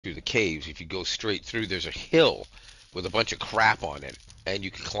through the caves. If you go straight through, there's a hill with a bunch of crap on it, and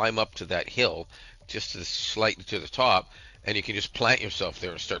you can climb up to that hill just to the, slightly to the top, and you can just plant yourself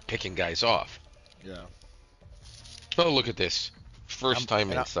there and start picking guys off. Yeah. Oh, look at this. First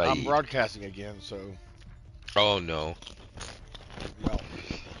time inside. I'm broadcasting again, so. Oh no. Well.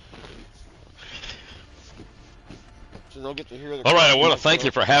 So they'll get to hear the. All right, I want to thank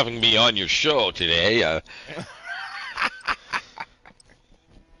you for having me on your show today.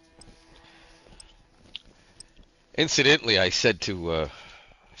 Incidentally, I said to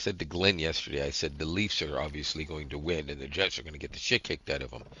Glenn yesterday, I said the Leafs are obviously going to win and the Jets are going to get the shit kicked out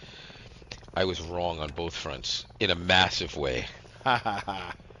of them. I was wrong on both fronts in a massive way.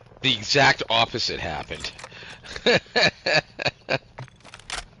 The exact opposite happened.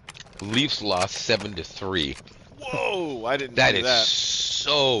 Leafs lost 7-3. Whoa! I didn't. That is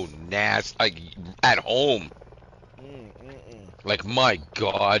so nasty. Like at home. Like my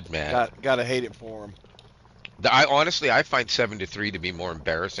God, man. Gotta hate it for him. I find 7-3 to be more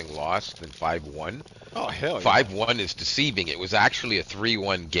embarrassing loss than 5-1. Oh hell yeah. 5-1 is deceiving. It was actually a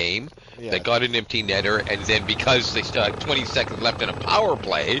 3-1 game. Yeah. They got an empty netter, and then because they still had 20 seconds left in a power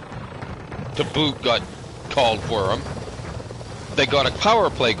play, the boot got called for them. They got a power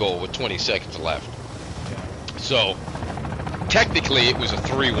play goal with 20 seconds left. So technically it was a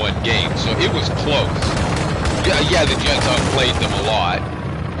 3-1 game, so it was close. Yeah, the Jets outplayed them a lot,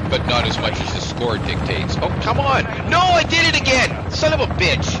 but not as much as the score dictates. Oh, come on! No, I did it again! Son of a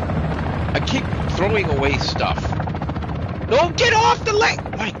bitch! I keep throwing away stuff. No, get off the leg!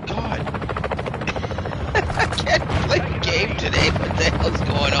 My God. I can't play the game today. What the hell's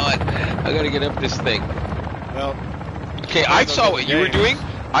going on? I gotta get up this thing. Well, okay, I saw what you were doing.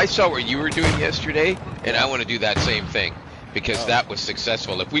 I saw what you were doing yesterday, and I want to do that same thing because that was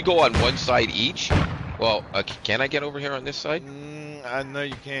successful. If we go on one side each, well, can I get over here on this side? I know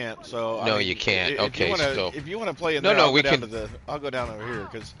you can't. So no, you can't. Okay, so if you want to play in there, I'll go down over here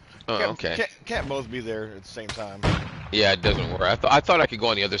because can't both be there at the same time. Yeah, it doesn't work. I thought I could go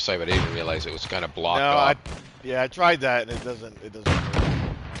on the other side, but I didn't realize it was kind of blocked off. I tried that and it doesn't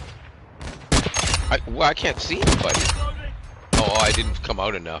work. I can't see anybody. Oh, I didn't come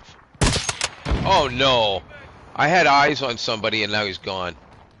out enough. Oh no, I had eyes on somebody and now he's gone.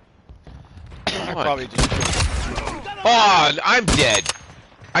 I probably just. Oh, I'm dead.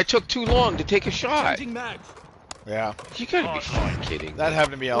 I took too long to take a shot. Yeah. You gotta be fucking kidding. That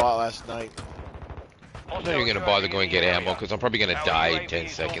happened to me a lot last night. I'm not even gonna bother going to get ammo because I'm probably gonna die in 10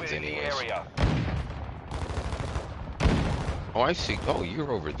 seconds anyways. Oh, I see. Oh,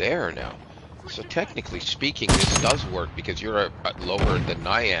 you're over there now. So technically speaking, this does work because you're lower than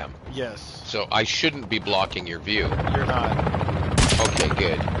I am. Yes. So I shouldn't be blocking your view. You're not. Okay,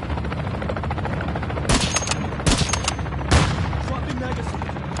 good.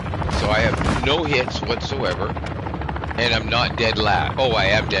 So I have no hits whatsoever, and I'm not dead last. Oh, I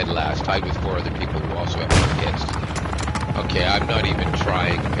am dead last, tied with 4 other people who also have no hits. Okay, I'm not even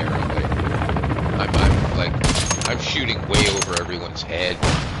trying apparently. I'm shooting way over everyone's head.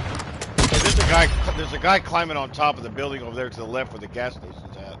 There's a guy climbing on top of the building over there to the left where the gas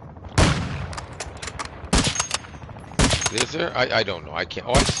station's at. Is there? I don't know. I can't.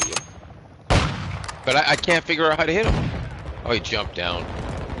 Oh, I see him. But I can't figure out how to hit him. Oh, he jumped down.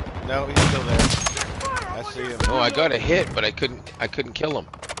 No, he's still there. I see him. Oh, I got a hit, but I couldn't kill him.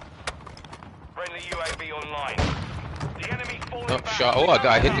 Friendly UAV online. The enemy falling back. Shot. Oh,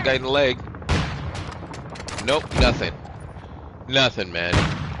 I hit the guy in the leg. Nope, nothing. Nothing, man.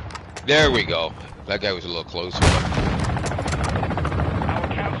 There we go. That guy was a little closer.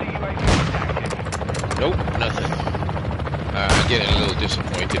 Nope, nothing. I'm getting a little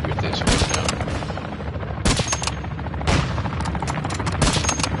disappointed with this right now.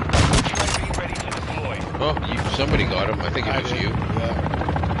 Oh, somebody got him. I think it was you. Yeah.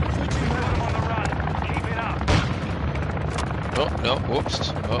 Oh, no,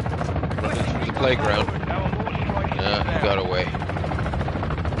 whoops. Oh, running through the playground. He got away.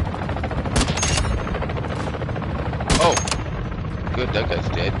 Oh, good, that guy's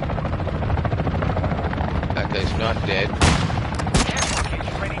dead. That guy's not dead.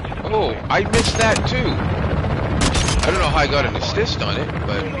 Oh, I missed that too. I don't know how I got an assist on it,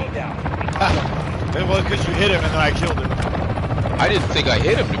 but... Well, because you hit him and then I killed him. I didn't think I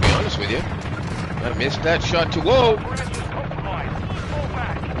hit him, to be honest with you. I missed that shot too. Whoa!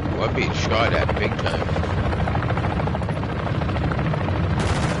 Oh, I'm being shot at big time.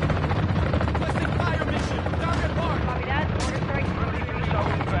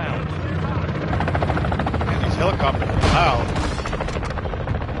 Helicopter. Wow.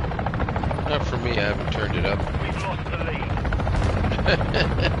 Not for me, I haven't turned it up. We've lost the lead.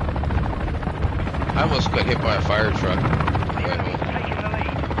 I almost got hit by a fire truck.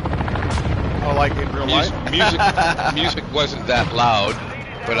 Oh, like in real life? Music wasn't that loud,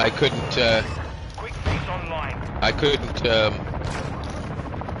 but I couldn't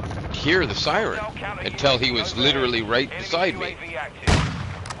hear the siren until he was literally right beside me.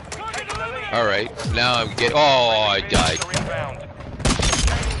 Alright, now I'm getting... Oh, I died.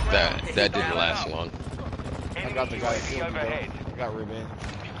 That didn't last long. I got the guy that killed me. I got revenge.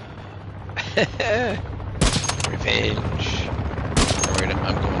 Revenge. Alright,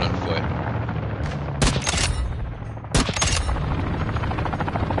 I'm going on foot.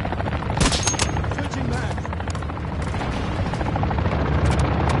 Switching back.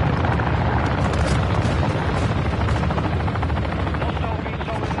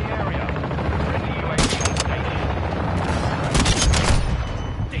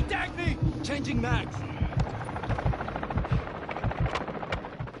 They tagged me. Changing mags.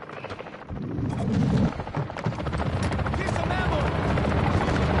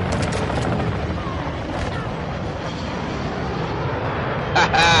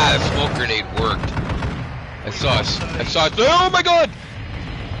 The smoke grenade worked. I saw it. Oh my god!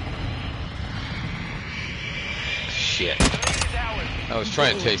 Shit. I was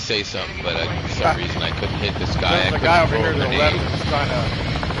trying to say something, but for some reason I couldn't hit this guy. The guy over here to the left was trying to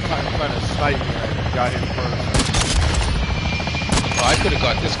snipe me. I got him first. Well, I could have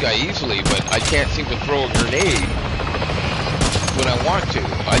got this guy easily, but I can't seem to throw a grenade when I want to.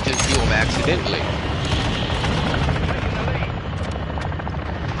 I just do them accidentally.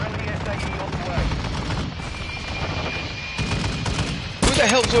 Who the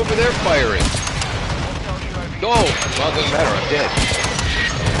hell's over there firing? No! Well, it doesn't matter, I'm dead.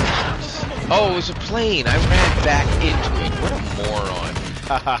 Oh, it was a plane. I ran back into it. What a moron.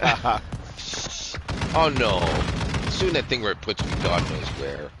 Oh no. Soon that thing where it puts me God knows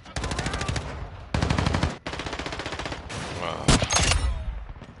where. Wow.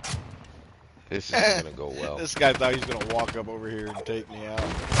 This isn't gonna go well. This guy thought he was gonna walk up over here and take me out.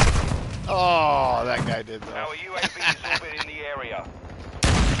 Oh, that guy did that. Our UAV is orbiting the area.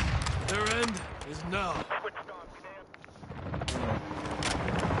 Their end is now.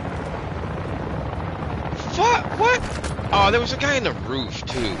 What? Oh, there was a guy in the roof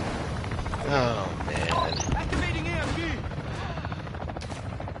too. Oh man. Activating AMG.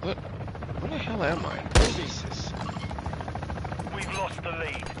 What the hell am I? Jesus. We've lost the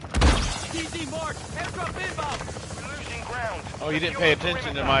lead. DZ mark. Airdrop inbound. Losing ground. Oh, you didn't pay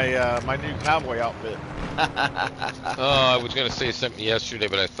attention to my new cowboy outfit. Oh, I was gonna say something yesterday,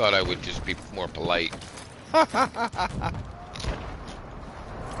 but I thought I would just be more polite.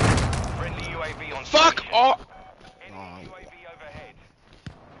 Friendly UAV on Fuck station. off! Enemy UAV overhead.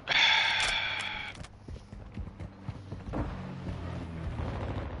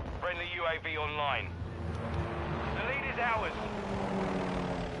 Friendly UAV online. The lead is ours.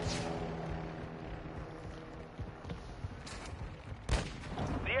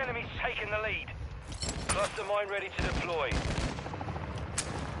 The enemy's taken the lead. Cluster mine ready to deploy.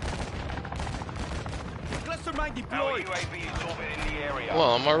 Cluster mine Our deployed. UAV is orbiting the area.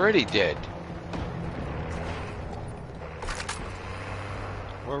 Well, I'm already dead.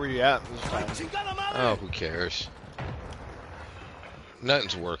 Where were you at this time? Oh, who cares?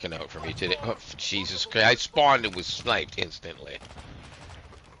 Nothing's working out for me today. Oh, Jesus Christ. I spawned and was sniped instantly.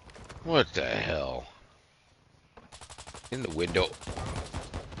 What the hell? In the window.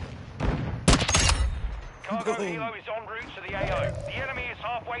 Cargo helo is en route to the AO. The enemy is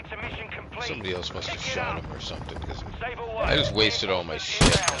halfway to mission complete. Somebody else must have Pick it shot up. him or something, because Save all I just wasted all my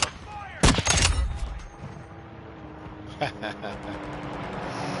shit. Inbound.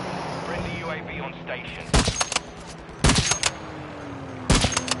 Friendly UAV on station.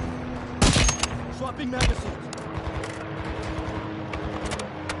 Swapping magazines.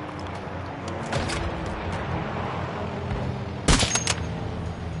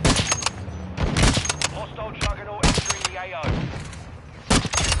 Hostile juggernaut entering the AO.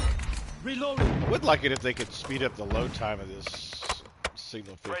 Reloading. Would like it if they could speed up the load time of this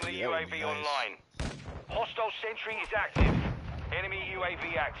signal 50. Friendly That would be UAV nice. online. Hostile sentry is active. Enemy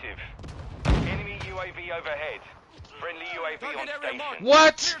UAV active. Enemy UAV overhead. Friendly UAV Target on area marked. station.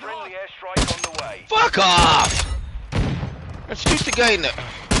 What? Friendly airstrike on the way. Fuck off! Let's shoot the guy in the...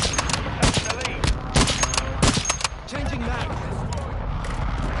 Taking the lead. Changing mags.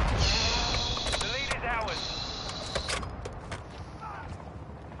 The lead is ours.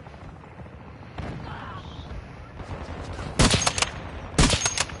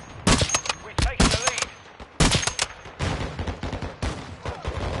 We've taken the lead.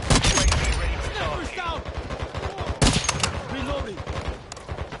 UAV ready for Sniper's target. down. Reloading.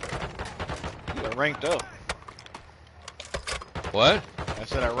 ranked up. What? I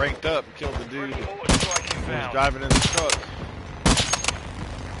said I ranked up and killed the dude who was driving in the truck.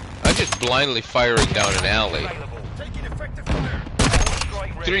 I'm just blindly firing down an alley.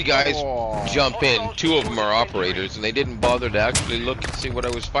 3 guys jump in, 2 of them are operators, and they didn't bother to actually look and see what I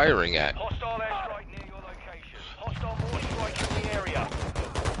was firing at. Hostile airstrike near your location. Hostile mortar strike in the area.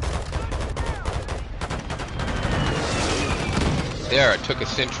 There, I took a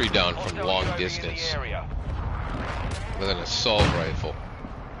sentry down from long distance with an assault rifle.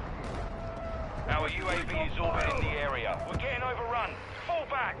 Our UAV is orbiting the area. We're getting overrun. Fall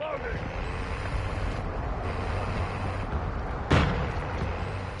back.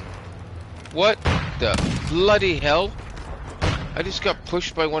 What the bloody hell? I just got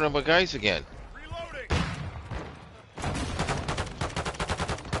pushed by one of my guys again. Reloading.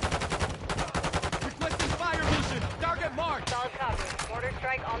 Requesting fire mission. Target marked. Solid copy. Mortar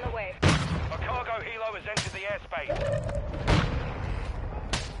strike on the way. A cargo helo has entered the airspace.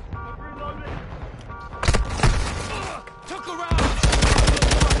 Took a round.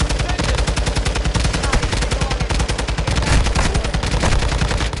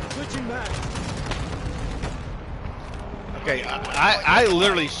 Switching back. Okay, I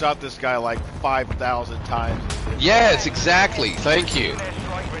literally shot this guy like 5,000 times. Yes, exactly. Thank you.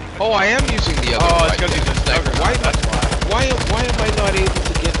 Oh, I am using the other one. It's because he's a sniper. Why am I not able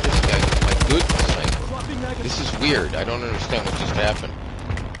to get this guy with my good sniper? This is weird. I don't understand what just happened.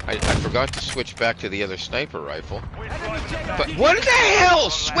 I forgot to switch back to the other sniper rifle. But what the hell?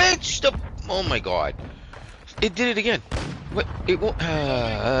 Switch the... Oh my god. It did it again. What? It won't...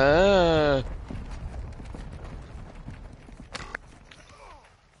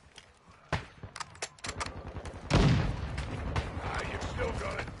 You've still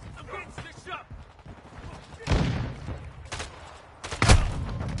got it. I'm getting stitched up.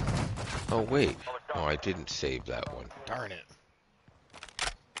 Oh wait. Oh, I didn't save that one. Darn it.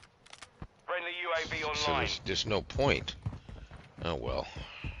 Friendly UAV So online. there's no point. Oh well.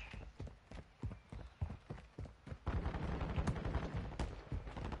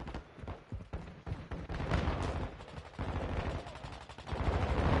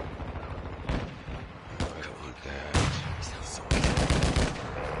 I don't want that.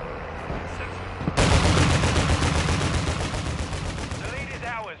 The lead is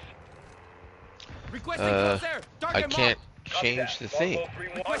ours. Requesting close air. I Target can't marked. change the thing.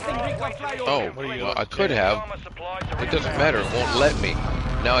 Requesting recon flyover. Oh, well, I could have. It doesn't matter. It won't let me.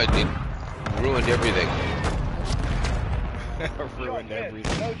 Now it ruined everything. Ruined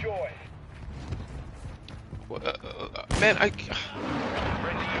everything. No joy. Man,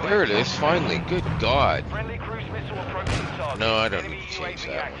 there it is. Finally. Good God. Friendly cruise missile approaching target. No, I don't Enemy need to change UAV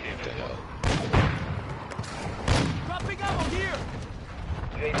that. active. What the hell? Dropping ammo here.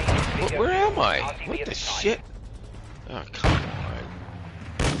 Where am I? What the shit? Oh, come on.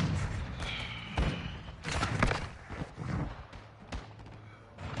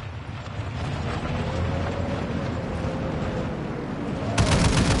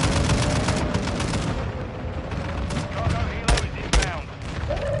 Cargo helo is inbound.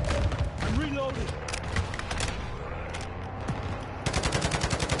 I'm reloading.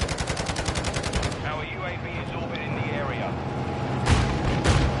 Our UAV is orbiting the area.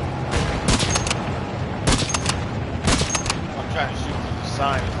 I'm trying to shoot through the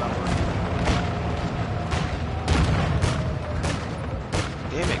sign. It's not working.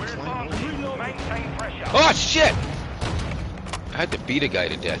 Damn it, We're climb advancing. over. Maintain pressure. Oh, shit! I had to beat a guy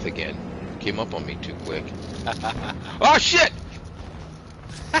to death again. Came up on me too quick. Oh, shit!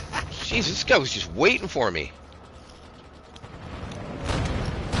 Jeez, this guy was just waiting for me.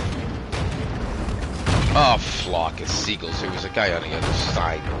 Oh, flock of seagulls. There was a guy on the other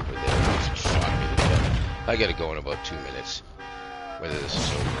side over there who just shot me to death. I gotta go in about 2 minutes. Whether this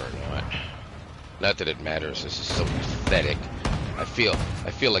is over or not. Not that it matters. This is so pathetic. I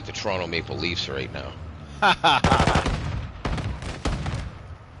feel like the Toronto Maple Leafs right now.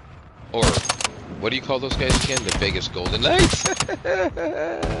 Or, what do you call those guys again? The Vegas Golden Knights?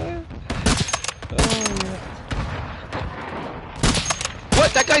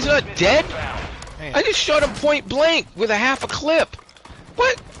 What? That guy's not dead? I just shot him point blank with a half a clip.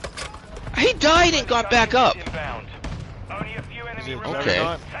 What? He died and got back up. Inbound. Only a few enemy Okay.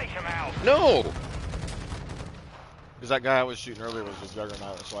 remaining. Take him out. No. Because that guy I was shooting earlier was just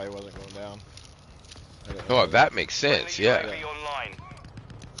Juggernaut, that's why he wasn't going down. Oh, that makes sense, Friendly yeah. UAV online.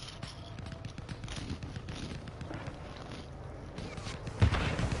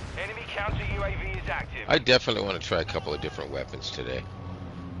 Enemy counter UAV is active. I definitely want to try a couple of different weapons today.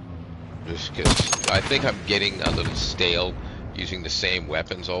 Just because I think I'm getting a little stale using the same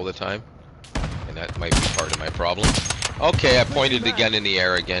weapons all the time. and that might be part of my problem. Okay, I pointed again in the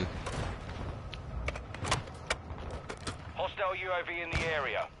air again. Hostile UAV in the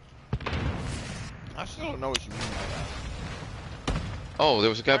area. I still don't know what you mean by that. Oh, there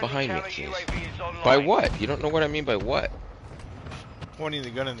was a guy behind me. Jeez. By what? You don't know what I mean by what? Pointing the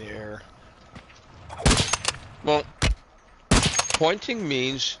gun in the air. Well, pointing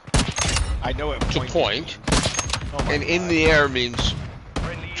means I know it. To point, and God. in the air means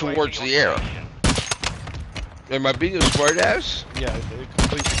towards the air. Am I being a smartass? Yeah, a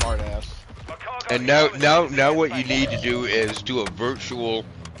complete smartass. And now what you need to do is do a virtual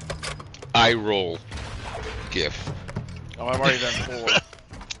eye roll gif. Oh, I've already done 4.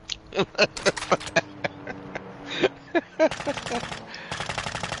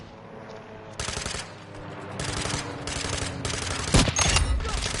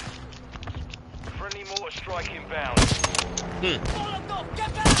 Friendly mortar strike inbound.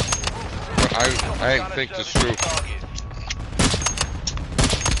 I think this through.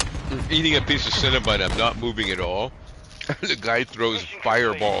 I'm eating a piece of Cinnabon, I'm not moving at all. The guy throws a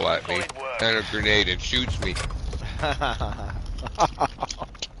fireball at me and a grenade and shoots me.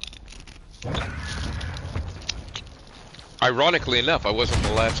 Ironically enough, I wasn't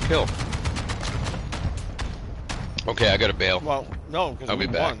the last kill. Okay, I gotta bail. Well, no, because I'll be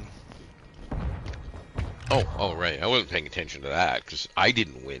back. won. Oh, right. I wasn't paying attention to that because I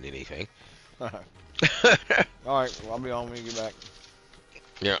didn't win anything. Alright, well, I'll be on when you get back.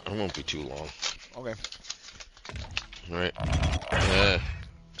 Yeah, it won't be too long. Okay. Alright. I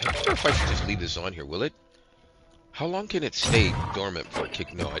don't know if I should just leave this on here, will it? How long can it stay dormant for a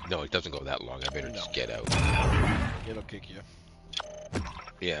kick? No, it doesn't go that long. I better just get out. It'll kick you.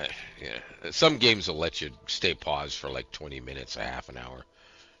 Yeah. Some games will let you stay paused for like 20 minutes, a half an hour.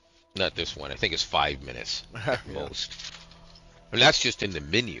 Not this one. I think it's 5 minutes at most. And that's just in the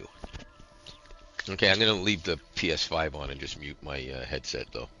menu. Okay, I'm going to leave the PS5 on and just mute my headset,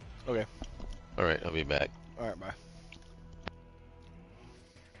 though. Okay. Alright, I'll be back. Alright, bye.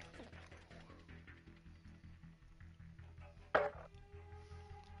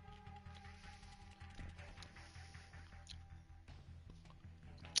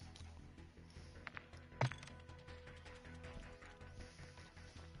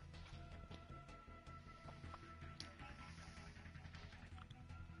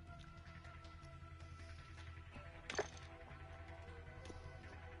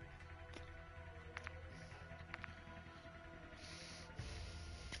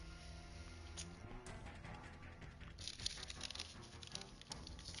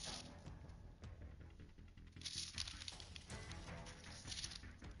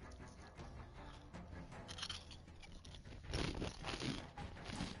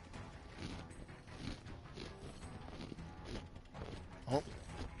 Oh,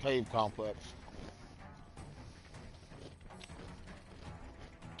 cave complex.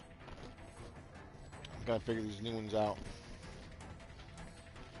 Gotta figure these new ones out.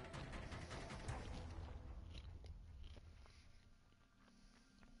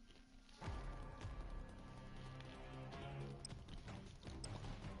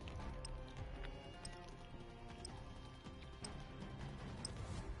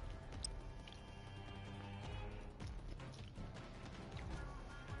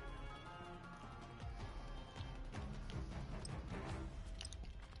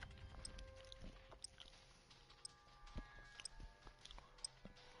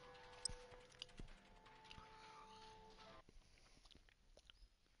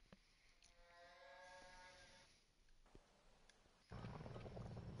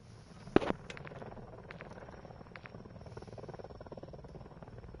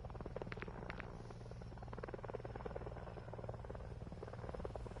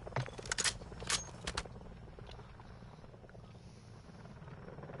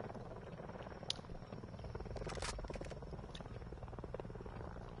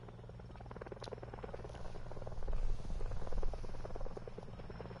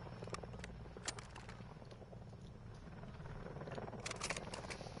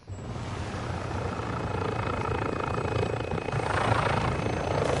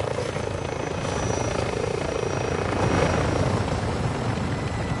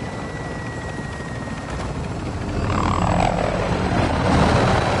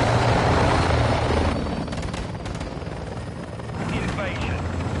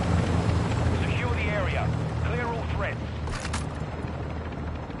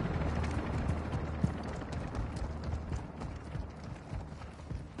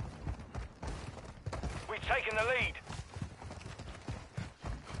 Taking the lead.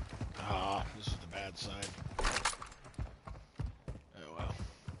 Ah, this is the bad side. Oh well.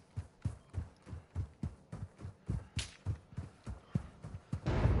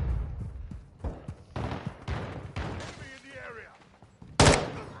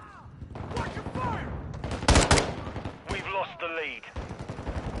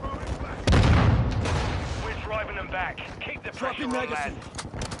 driving them back. Keep the pressure Dropping on land.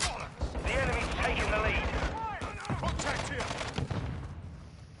 The enemy's taking the lead. Contact here.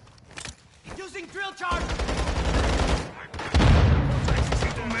 Using drill charge.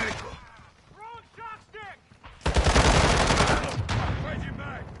 Wrong shot stick. Changing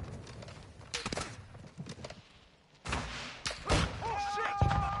back. Oh shit!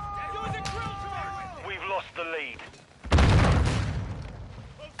 Using drill charge. We've lost the lead.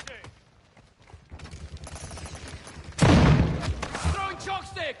 Throwing chalk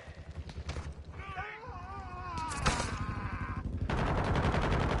stick.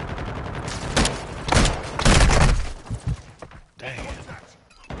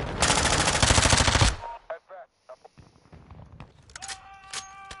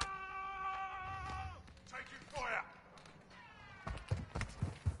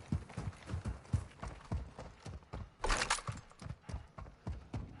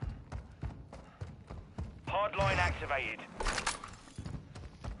 Hardline activated.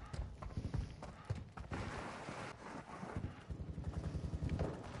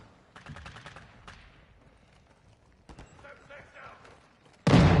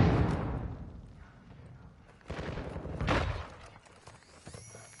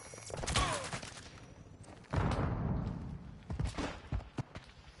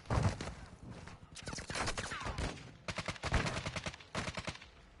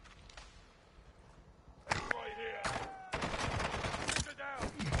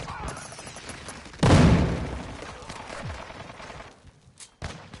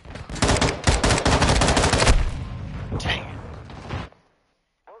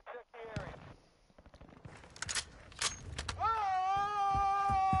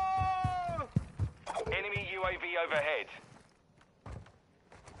 Enemy UAV overhead.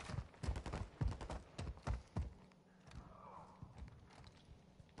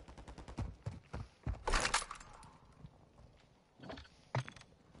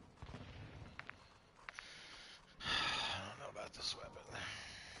 I don't know about this weapon.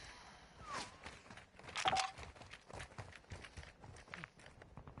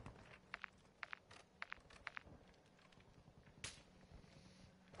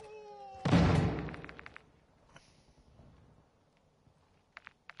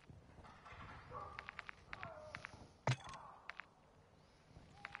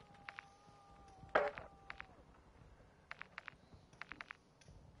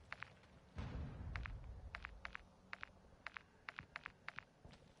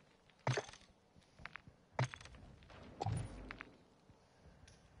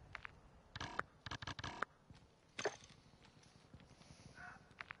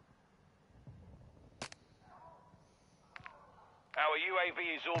 Our UAV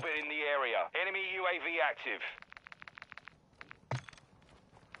is orbiting the area. Enemy UAV active.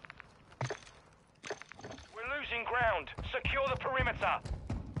 We're losing ground. Secure the perimeter.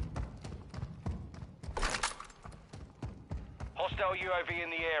 Hostile UAV in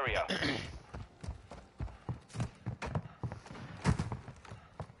the area.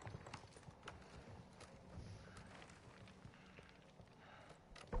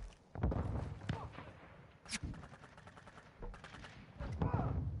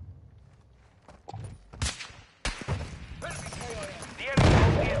 The enemy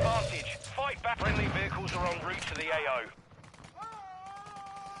holds the advantage. Fight back. Friendly vehicles are en route to the AO.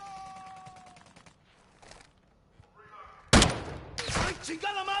 ¡Ay,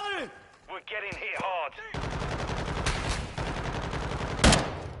 chingada madre! We're getting hit hard.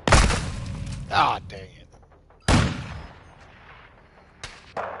 Ah, dang it.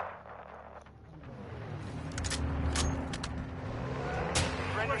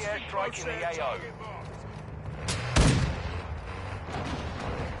 Friendly airstrike in the AO.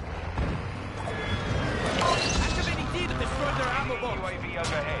 Activating D to destroy their ammo box. UAV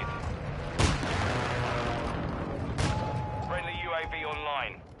overhead. Friendly UAV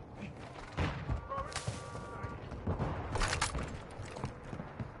online.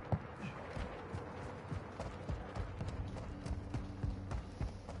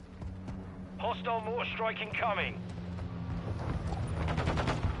 Hostile mortar strike incoming.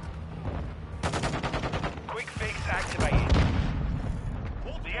 Quick fix activated.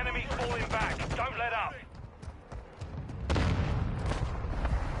 The enemy's falling back. Don't let up.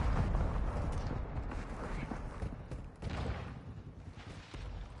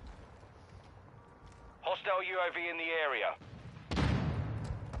 Hostile UAV in the area.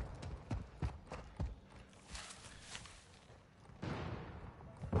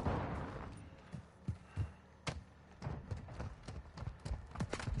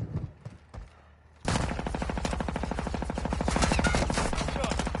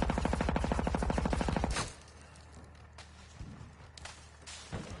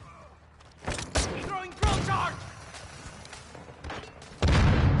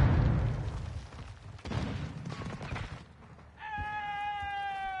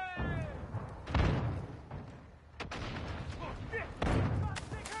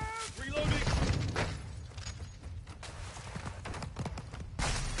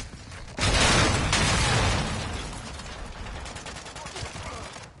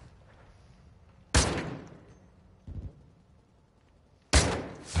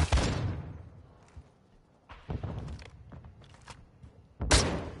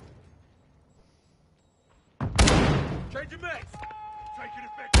 Change your mix. Taking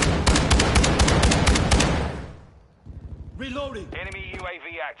effect. Reloading. Enemy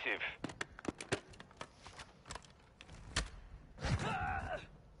UAV active.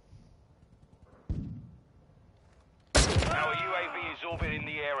 Our UAV is orbiting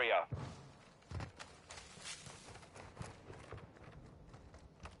the area.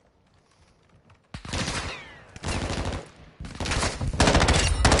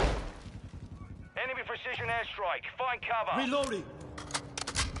 Enemy precision airstrike. Find cover. Reloading.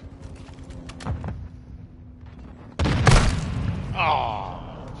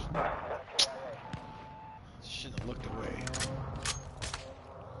 Oh. Shouldn't have looked away.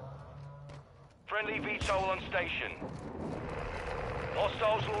 Friendly VTOL on station.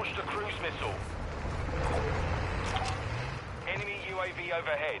 Hostiles launched a cruise missile. Enemy UAV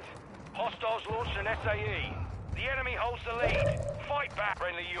overhead. Hostiles launched an SAE. The enemy holds the lead. Fight back.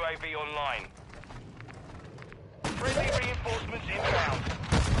 Friendly UAV online. Friendly reinforcements inbound.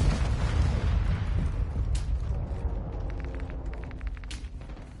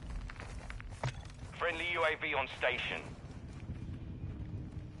 Friendly UAV on station.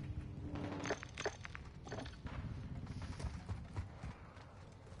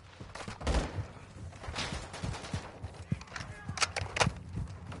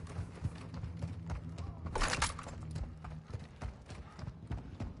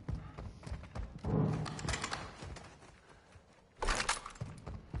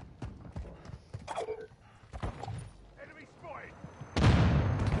 Enemy spotted.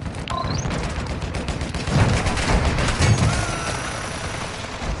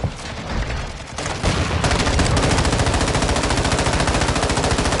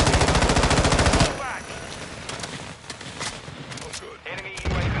 Fall back. Enemy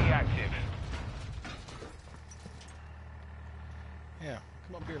UAV active. Yeah,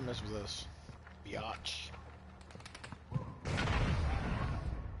 come up here and mess with us. Biatch.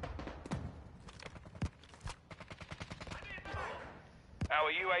 Our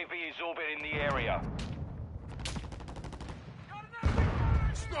UAV is orbiting the area.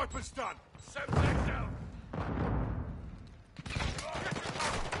 Sniper stun. 7 seconds out.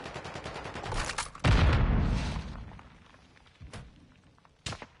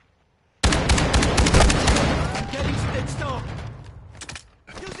 Getting stitched up.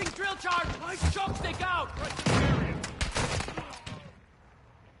 Using drill charge. Nice shock stick out. Right to the area.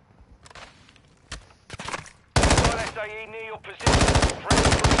 Got SAE near your position.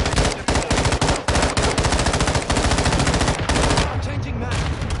 Friendly precision deployed. Changing map.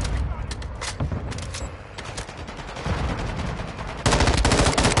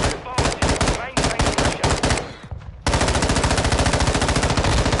 Advancing. Maintain pressure.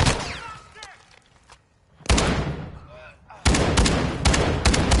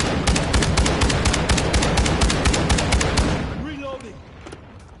 Reloading.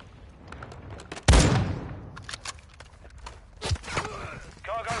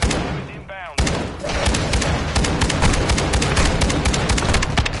 Cargo is inbound.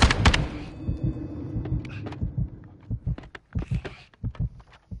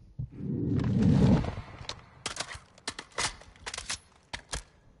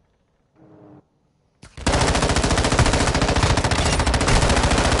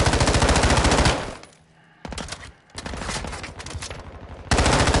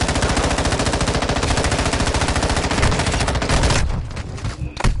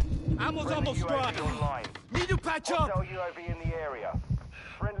 Ammo's Friendly almost dry. UAV online. Need to patch up. Hostile UAV in the area.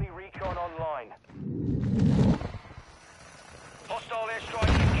 Friendly recon online. Hostile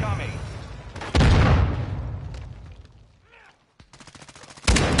airstrike incoming.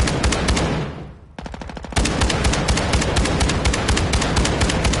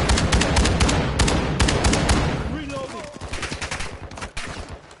 Reloading.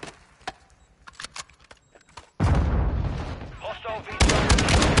 Hostile VTOL.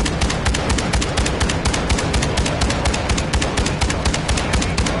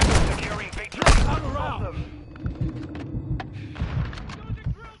 Securing victory. Out around.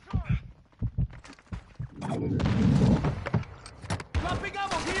 Dropping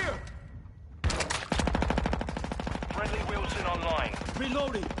ammo here. Friendly Wilson online.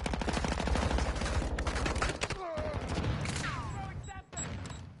 Reloading.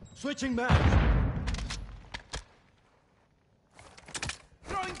 Switching mag.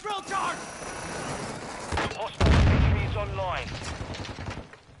 Throwing drill charge. Hostile sentry is online.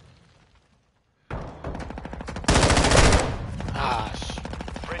 Gosh.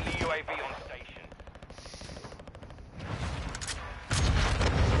 Friendly UAV on station.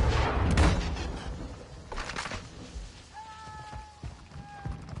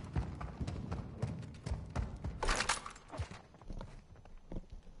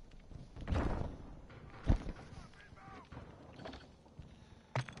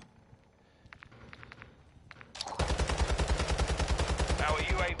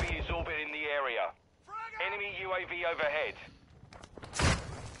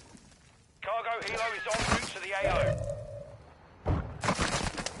 helo is en route to the AO.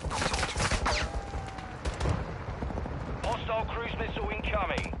 Hostile cruise missile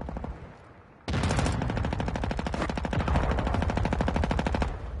incoming.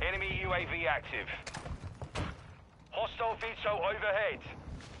 Enemy UAV active. Hostile VTOL overhead.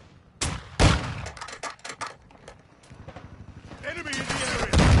 Enemy in the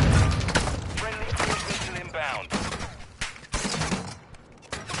area! Friendly cruise missile inbound.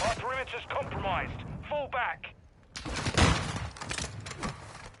 Our perimeter's compromised. Fall back.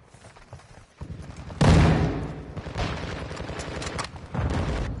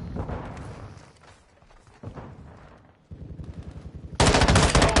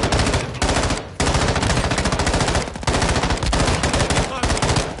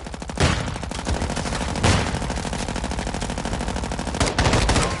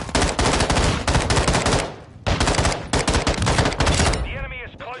 The enemy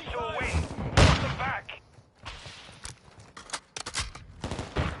is close to a win. Force them back.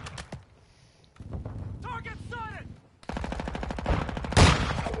 Target sighted!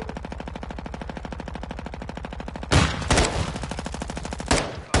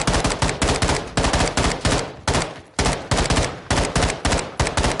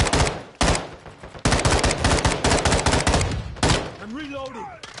 I'm reloading.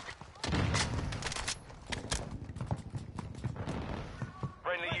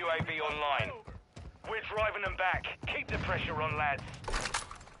 Friendly UAV online. We're driving them back. Keep the pressure on, lads.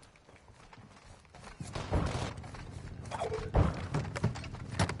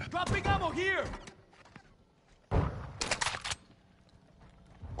 Dropping ammo here!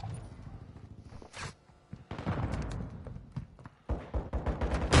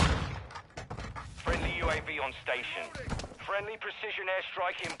 Friendly UAV on station. Friendly precision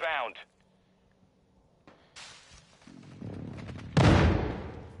airstrike inbound.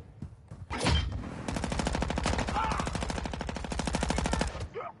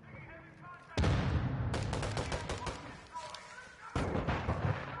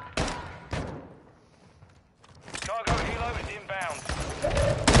 Cargo helo is inbound.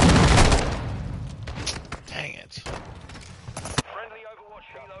 Dang it. Friendly Overwatch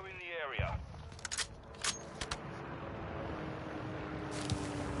helo in the area.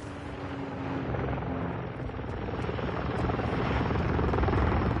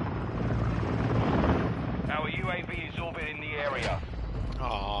 Our UAV is orbiting the area.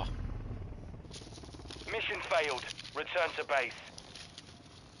 Aw. Mission failed. Return to base.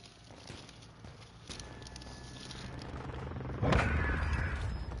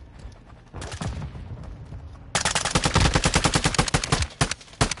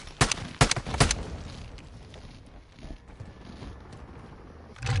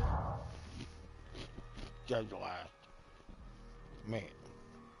 Judge the last. Man.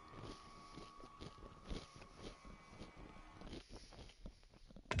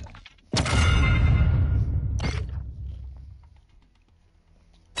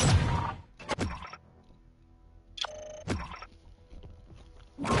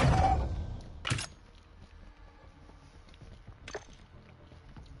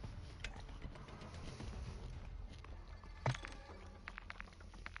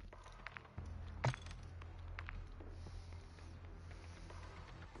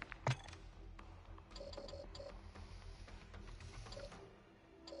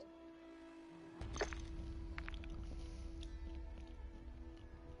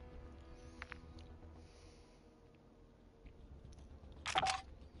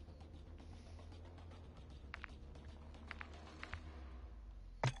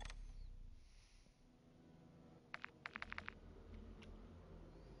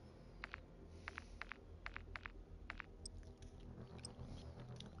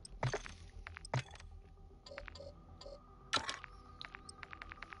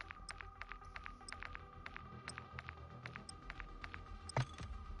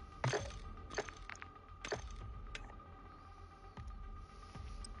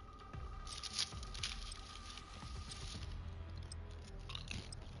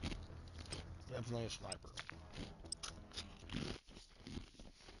 Definitely a sniper.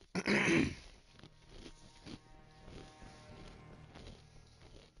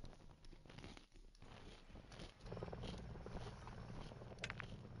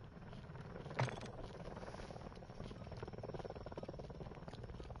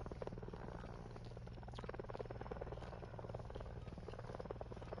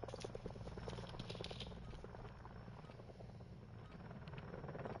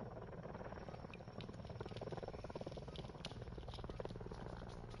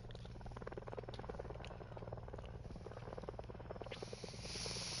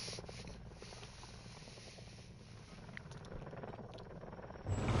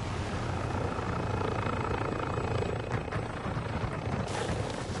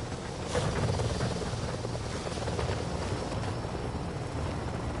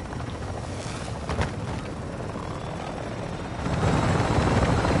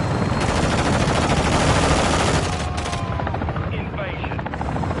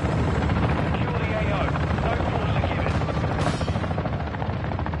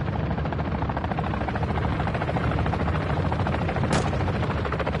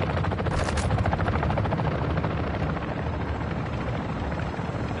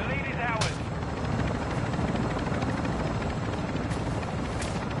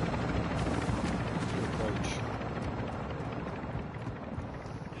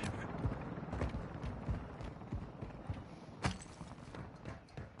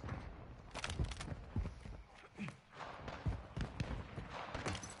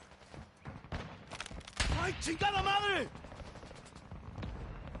 ¡Ay, chingada madre!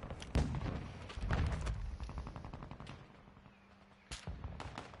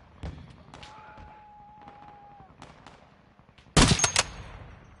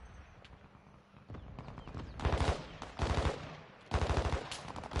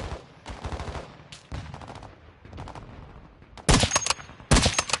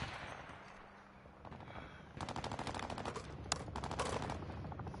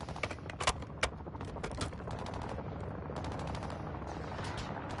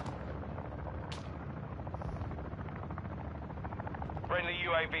 Friendly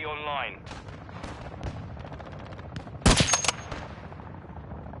UAV online.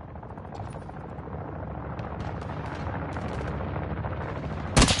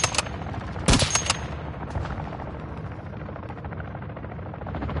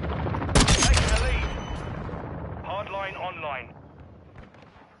 Taking the lead. Hardline online.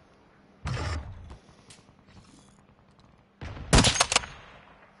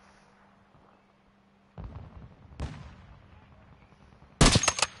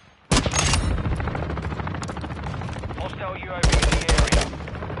 Hostile UAV in the area.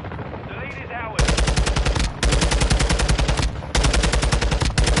 The lead is ours.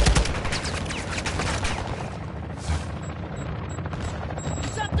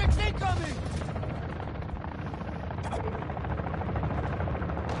 Subjects incoming!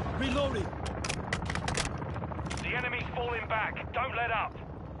 Reloading. The enemy's falling back. Don't let up.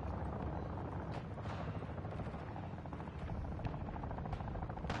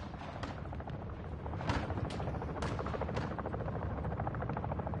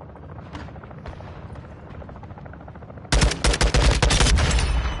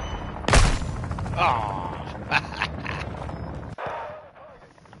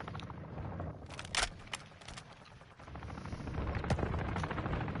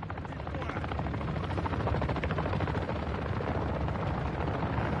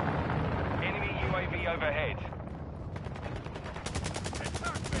 Enemy UAV overhead.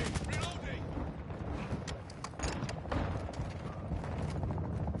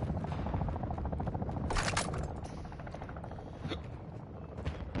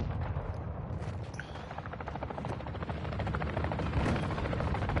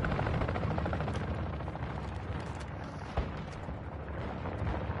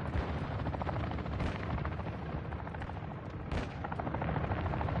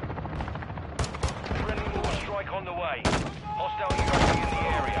 Friendly mortar strike on the way. Hostile UAV in the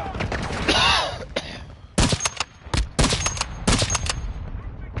area.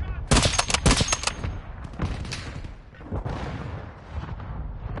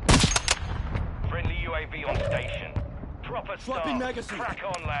 Friendly UAV on station. Proper Swapping start. magazine. Crack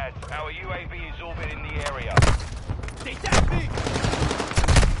on, lads. Our UAV is orbiting the area. They tagged me!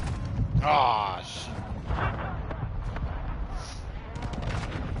 Ah, shit.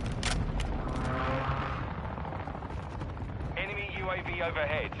 Enemy UAV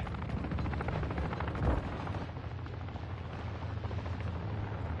overhead.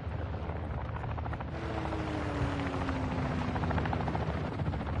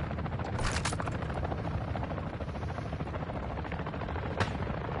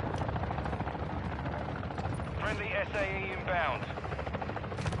 Friendly SAE inbound.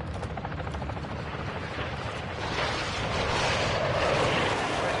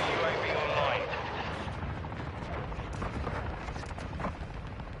 Friendly UAV online.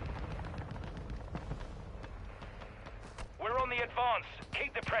 We're on the advance.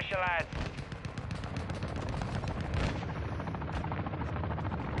 Keep the pressure, lads.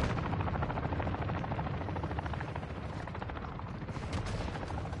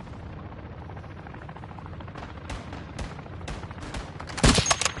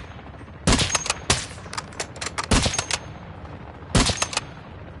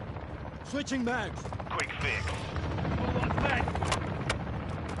 Switching mags. Quick fix. Hold on, back.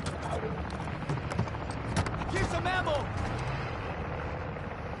 Here's some ammo!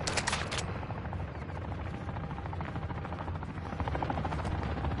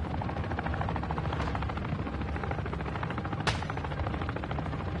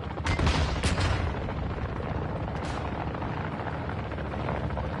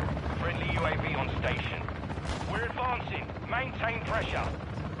 Friendly UAV on station. We're advancing. Maintain pressure.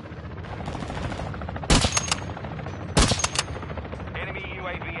 Enemy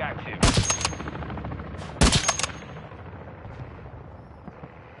UAV active.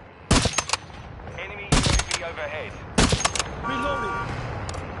 Enemy UAV overhead. Reloading.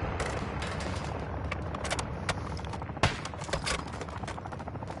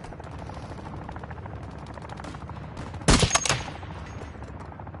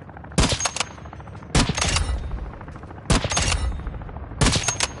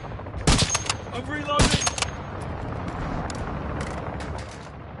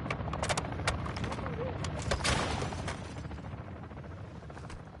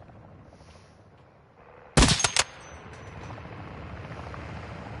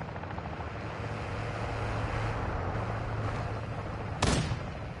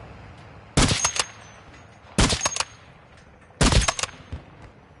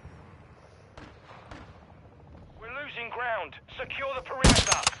 inbound. Secure the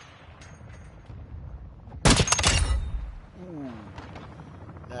perimeter. Ooh.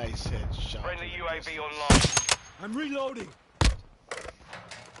 Nice headshot. Friendly UAV online. I'm reloading.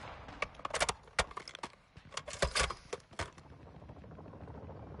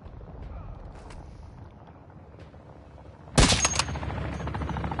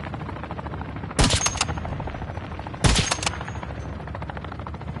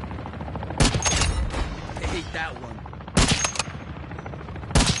 I hate that one.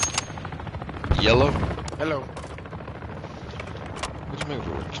 Yellow? Hello. Where's my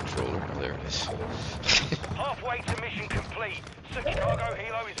remote controller? Oh, there it is. Halfway to mission complete. Chicago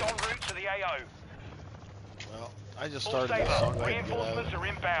Hilo is en route to the AO. Well, I just All started this, so I'll go stable. ahead and get out. Reinforcements are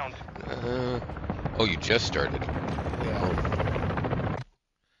inbound. Oh, you just started. Yeah.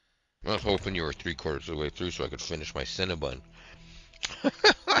 I was hoping you were 3/4 of the way through so I could finish my Cinnabon.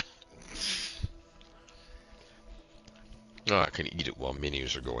 Oh, I can eat it while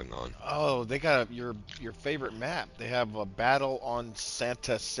menus are going on. Oh, they got your favorite map. They have a battle on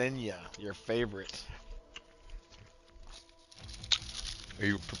Santa Senya, your favorite. Are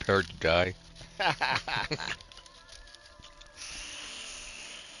you prepared to die?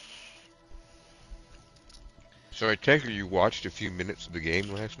 So I take it you watched a few minutes of the game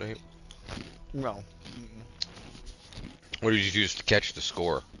last night? No. What did you use to catch the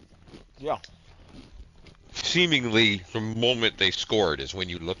score? Yeah. Seemingly, the moment they scored is when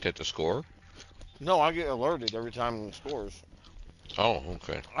you looked at the score? No, I get alerted every time he scores. Oh,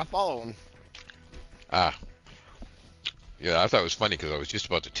 okay. I follow him. Ah. Yeah, I thought it was funny because I was just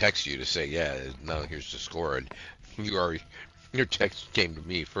about to text you to say, yeah, now here's the score, and your text came to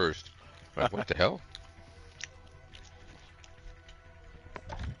me first. Like, what the hell?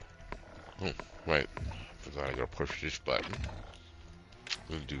 Oh, right. Forgot I gotta push this button.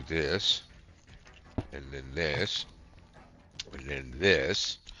 We'll do this. And then this. And then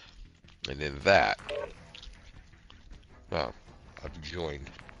this. And then that. Oh, I've joined.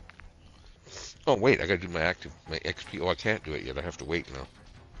 Oh wait, I gotta do my XP. Oh, I can't do it yet. I have to wait now.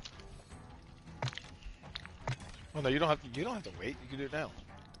 Oh no, you don't have to wait. You can do it now.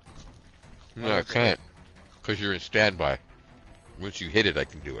 No, I can't. Because you're in standby. Once you hit it, I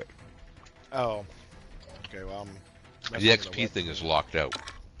can do it. Oh. Okay, well, The XP thing is locked out.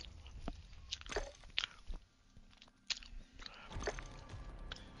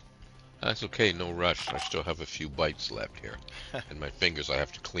 That's okay, no rush. I still have a few bites left here. And my fingers I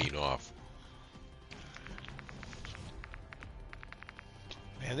have to clean off.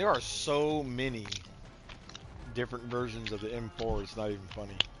 Man, there are so many different versions of the M4, it's not even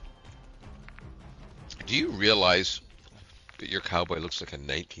funny. Do you realize that your cowboy looks like a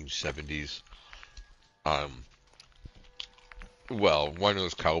 1970s, well, one of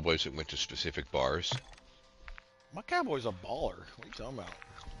those cowboys that went to specific bars? My cowboy's a baller. What are you talking about?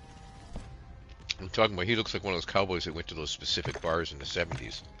 I'm talking about he looks like one of those cowboys that went to those specific bars in the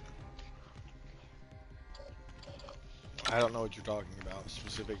 70s. I don't know what you're talking about.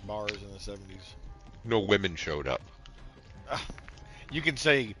 Specific bars in the 70s. No women showed up. You can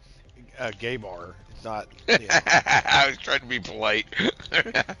say a gay bar. It's not. I was trying to be polite.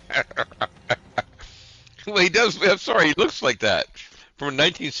 Well, he does. I'm sorry, he looks like that. From a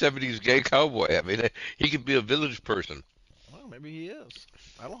 1970s gay cowboy. I mean, he could be a village person. Well, maybe he is.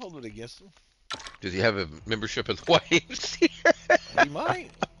 I don't hold it against him. Does he have a membership at the YMCA? He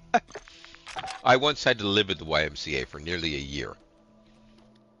might. I once had to live at the YMCA for nearly a year.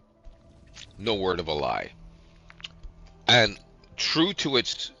 No word of a lie. And true to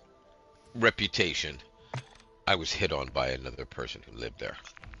its reputation, I was hit on by another person who lived there.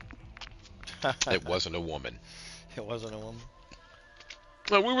 It wasn't a woman. It wasn't a woman?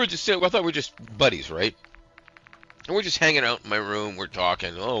 Well, we were just, I thought we were just buddies, right? And we're just hanging out in my room, we're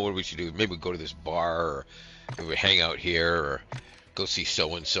talking, oh, what we should do? Maybe we go to this bar, or maybe we hang out here, or go see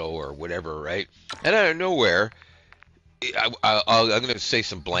so-and-so, or whatever, right? And out of nowhere, I'm going to say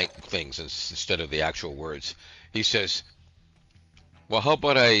some blank things instead of the actual words. He says, well, how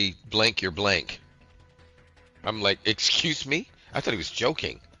about I blank your blank? I'm like, excuse me? I thought he was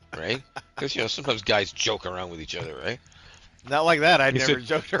joking, right? Because, you know, sometimes guys joke around with each other, right? Not like that. I never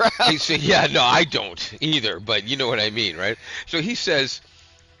joked around. He said, yeah, no, I don't either, but you know what I mean, right? So he says,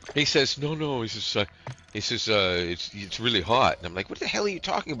 no, he says, it's really hot. And I'm like, what the hell are you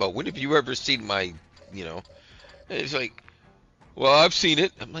talking about? When have you ever seen my, you know? And it's like, well, I've seen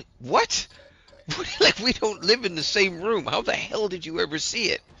it. I'm like, what? Like, we don't live in the same room. How the hell did you ever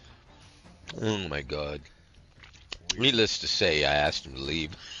see it? Oh my God. Needless to say, I asked him to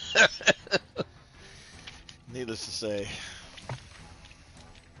leave. Needless to say.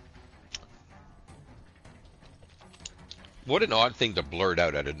 What an odd thing to blurt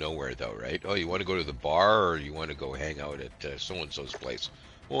out of nowhere, though, right? Oh, you want to go to the bar, or you want to go hang out at so-and-so's place?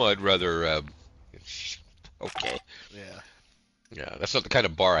 Well, I'd rather. Okay. Yeah. Yeah, that's not the kind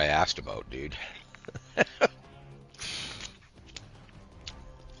of bar I asked about, dude.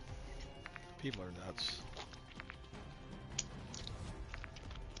 People are nuts.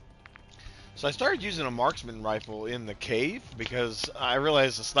 So I started using a marksman rifle in the cave because I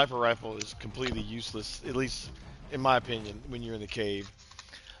realized a sniper rifle is completely useless, at least in my opinion, when you're in the cave.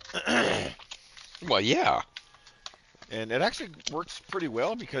 Well, yeah. And it actually works pretty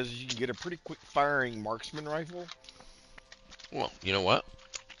well because you can get a pretty quick firing marksman rifle. Well, you know what?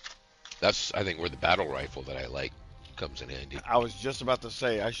 That's, I think, where the battle rifle that I like comes in handy. I was just about to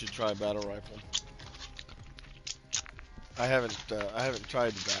say I should try a battle rifle. I haven't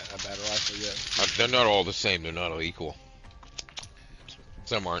tried a battle rifle yet. They're not all the same. They're not all equal.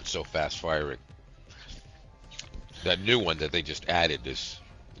 Some aren't so fast firing. That new one that they just added is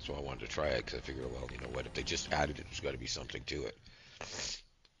why I wanted to try it, because I figured, well, you know what? If they just added it, there's got to be something to it.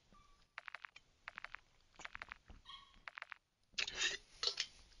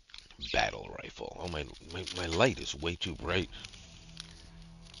 Battle rifle. Oh, my light is way too bright.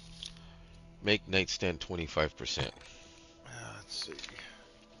 Make nightstand 25%. Let's see.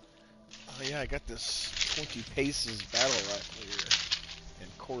 Oh yeah, I got this 20 paces battle rifle here,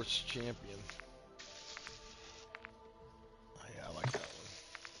 and course champion. Oh yeah, I like that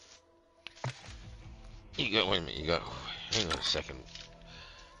one. You got, wait a minute, you got, hang on a second.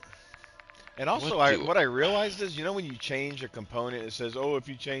 And also, what I realized is, you know, when you change a component, it says, oh, if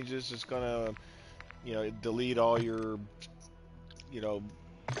you change this, it's gonna, you know, delete all your, you know,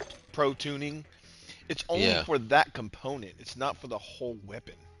 pro tuning. It's only for that component. It's not for the whole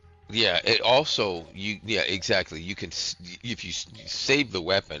weapon. Yeah, it also, yeah, exactly. You can, if you save the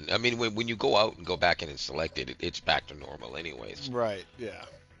weapon, I mean, when you go out and go back in and select it, it's back to normal anyways. Right, yeah.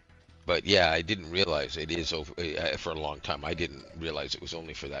 But yeah, I didn't realize it is over for a long time. I didn't realize it was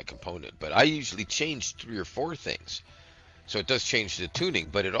only for that component. But I usually change 3 or 4 things. So it does change the tuning,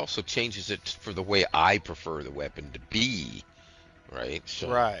 but it also changes it for the way I prefer the weapon to be, right?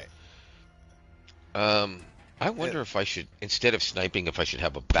 So, right. I wonder if I should, instead of sniping, if I should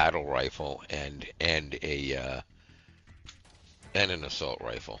have a battle rifle and an assault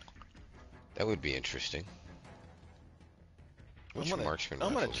rifle. That would be interesting. I'm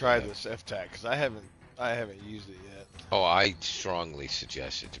gonna try this FTAC because I haven't used it yet. Oh, I strongly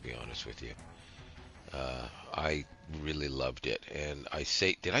suggest it, to be honest with you. I really loved it, and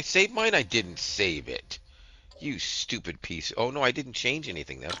did I save mine? I didn't save it. You stupid piece. Oh no, I didn't change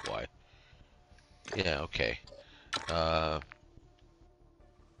anything. That's why. Yeah, okay. Let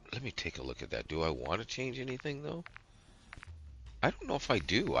me take a look at that. Do I want to change anything though? I don't know if I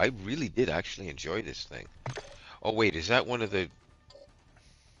do. I really did actually enjoy this thing. Oh wait, is that one of the?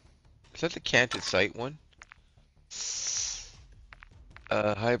 Is that the canted sight one?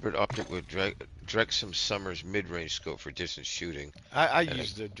 Hybrid optic with Drexel Summers mid-range scope for distance shooting. I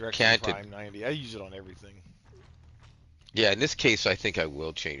use the Drexel Prime 90. I use it on everything. Yeah, in this case, I think I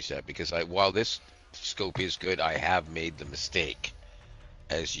will change that because while this scope is good, I have made the mistake,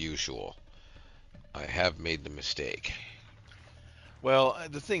 as usual. I have made the mistake. Well,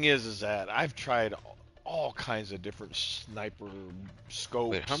 the thing is that I've tried all kinds of different sniper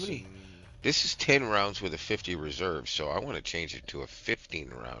scopes. Wait, how many? This is 10 rounds with a 50 reserve, so I want to change it to a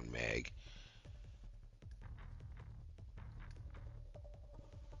 15-round mag.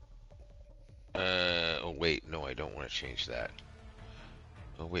 Oh wait, no, I don't want to change that.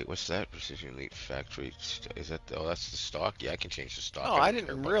 Oh wait, what's that? Precision Elite Factory. Is that? Oh, that's the stock. Yeah, I can change the stock. Oh, I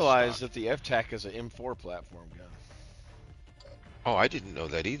didn't realize that the FTAC is an M4 platform gun. Oh, I didn't know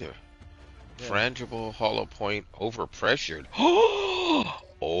that either. Yeah. Frangible, hollow point, overpressured.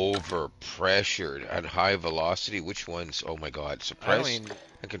 Overpressured and high velocity. Which ones? Oh my God! Suppress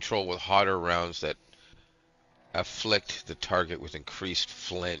and control with hotter rounds that afflict the target with increased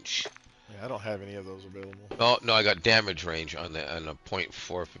flinch. Yeah, I don't have any of those available. Oh no, I got damage range on a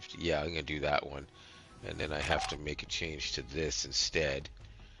 .450. Yeah, I'm gonna do that one, and then I have to make a change to this instead.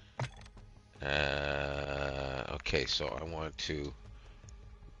 Okay, so I want to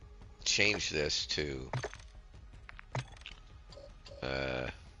change this to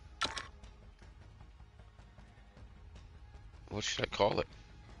what should I call it?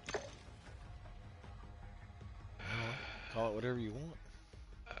 Call it whatever you want.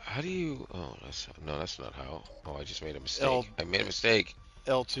 How do you? Oh, that's not how. Oh, I just made a mistake. I made a mistake.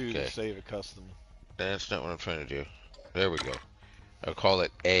 L2 to save a custom. That's not what I'm trying to do. There we go. I'll call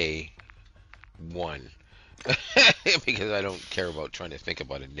it A1 because I don't care about trying to think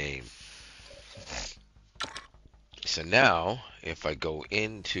about a name. So now, if I go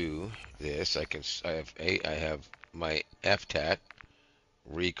into this, I have my FTAT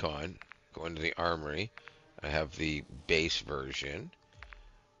recon. Go into the armory. I have the base version,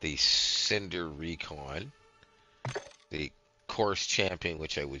 the Cinder recon, the course champion,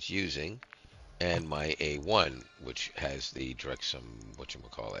 which I was using, and my A1, which has the Drexum,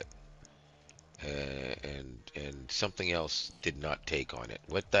 whatchamacallit. And something else did not take on it.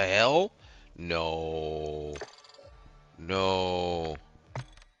 What the hell? No. No.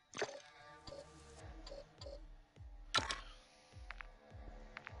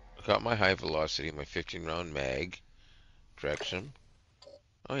 Got my high velocity, my 15 round mag, Drexum.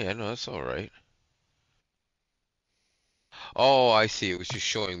 Oh yeah, no, that's alright. Oh, I see. It was just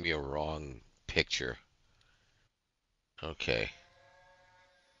showing me a wrong picture. Okay.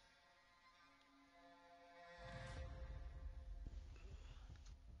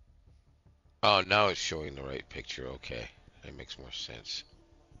 Oh, now it's showing the right picture. Okay. That makes more sense.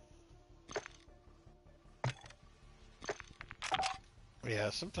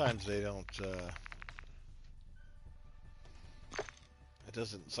 Yeah, sometimes they don't. It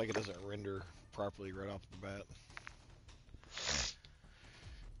doesn't. It's like it doesn't render properly right off the bat.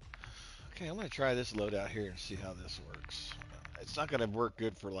 Okay, I'm gonna try this loadout here and see how this works. It's not gonna work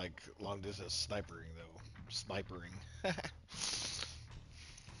good for like long distance snipering though. Snipering.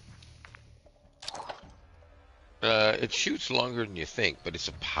 It shoots longer than you think, but it's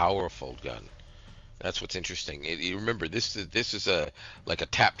a powerful gun. That's what's interesting. You remember, this is a like a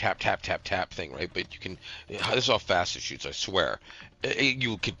tap tap tap tap tap thing, right? But you can. This is how fast it shoots. I swear.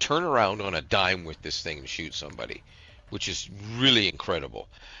 You could turn around on a dime with this thing and shoot somebody, which is really incredible.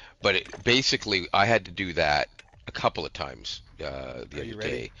 But basically, I had to do that a couple of times the other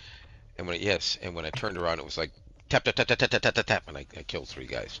day. And when I turned around, it was like tap tap tap tap tap tap tap tap, tap, and I killed 3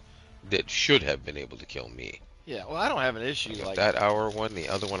 guys that should have been able to kill me. Yeah, well, I don't have an issue I got like that hour one. The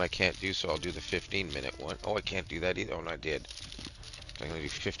other one I can't do, so I'll do the 15-minute one. Oh, I can't do that either. Oh, no, I did. I'm gonna do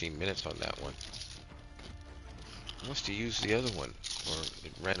 15 minutes on that one. I must have used the other one, or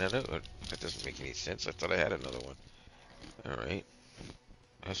it ran out of it. That doesn't make any sense. I thought I had another one. Alright.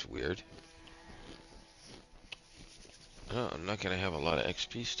 That's weird. Oh, I'm not gonna have a lot of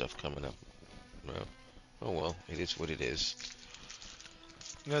XP stuff coming up. No. Oh well, it is what it is.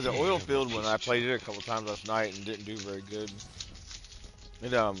 You know, the oil field, when I played it a couple times last night and didn't do very good.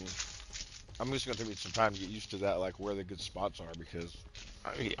 And I'm just gonna take me some time to get used to that, like where the good spots are, because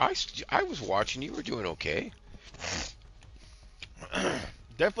I was watching. You were doing okay.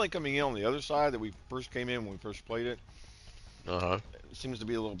 definitely coming in on the other side that we first came in when we first played it. Uh-huh. It seems to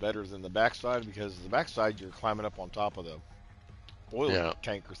be a little better than the backside, because the backside you're climbing up on top of the oil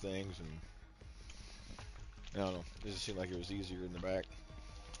tanker things, and I don't know. It just seemed like it was easier in the back.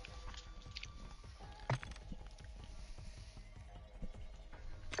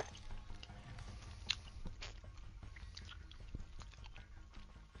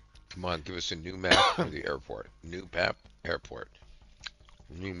 Come on, give us a new map for the airport. New map, airport.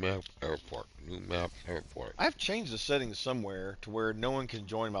 New map, airport. New map, airport. I've changed the settings somewhere to where no one can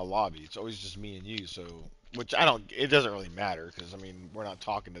join my lobby. It's always just me and you, so which I don't. It doesn't really matter, because I mean we're not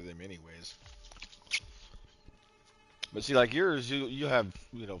talking to them anyways. But see, like yours, you have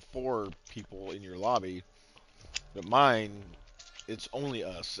 4 people in your lobby, but mine, it's only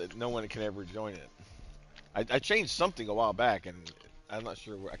us. No one can ever join it. I changed something a while back, and I'm not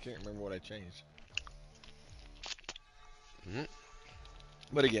sure. I can't remember what I changed. Mm-hmm.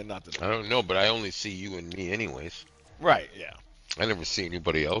 But again, not that. I don't know, but I only see you and me anyways. Right, yeah. I never see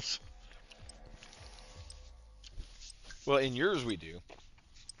anybody else. Well, in yours we do.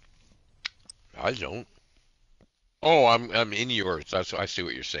 I don't. Oh, I'm in yours. I see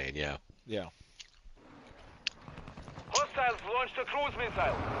what you're saying. Yeah. Yeah. Hostiles launched a cruise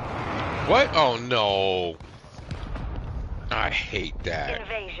missile. What? Oh no. I hate that.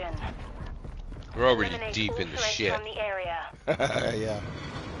 Invasion. We're already Eliminate deep all in the threats shit. from the area. Yeah.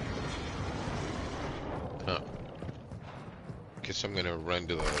 Guess I'm gonna run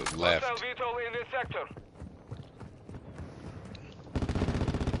to the left. Hostile VTOL in this sector.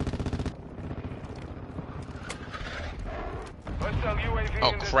 Hostile UAV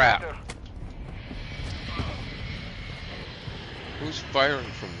Oh in this crap. sector. Who's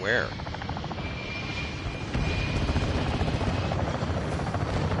firing from where?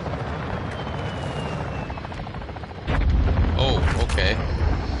 Oh, okay.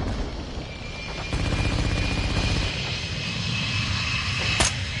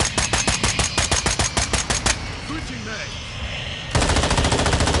 Switching mag.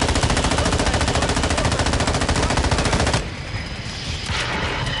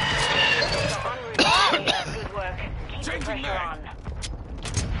 En route. Good work. pressure mag. on.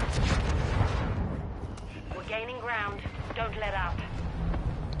 We're gaining ground. Don't let up.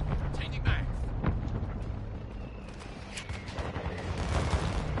 Changing mag.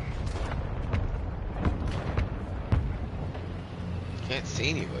 Can't see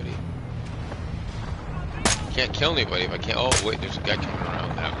anybody. Can't kill anybody if I can't. Oh wait, there's a guy coming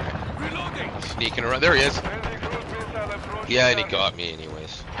around that way. Reloading. Sneaking around. There he is. Friendly cruise missile approaching Yeah, and he target. got me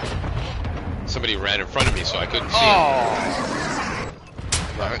anyways. Somebody ran in front of me, so I couldn't see Oh!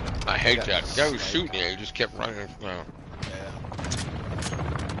 him. I hate got that. The guy was sniped. shooting you. He just kept running. Well, Yeah.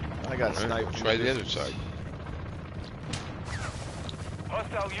 I got sniped. try the other side.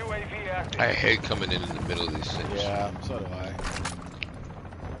 Hostile UAV active. I hate coming in the middle of these things. Yeah, so do I.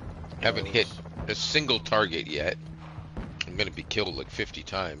 Haven't hit a single target yet. I'm gonna be killed like 50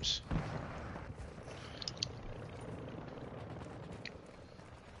 times.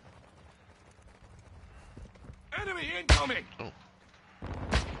 Enemy incoming. Go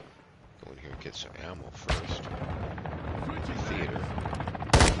in here and get some ammo first. Switching Theater.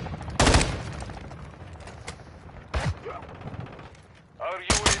 Our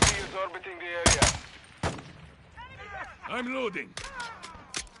UAV is orbiting the area. I'm loading.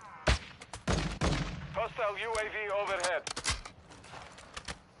 Hostile UAV overhead.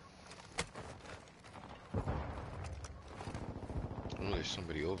 Oh, there's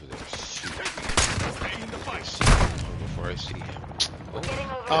somebody over there. Shoot. Stay in the I fight. see him before I see him. Oh, Getting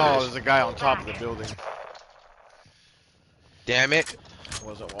over. Oh, there's a guy on top of the building. damn it! I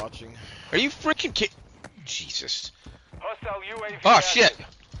wasn't watching. Are you freaking kidding? Jesus. Hostile UAV Oh active. shit!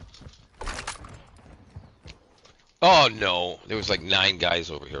 Oh no! There was like 9 guys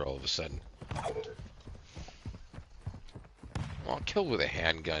over here all of a sudden. Oh, killed with a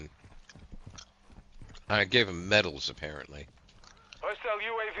handgun. I gave him medals apparently. Hostile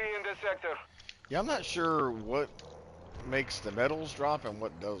UAV in the sector. Yeah, I'm not sure what makes the medals drop and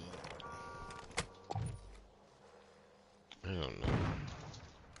what doesn't. I don't know.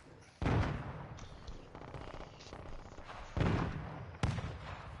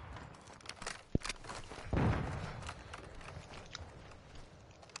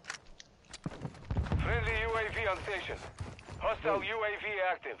 Friendly UAV on station. Hostile UAV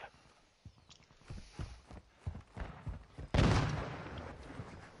active.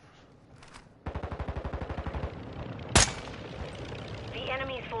 The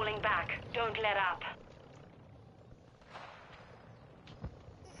enemy's falling back. Don't let up.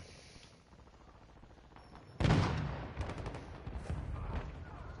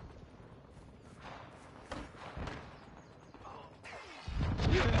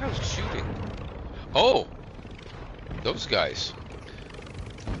 Who the hell's shooting? Oh! Those guys.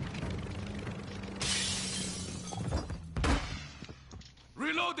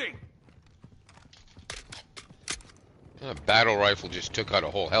 Reloading. A battle rifle just took out a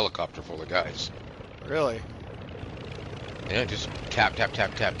whole helicopter full of guys. Really? Yeah, just tap, tap,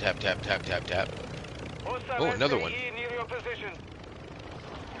 tap, tap, tap, tap, tap, tap, tap. Hostile Oh, another one. SAE near your position.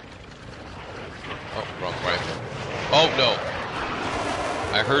 Oh, wrong rifle. Oh, no.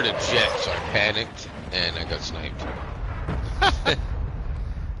 I heard a jet, so I panicked, and I got sniped.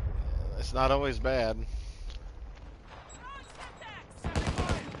 It's not always bad. Where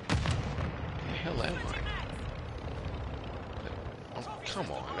the hell am I? Oh, come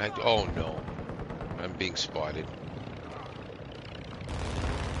on. Oh, no. I'm being spotted.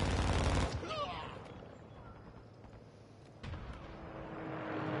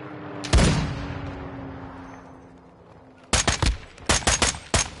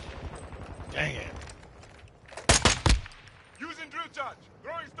 Dang it. Using drill charge.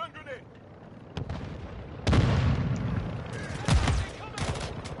 Throwing stun grenade.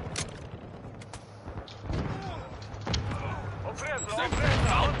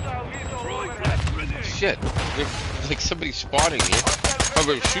 Hostile vehicle Throwing overhead. flash grenade. Shit. There's like somebody spotting me.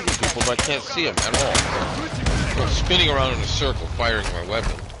 I'm shooting people, but I can't see them at all. I'm spinning around in a circle, firing my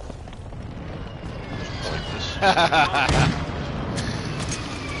weapon. Pointless.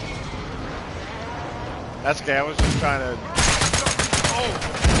 That's okay, I was just trying to...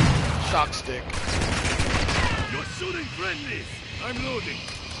 Oh! Shock stick. You're shooting friendlies. I'm loading.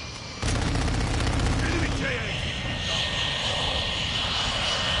 Enemy KA.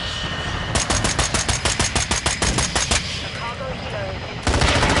 Cargo helo is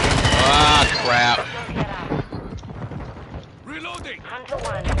Ah, crap. Reloading. Hunter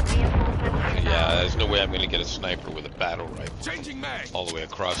 1. Reinforcements. Yeah, there's no way I'm gonna get a sniper with a battle rifle Changing mag. all the way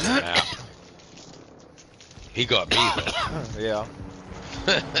across the map. He got me though. Yeah.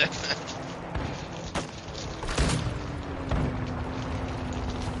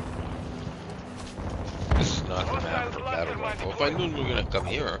 This is not the map for battle Well, if I knew we were gonna come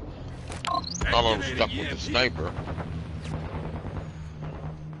here, I'm almost stuck with the sniper.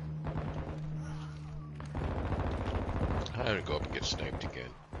 I'm gonna go up and get sniped again.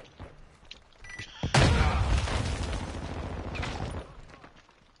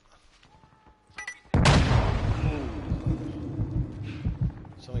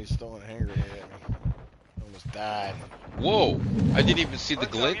 Somebody's throwing a hand grenade at me. I almost died. Whoa! I didn't even see the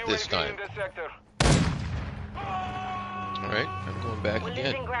glint this time. Alright, I'm going back We're again.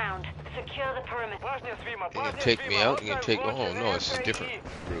 losing ground. Secure the perimeter. You can take me out, you can take... Oh no, this is a different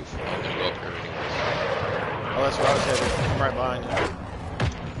roof. I'm gonna go up here anyways. Oh, that's where I was headed. I'm right behind you.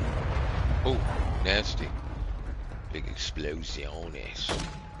 Oh, nasty. Big explosiones.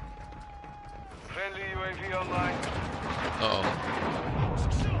 Friendly UAV online. Uh-oh.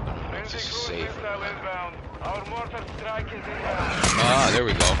 Friendly This is cruise safe. missile inbound. Our mortar strike is inbound. Ah, there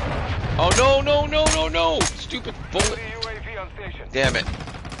we go. Oh no, no, no, no, no! Stupid bullet. Friendly UAV on station. Damn it.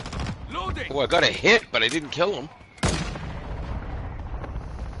 Loading! Oh, I got a hit, but I didn't kill him.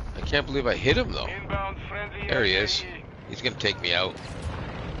 I can't believe I hit him though. Inbound friendly There he is. UAV. He's gonna take me out.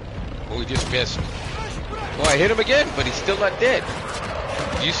 Oh, he just missed. Oh, I hit him again, but he's still not dead.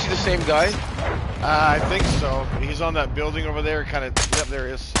 Do you see the same guy? I think so. He's on that building over there, kind of. Yep, there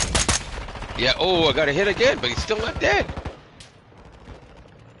he is. Yeah, oh, I got a hit again, but he's still not dead.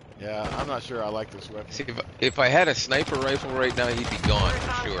 Yeah, I'm not sure I like this weapon. See, if I had a sniper rifle right now, he'd be gone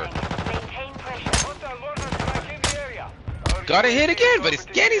for sure. Maintain pressure. Hostile mortar strike in the area. Our Got a hit UAV again, but is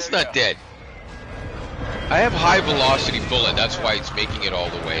again he's not dead. I have high velocity bullet, that's why it's making it all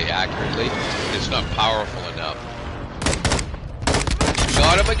the way accurately. It's not powerful enough.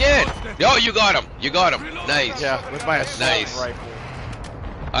 Got him again! No, you got him! You got him! Nice. Yeah, with my assault Nice. rifle.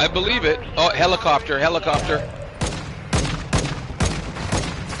 I believe it. Oh, helicopter, helicopter.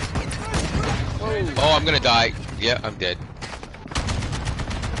 Oh, I'm gonna die. Yeah, I'm dead.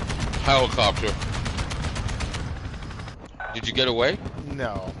 Helicopter. Did you get away?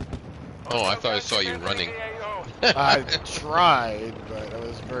 No. Oh, I thought I saw you running. I tried, but I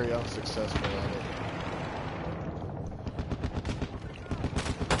was very unsuccessful at it.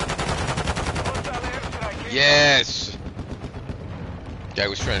 Yes! Guy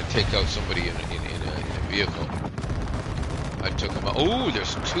was trying to take out somebody in a vehicle. I took him out. Oh,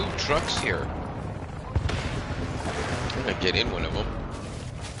 there's 2 trucks here. I'm gonna get in one of them.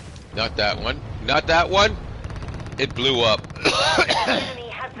 Not that one. Not that one! It blew up. Enemy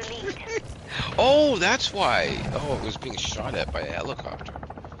has the lead. Oh, that's why. Oh, it was being shot at by a helicopter.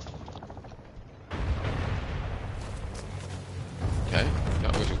 Okay,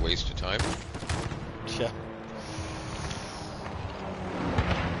 that was a waste of time. Yeah.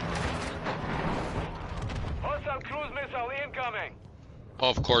 Hostile cruise missile incoming. Oh,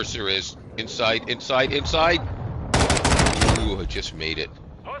 of course there is. Inside, inside, inside. Ooh, I just made it.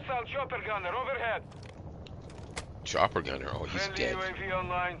 Hostile chopper gunner overhead. Chopper gunner. Oh, he's Friendly dead. UAV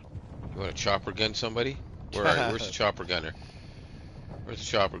online. You want to chopper gun somebody? Where's the chopper gunner? Where's the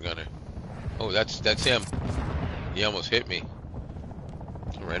chopper gunner? Oh, that's him. He almost hit me.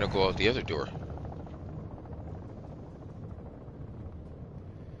 Alright, I'll go out the other door.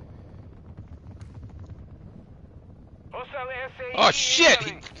 Hostile SAE Oh shit!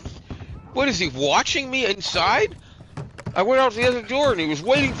 incoming. What is he watching me inside? I went out the other door and he was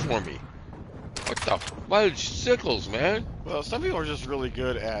waiting for me. What the fudge sickles, man? Well, some people are just really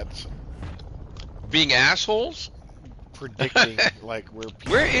good at Being assholes? predicting, like, where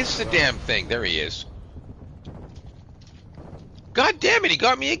people Where is the go. damn thing? There he is. God damn it, he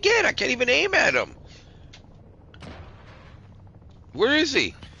got me again. I can't even aim at him. Where is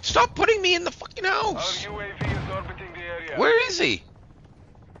he? Stop putting me in the fucking Our house. UAV is orbiting the area. Where is he?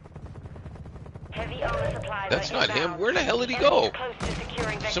 Heavy armor supplies That's are not him. inbound. Where the hell did he Enemies go? close to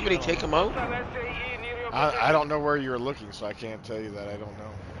securing vector Somebody door. take him out? Hostile SAE near your I don't know where you were looking, so I can't tell you that. I don't know.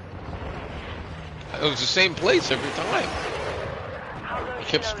 It was the same place every time. He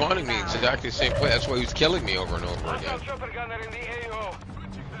kept spawning me in exactly the same place. That's why he was killing me over and over Hostile again. chopper gunner in the AO.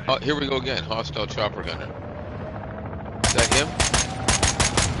 Oh, here we go again. Hostile chopper gunner. Is that him?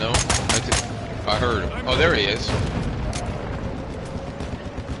 No? I heard him. Oh, there he is.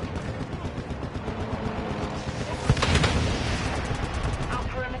 Our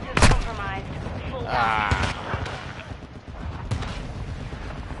perimeter's compromised. Full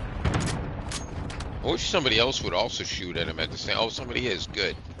I wish somebody else would also shoot at him at the same... Oh, somebody is.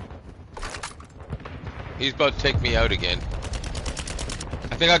 Good. He's about to take me out again.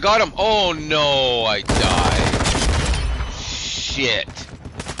 I think I got him. Oh, no. I died. Shit.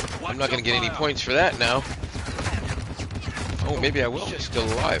 I'm not going to get any points for that now. Oh, maybe I will. He's still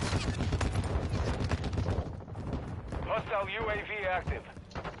alive. Hostile Hostile UAV active.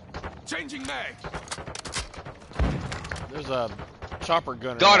 Changing mag. There's a chopper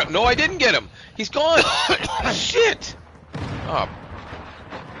gunner. Got him. No, I didn't get him. He's gone. Shit. Oh,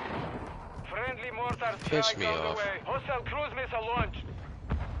 Friendly mortar Piss strike me on the off. way. Hostile cruise missile launched.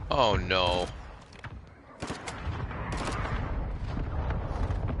 oh no.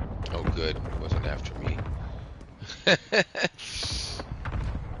 Oh, good. It wasn't after me.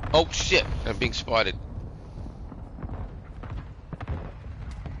 Oh, shit. I'm being spotted.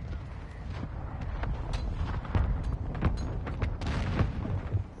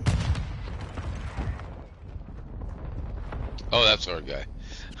 Oh, that's our guy.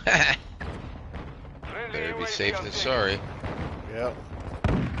 Friendly Better be UAV safe on than station. sorry. Yep.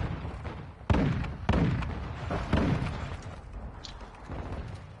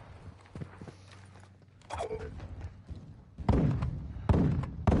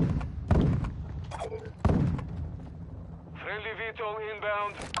 Friendly VTOL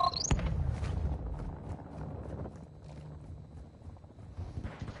inbound.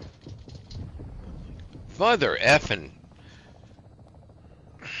 Mother effing.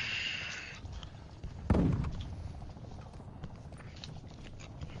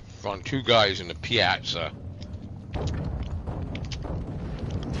 Found two guys in the piazza.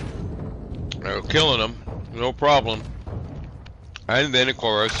 They were killing them, no problem. And then, of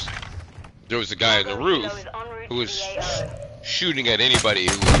course, there was a guy on the roof who was shooting at anybody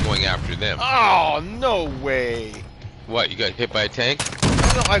who was going after them. Oh, no way. What, you got hit by a tank?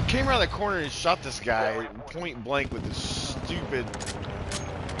 No, I came around the corner and shot this guy point blank with this stupid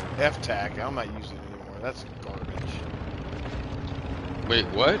F-tac. I'm not using it anymore. That's garbage. Wait,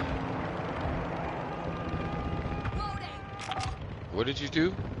 what? What did you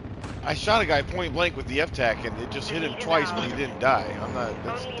do? I shot a guy point blank with the F-tac and it just hit him twice, but he didn't die. I'm not.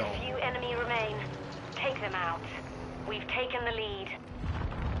 That's Only a dumb. few enemy remain. Take them out. We've taken the lead.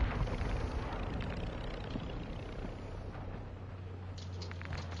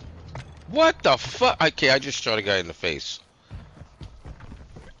 What the fuck? Okay, I just shot a guy in the face.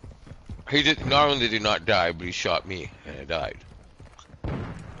 He did not only did he not die, but he shot me and I died.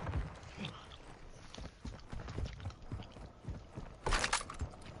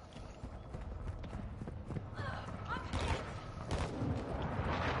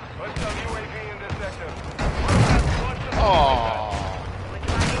 Hostile UAV in this sector. Oh, We're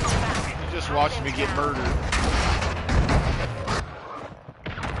driving them back. you just watched me get murdered.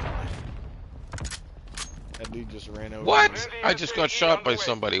 That dude just ran over. What? me. I just got shot by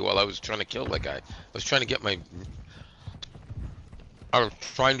somebody while I was trying to kill that guy. I was trying to get my... I was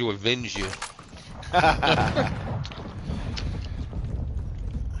trying to avenge you.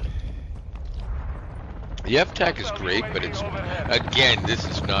 The F-TAC is great, but it's... Again, this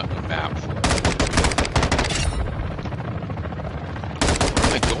is not the map for it. Where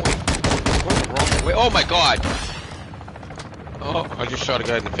am I going? I'm going the wrong way. Oh my god! Oh, I just shot a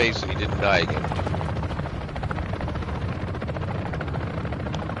guy in the face and he didn't die again.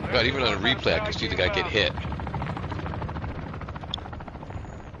 God, even on a replay, I can see the guy get hit.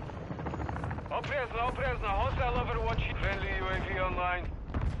 Oprezna, hostile overwatch. Friendly UAV online.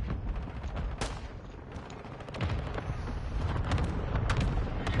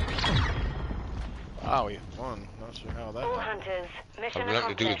 Wow, we won. Not sure how that All happened. hunters, mission Has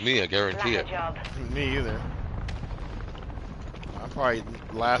nothing to do with me, I guarantee it. Job. Me either. I'm probably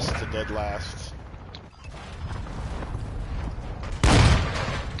last to dead last.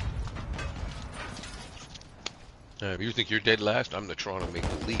 If you think you're dead last, I'm the Toronto Maple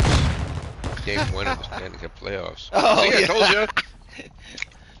Leafs. Game one of the Stanley Cup playoffs. Oh, See, I yeah. told you.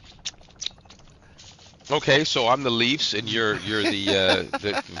 Okay, so I'm the Leafs, and you're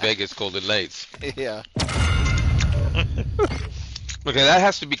the Vegas Golden Knights. Yeah. Okay, that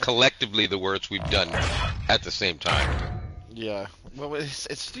has to be collectively the worst we've done at the same time. Yeah. Well, it's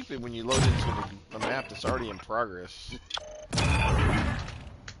stupid when you load into a map that's already in progress.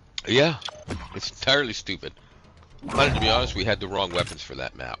 Yeah, it's entirely stupid. But to be honest, we had the wrong weapons for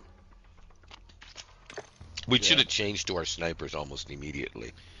that map. We should have changed to our snipers almost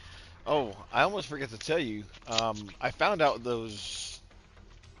immediately. Oh, I almost forgot to tell you. I found out those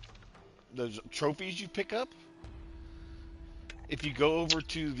trophies you pick up. If you go over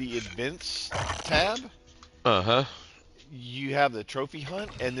to the events tab, you have the trophy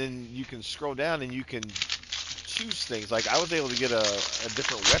hunt, and then you can scroll down and you can choose things. Like I was able to get a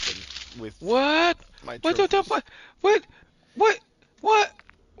different weapon with What? my What? trophies. What?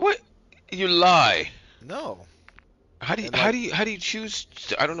 You lie. No. How do you choose?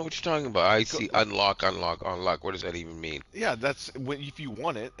 I don't know what you're talking about. I see unlock. What does that even mean? Yeah, that's when if you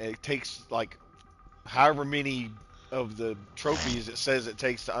want it, it takes like however many of the trophies it says it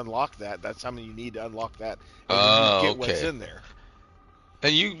takes to unlock that. That's how many you need to unlock that. And Oh, then you get what's okay. in there.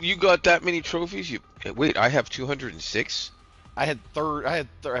 And you got that many trophies? You wait, I have 206. I had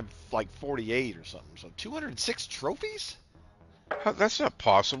like 48 or something. So 206 trophies? How, that's not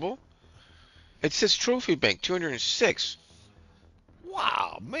possible. It says trophy bank 206.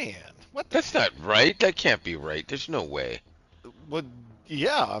 Wow, man. What the That's not right. That can't be right. There's no way. Well,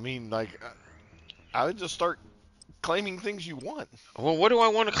 yeah, I mean, like, I would just start claiming things you want. Well, what do I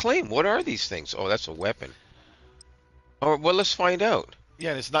want to claim? What are these things? Oh, that's a weapon. Oh, well, let's find out.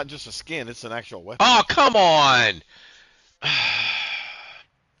 Yeah, and it's not just a skin, it's an actual weapon. Oh, come on!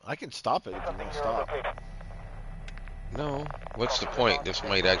 I can stop it if you want to stop. No. What's the point? This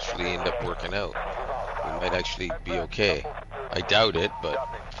might actually end up working out. We might actually be okay. I doubt it, but...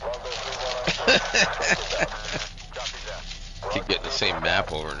 Keep getting the same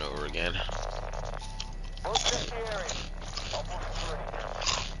map over and over again.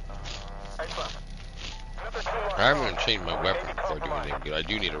 I'm going to change my weapon before I do anything good. I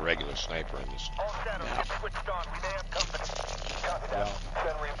do need a regular sniper in this map.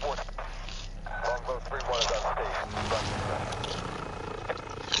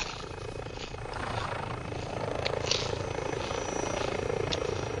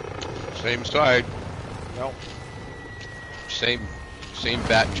 Same side. No. Same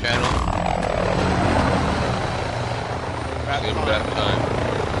bat channel. Same bat time.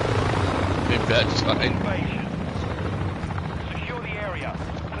 Same bat side. Invasion. Secure the area.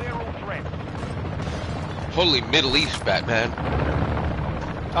 Clear all threats. Holy Middle East, Batman.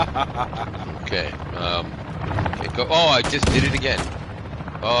 Okay. Okay. Go. Oh, I just did it again.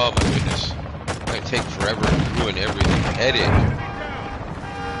 Oh my goodness. It's gonna take forever to ruin everything. Edit.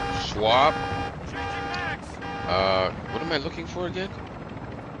 Swap. What am I looking for again?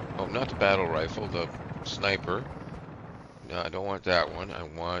 Oh, not the battle rifle, the sniper. No, I don't want that one. I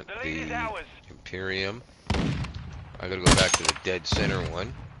want the Imperium. I gotta go back to the dead center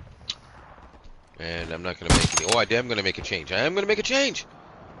one. And I'm not gonna make any. Oh, I am gonna make a change. I am gonna make a change!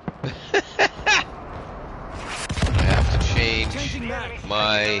 I have to change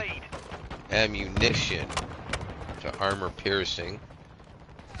my ammunition to armor piercing.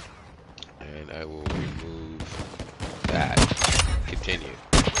 And I will remove that. Continue.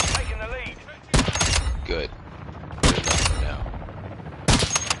 Taking the lead. Good. Good enough for now.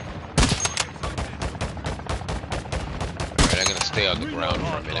 Alright, I'm gonna stay on the ground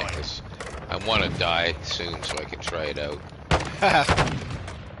for a minute because I want to die soon so I can try it out.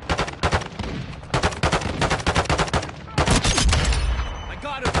 I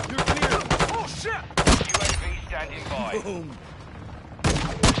got him. You're clear. Oh shit! UAV standing by. Boom.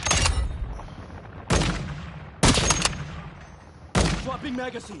 Swapping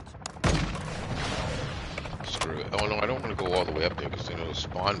magazines. Screw it. Oh no, I don't want to go all the way up there because then it'll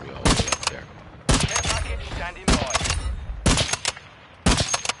spawn me all the way up there. Care package standing by.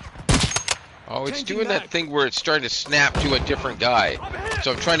 Oh, it's Changing doing that back. thing where it's starting to snap to a different guy.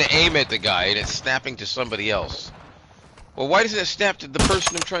 So I'm trying to aim at the guy and it's snapping to somebody else. Well, why doesn't it snap to the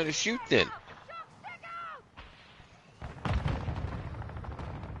person I'm trying to shoot then?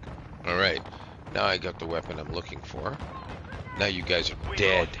 Alright, now I got the weapon I'm looking for. Now you guys are We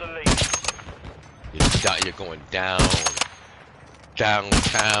dead. lost the lead. You're going down.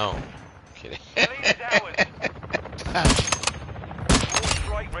 Downtown. Kidding. The lead is ours. All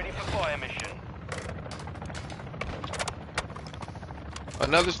strike ready for fire mission. Oh,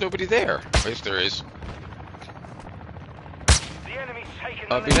 now there's nobody there. Yes, there is. The enemy's taken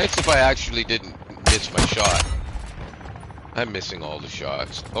the It'd be lead. nice if I actually didn't miss my shot. I'm missing all the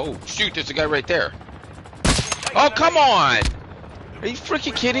shots. Oh, shoot, there's a guy right there. Oh, come on! Are you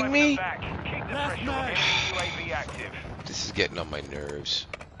freaking kidding me? Back. Keep the Last pressure on. match. Enemy UAV active. This is getting on my nerves.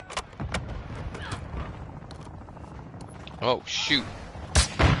 Oh, shoot.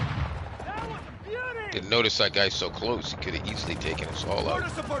 That was beauty. Didn't notice that guy so close. He could have easily taken us all Order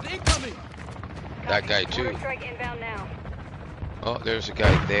out. support incoming. That guy, too. Order strike inbound now. Oh, there's a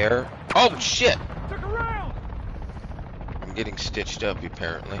guy there. Oh, shit! Took a round. I'm getting stitched up,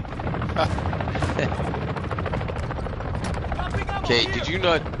 apparently. Popping up Okay, here. did you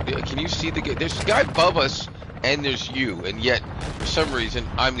not... Can you see the guy? There's a guy above us, and there's you, and yet, for some reason,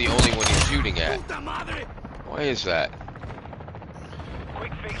 I'm the only one he's shooting at. Puta madre. Why is that?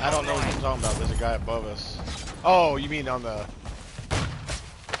 Quick fix I don't know what online. you're talking about. There's a guy above us. Oh, you mean on the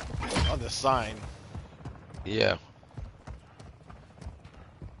sign? Yeah.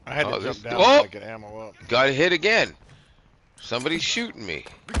 I had Oh, to this- jump down oh! so I could ammo up. Got hit again. Somebody's shooting me.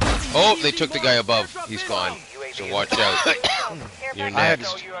 Oh, they took the guy above. He's gone. So watch out. You're I had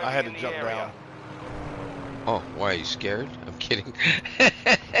next. to jump down. Oh, why are you scared? I'm kidding.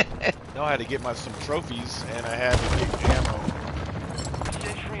 No, I had to get some trophies, and I had to get ammo.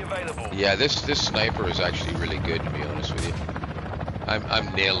 Sentry available. Yeah, this sniper is actually really good, to be honest with you.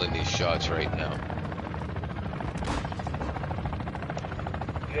 I'm nailing these shots right now.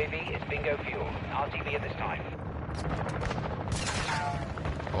 UAV is bingo fuel. RTV at this time.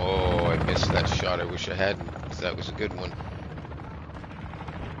 Oh, I missed that shot. I wish I hadn't, 'cause that was a good one.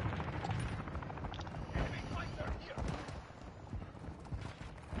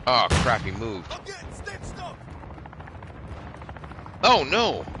 Oh, crap, he moved. I'm getting stitched up. Oh,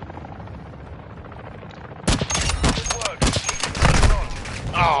 no! Good work. Keep it on.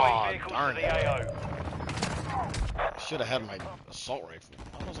 Oh, Vehicles darn to it. the AO. I should have had my assault rifle.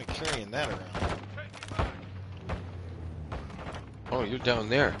 I wasn't carrying that around. Oh, you're down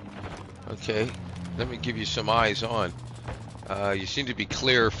there. Okay, let me give you some eyes on. You seem to be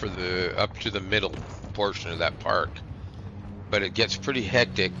clear for the up to the middle portion of that park, but it gets pretty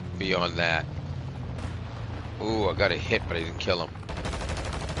hectic beyond that. Ooh, I got a hit, but I didn't kill him.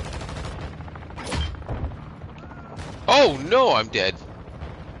 Oh no, I'm dead.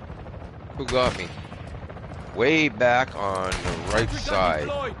 Who got me? Way back on the right side,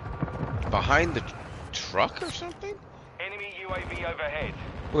 behind the truck or something. Enemy UAV overhead.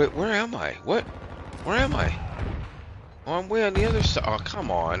 Wait, where am I? What? Where am I? Oh, I'm way on the other side. Oh,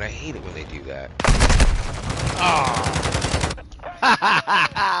 come on. I hate it when they do that.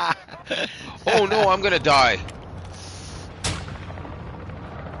 Oh no, I'm gonna die.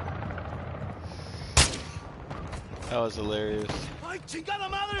 That was hilarious. ¡Ay, chingada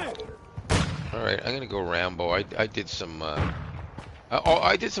madre! Alright, I'm gonna go Rambo. I did some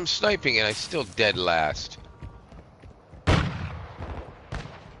I did some sniping and I still dead last.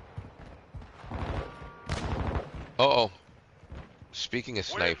 Uh-oh. Speaking of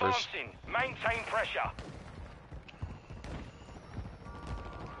We're snipers. advancing. Maintain pressure.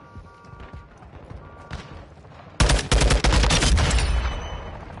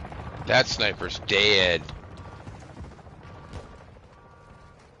 That sniper's dead.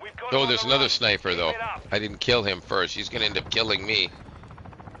 We've got Oh, him there's on the another run. sniper Keep though. it up. I didn't kill him first. He's gonna end up killing me.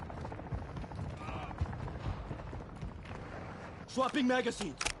 Swapping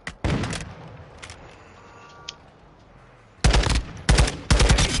magazines.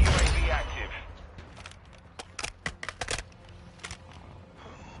 Enemy UAV active.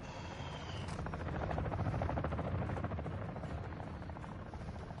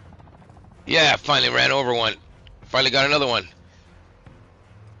 Yeah, finally ran over one. Finally got another one.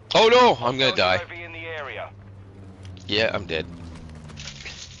 Oh no, I'm gonna die. UAV in the area. Yeah, I'm dead.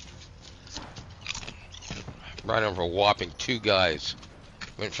 Ran over a whopping 2 guys.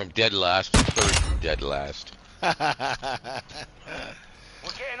 Went from dead last to third from dead last. We're getting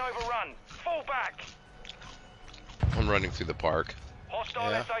overrun. Fall back. I'm running through the park.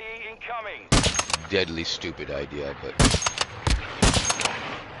 Hostile Yeah. SAE incoming. Deadly stupid idea, but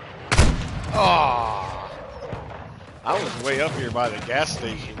Oh, I was way up here by the gas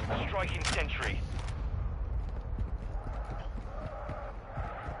station. Striking sentry.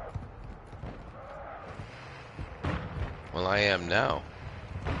 well, I am now.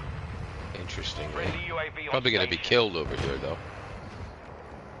 Interestingly. Friendly UAV on Probably gonna be station. killed over here though.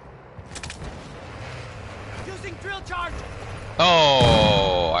 Using drill charge.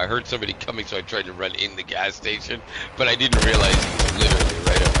 Oh, I heard somebody coming, so I tried to run in the gas station, but I didn't realize he was literally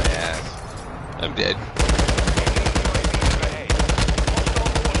right on my ass. I'm dead.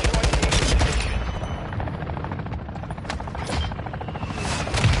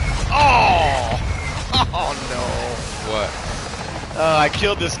 Oh, oh no. What? I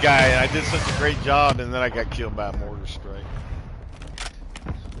killed this guy, and I did such a great job, and then I got killed by a mortar strike.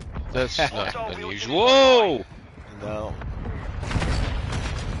 That's not unusual. Whoa! No.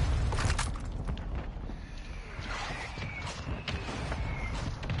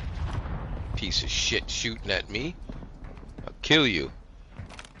 Piece of shit shooting at me. I'll kill you.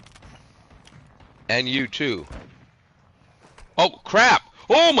 And you too. Oh, crap!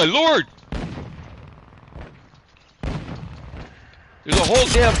 Oh, my lord! There's a whole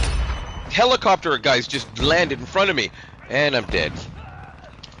damn helicopter of guys just landed in front of me. And I'm dead.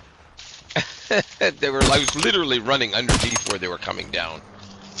 I was literally running underneath where they were coming down.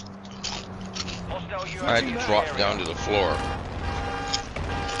 I had to drop down to the floor.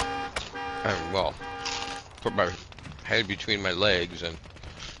 Well, put my head between my legs and...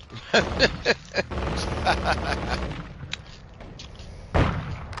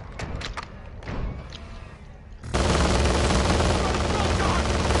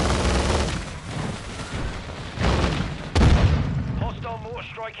 Hostile mortar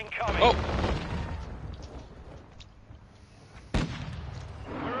strike incoming. Oh!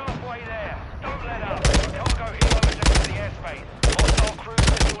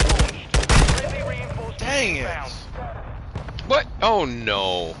 Dang it! inbound. What? Oh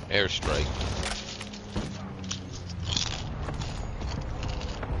no. Airstrike.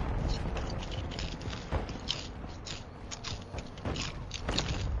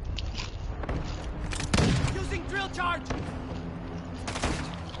 Using drill charge!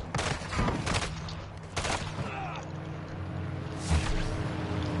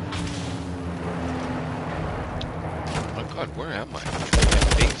 Oh god, where am I?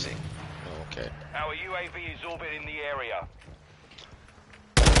 I'm amazing. Oh, okay. Our UAV is orbiting the area.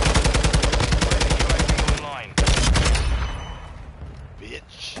 UAV online.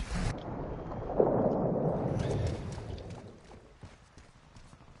 Bitch.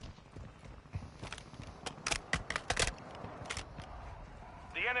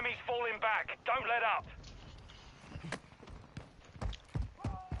 The enemy's falling back. Don't let up.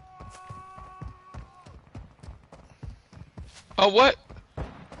 Oh, what?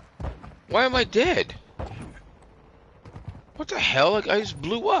 Why am I dead? What the hell? Like, I just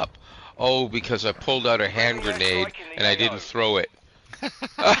blew up. Oh, because I pulled out a hand grenade and I didn't throw it.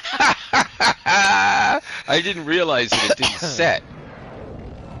 I didn't realize that it didn't set.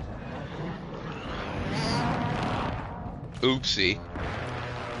 Oopsie.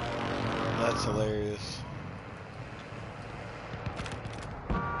 That's hilarious.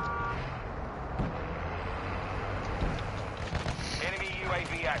 Enemy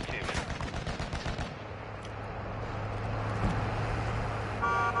UAV active.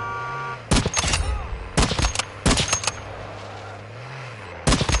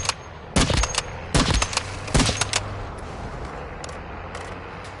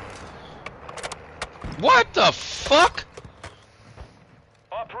 What the fuck?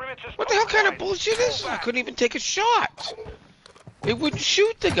 Our perimeter's What the hell kind of compromised. bullshit is this? I couldn't even take a shot. It wouldn't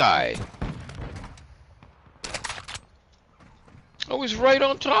shoot the guy. I was right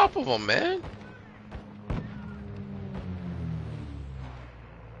on top of him, man.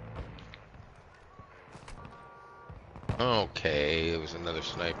 Okay, there was another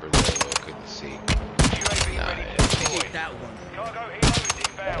sniper there I couldn't see. UAV ready to deploy. Take that one. Cargo helo is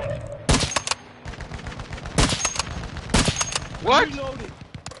inbound. What? Reloading.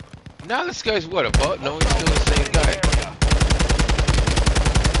 Now this guy's what, about? No, he's still the same guy. Care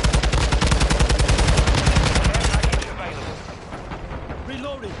package available.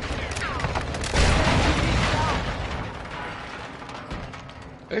 Reloading.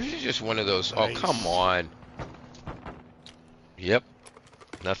 This is just one of those, oh, Nice. come on. Yep.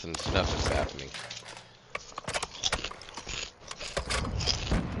 Nothing's happening.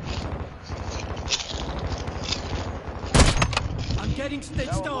 I'm getting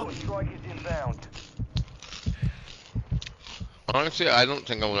stitched up. Strike is inbound. Honestly, I don't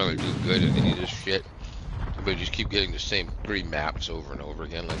think I'm gonna do good at any of this shit. But just keep getting the same 3 maps over and over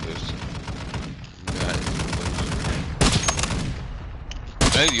again like this. I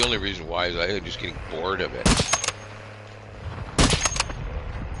think the only reason why is I'm just getting bored of it.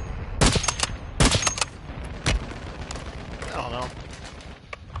 I don't know.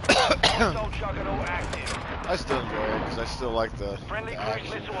 Assault juggernaut active. I still enjoy it because I still like the Friendly cruise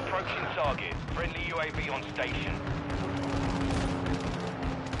action. missile approaching target. Friendly UAV on station.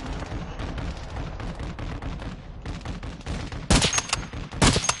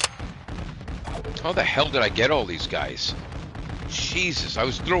 How the hell did I get all these guys? Jesus, I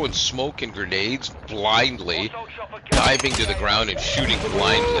was throwing smoke and grenades blindly, Assault chopper diving to the ground and shooting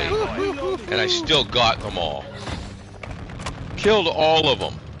blindly, and I still got them all. Killed all of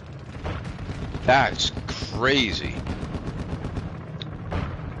them. That's crazy.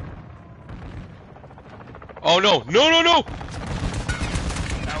 Oh no, no, no, no! Our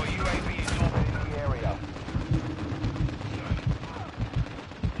UAV is orbiting the area.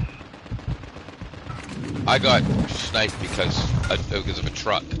 I got sniped because of a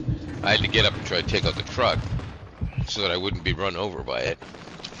truck. I had to get up and try to take out the truck so that I wouldn't be run over by it.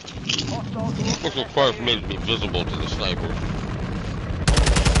 Which requires me to be visible to the sniper.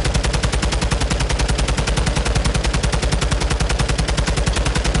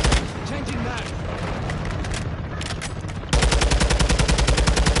 Changing mag.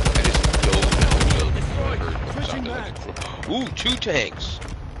 I just dove down Switching the back. Ooh, 2 tanks.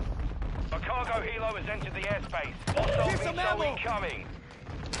 A cargo helo has entered the airspace. Hostile Here's some missile ammo. incoming.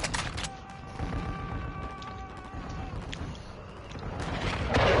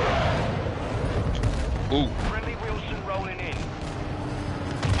 Ooh, Friendly Wilson rolling in.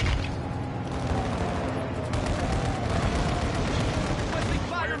 Requesting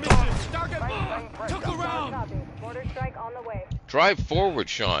fire mission. Target moved. Took around. Copy. Mortar strike on the way. drive forward,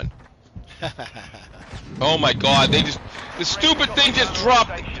 Sean. Oh my god, the stupid thing just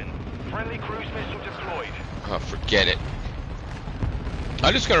dropped. Station. Friendly cruise missile deployed. Oh, forget it.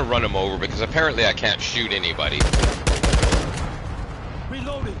 I'm just gonna run him over because apparently I can't shoot anybody.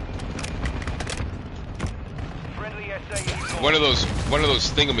 Reloading. Friendly SAE. One of those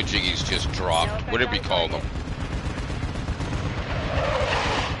thingamajiggies just dropped. Whatever you call them.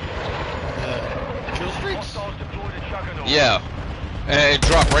 Kill streaks? Hostiles deployed a juggernaut. Yeah. And it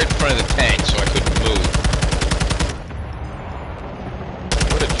dropped right in front of the tank, so I couldn't move.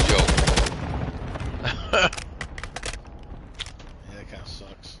 What a joke. Yeah, that kind of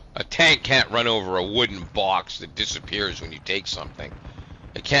sucks. A tank can't run over a wooden box that disappears when you take something.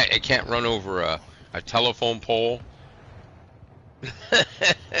 It can't run over a telephone pole. It's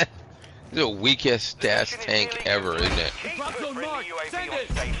the weakest ass tank ever, isn't it? Keep Drop put zone friendly mark. UAV Send on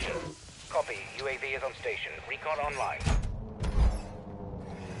it. station. Copy. UAV is on station. Recon online.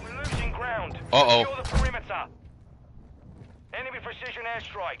 We're losing ground. Uh-oh. Secure the perimeter. Enemy precision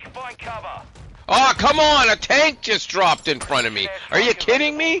airstrike. Find cover. Oh, come on! A tank just dropped in front of me. Are you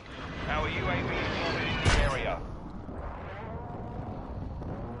kidding me? Our UAV is orbiting the area.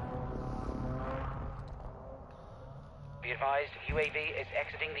 Be advised, UAV is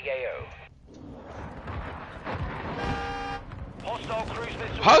exiting the AO. Hostile cruise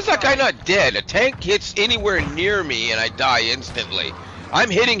missile. How's that guy not dead? A tank hits anywhere near me and I die instantly. I'm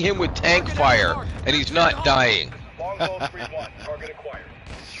hitting him with tank fire and he's not dying. Longbow 3-1. Target acquired.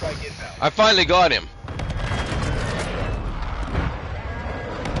 Strike inbound. I finally got him.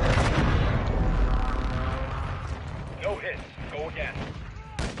 No hits. Go again.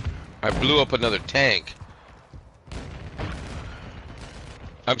 I blew up another tank.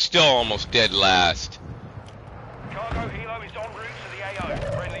 I'm still almost dead last. Cargo helo is en route to the AO.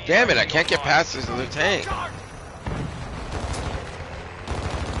 Friendly Damn it, UAV I can't get online. past this other tank.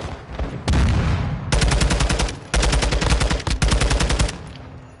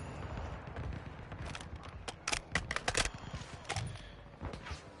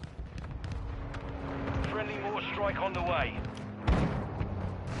 Friendly more strike on the way.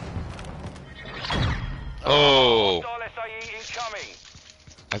 Oh, Hostile SAE incoming.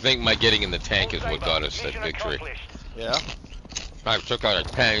 I think my getting in the tank is what Saber, got us that mission victory. accomplished. Yeah. I took out a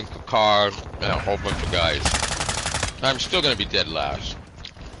tank, a car, and a whole bunch of guys. I'm still gonna be dead last.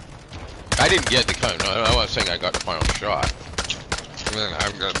 I didn't get the kind. I'm not saying I got the final shot.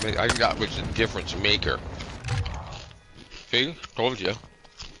 I got was the difference maker. See, told you,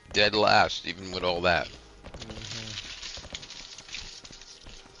 dead last, even with all that.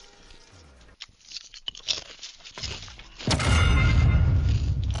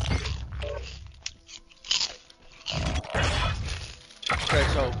 Okay,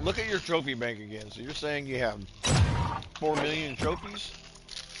 so look at your trophy bank again. So you're saying you have 4 million trophies?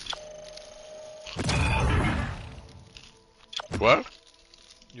 What?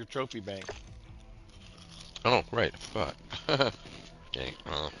 Your trophy bank. Oh, right, I forgot. Okay,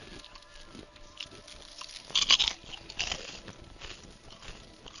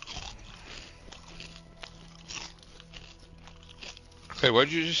 okay, what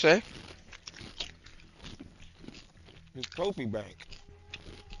did you just say? Your trophy bank.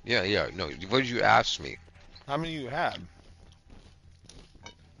 Yeah, no, what did you ask me? How many you had?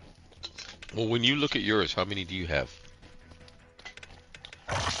 Well, when you look at yours, how many do you have?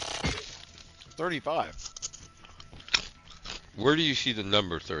 35. Where do you see the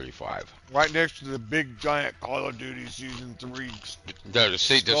number 35? Right next to the big giant Call of Duty Season 3. Does it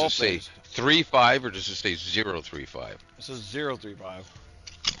say 35 or does it say 035? It says 035.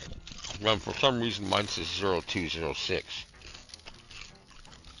 Well, for some reason mine says 0206.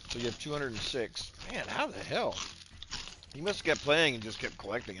 So you have 206. Man, how the hell? You must have kept playing and just kept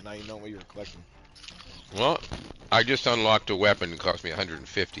collecting, and now you know what you were collecting. Well, I just unlocked a weapon that cost me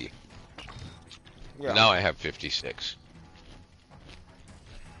 150. Yeah. Now I have 56.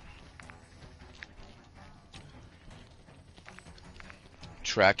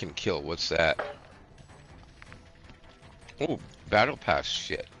 Track and kill, what's that? Oh, battle pass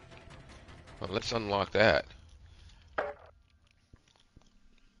shit. Well, let's unlock that.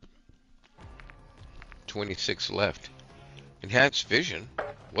 26 left. Enhanced vision?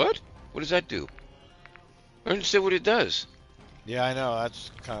 What? What does that do? I don't understand what it does. Yeah, I know. That's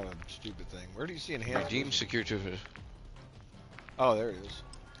kind of a stupid thing. Where do you see enhanced? Redeem vision? security. Oh, there it is.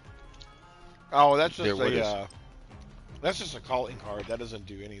 Oh, that's just There, what is- that's just a calling card. That doesn't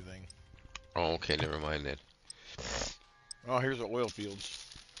do anything. Oh, okay, never mind then. Oh, here's the oil fields.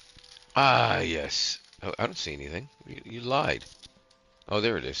 Ah, yes. Oh, I don't see anything. You lied. Oh,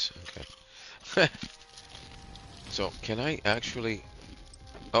 there it is. Okay. So, can I actually...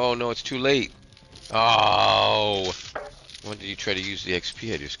 Oh, no, it's too late. Oh. When did you try to use the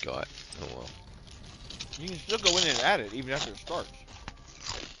XP I just got? Oh, well. You can still go in and add it even after it starts.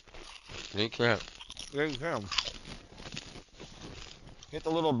 You can't. Yeah, you can. Hit the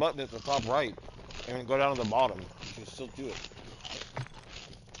little button at the top right, and then go down to the bottom. You can still do it.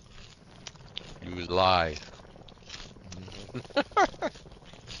 You lie.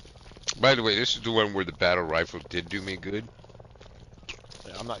 By the way, this is the one where the battle rifle did do me good.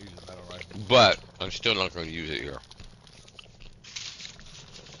 Yeah, I'm not using the battle rifle. But I'm still not going to use it here.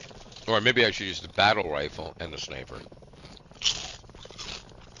 Or maybe I should use the battle rifle and the sniper.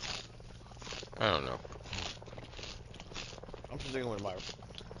 I don't know. I'm sticking with my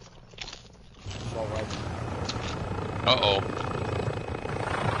assault rifle. Uh-oh.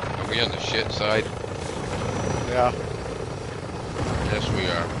 Are we on the shit side? Yeah. Yes, we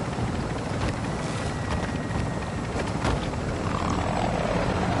are.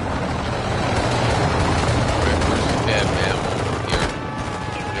 Where's the dead man? Here.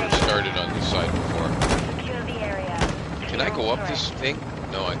 Never started on this side before. Secure the area. Can I go up this thing?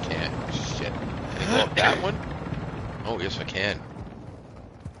 No, I can't. Shit. Can I go up that one? Oh, yes, I can.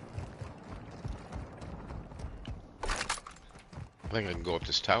 I think I can go up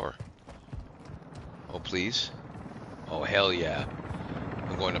this tower. Oh, please. Oh, hell yeah.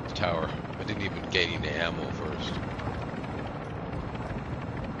 I'm going up the tower. I didn't even get any ammo first.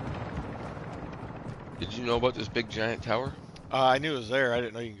 Did you know about this big giant tower? I knew it was there. I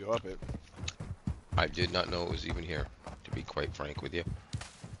didn't know you could go up it. I did not know it was even here, to be quite frank with you.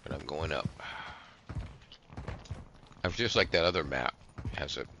 But I'm going up. I'm just like that other map. It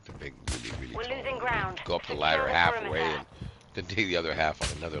has the big, really We're tall losing one. ground. Go up the Secure ladder the halfway perimeter. and then take the other half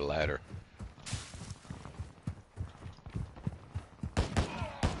on another ladder.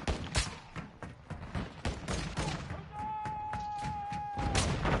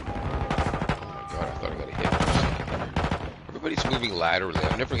 Everybody's moving laterally.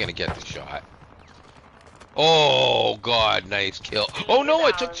 I'm never gonna get the shot. Oh God, nice kill. Oh no,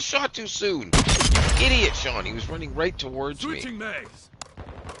 I took the shot too soon. You idiot, Sean. He was running right towards me. Switching mags.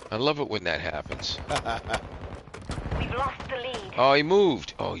 I love it when that happens. We've lost the lead. Oh, he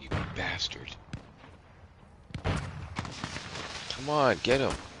moved. Oh, you bastard. Come on, get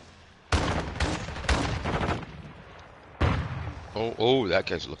him. Oh, that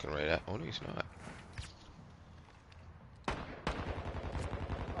guy's looking right at. Oh no, he's not.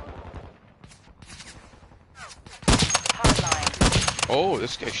 Oh,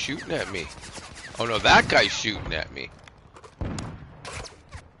 this guy's shooting at me. Oh no, that guy's shooting at me.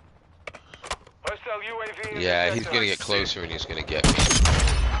 Hostile UAV in Yeah, the he's sector. gonna get closer and he's gonna get me.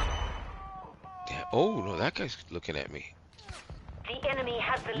 Damn. Oh no, that guy's looking at me. The enemy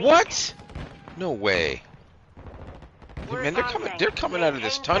has the lead. What? No way. We're Man, they're coming out of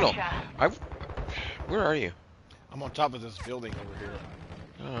this tunnel. Where are you? I'm on top of this building over here.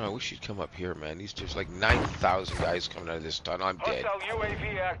 Oh, I wish you'd come up here, man. There's like 9,000 guys coming out of this tunnel. I'm dead. Hostile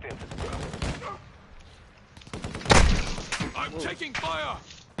UAV active. I'm taking fire.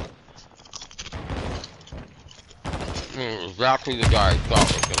 Exactly the guy I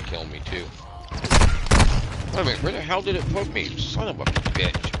thought was gonna kill me too. Wait a minute, where the hell did it put me? Son of a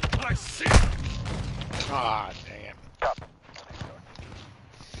bitch. I see. God damn.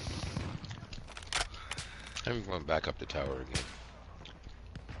 I'm going back up the tower again.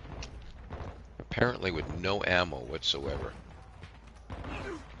 Apparently with no ammo whatsoever.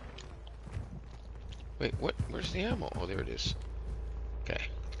 Wait, what? Where's the ammo? Oh, there it is. Okay.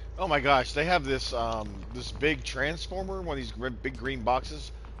 Oh my gosh, they have this this big transformer, one of these big green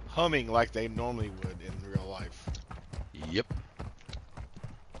boxes, humming like they normally would in real life. Yep.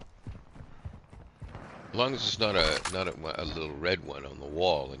 As long as it's not a little red one on the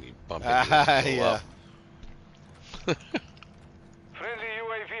wall and you bump into it and blow Yeah. up. Friendly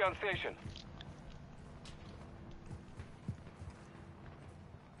UAV on station.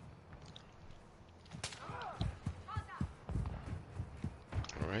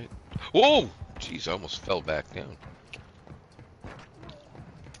 All right. Whoa! Jeez, I almost fell back down.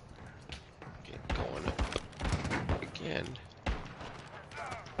 Get going up again.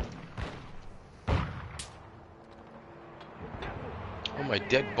 Oh, my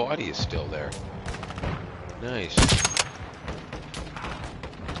dead body is still there. Nice.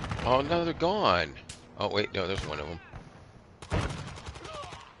 Oh, no, they're gone. Oh, wait, no, there's one of them.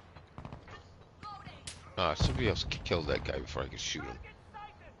 Ah, somebody else killed that guy before I could shoot him.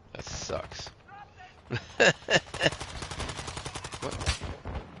 That sucks. What?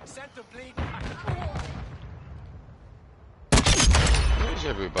 Center bleed. Where's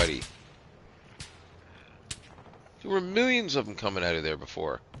everybody? There were millions of them coming out of there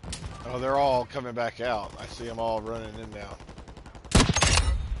before. Oh, they're all coming back out. I see them all running in now.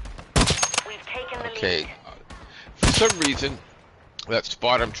 We've taken the Okay. lead. For some reason, that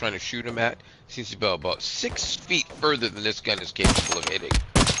spot I'm trying to shoot him at seems to be about 6 feet further than this gun is capable of hitting.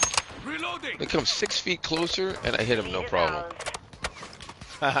 Reloading. They come 6 feet closer, and I hit him no Lead is problem.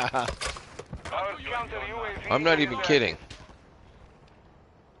 ours. Our counter UAV I'm not is even active. kidding.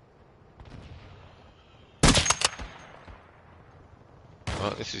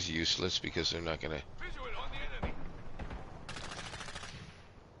 Well, this is useless because they're not gonna. Visual on the enemy.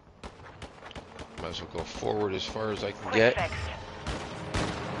 Might as well go forward as far as I can Quick get. fix.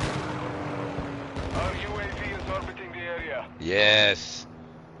 Our UAV is orbiting the area. Yes,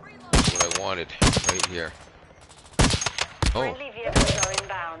 that's what I wanted right here. Oh, Friendly vehicles are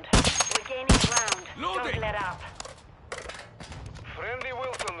inbound. We're gaining ground. Loading. Don't let up. Friendly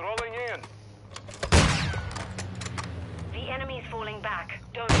Wilson rolling in. The enemy's falling back.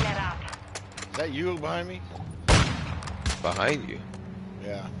 Don't let up. Is that you behind me? behind you.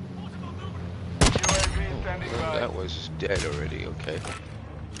 Yeah. UAV standing by. That was dead already. Okay.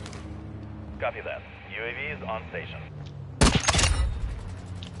 Copy that. UAV is on station.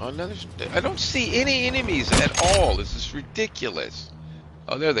 Another. I don't see any enemies at all. This is ridiculous.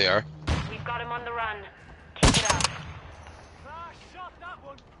 Oh, there they are. We've got him on the run. Keep it up. Ah, shot that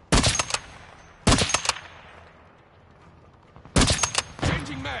one.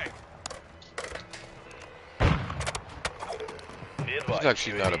 Changing mag. Be It's advised,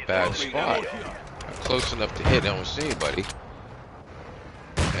 actually not a UAV is bad on spot. I'm close enough to hit. I don't see anybody.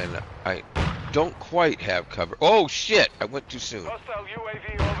 And I don't quite have cover. Oh shit! I went too soon. Hostile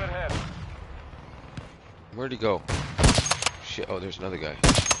UAV overhead. Where'd he go? Shit! Oh, there's another guy.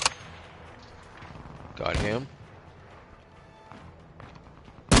 Got him.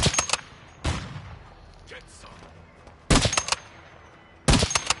 Get some.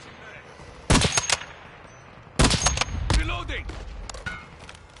 Reloading.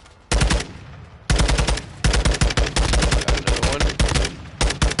 Got another one.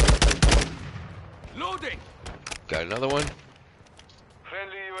 Loading. Got another one.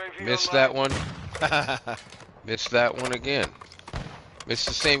 Friendly UAV Missed online. that one. Missed that one again. Missed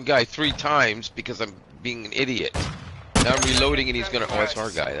the same guy 3 times because I'm being an idiot. Now I'm reloading and he's gonna. Oh, it's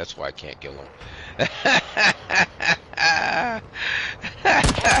our guy. That's why I can't kill him.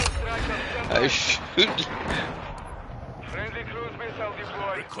 I shoot. Friendly cruise missile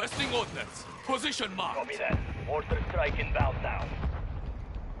deployed. Requesting ordnance. Position marked. Copy that. Mortar strike inbound now.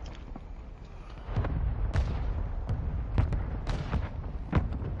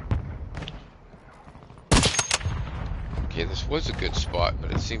 Okay, this was a good spot,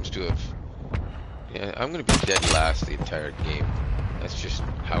 but it seems to have. Yeah, I'm gonna be dead last the entire game. That's just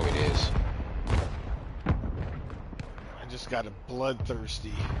how it is. I just got a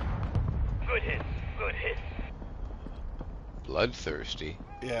bloodthirsty. Good hit. Good hit. Bloodthirsty.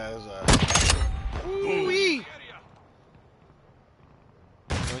 Yeah, it was a. Ooh-wee!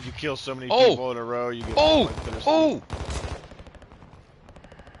 When you kill so many Oh! people in a row, you get Oh! bloodthirsty. Oh!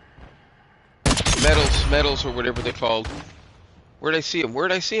 Medals, or whatever they're called. Where'd I see him?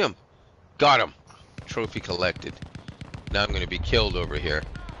 Where'd I see him? Got him. Trophy collected. Now I'm gonna be killed over here.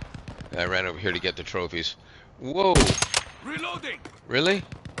 I ran over here to get the trophies. Whoa! Reloading. Really?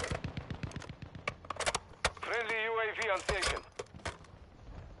 Friendly UAV on station.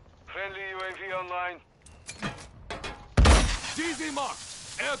 Friendly UAV online. DZ marked.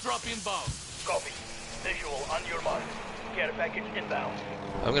 Airdrop inbound. Copy. Visual on your mark. Care package inbound.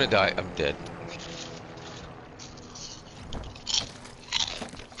 I'm gonna die. I'm dead.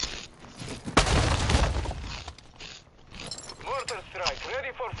 Mortar strike ready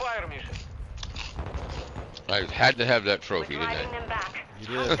for fire mission. I had to have that trophy, We're didn't driving I? them back. You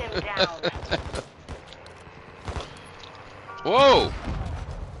Hunt did. them down. Whoa!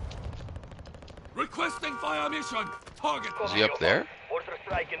 Requesting fire mission. Target. Is he up there? Mortar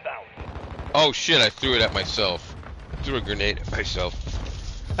strike inbound. Oh shit! I threw it at myself. Threw a grenade at myself.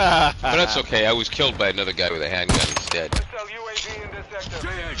 But that's okay. I was killed by another guy with a handgun instead. Hostile UAV in this sector.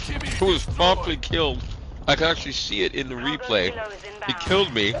 JATB. Who was promptly killed. I can actually see it in the replay. He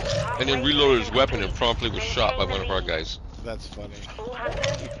killed me and then reloaded his weapon and promptly was shot by one of our guys. That's funny. All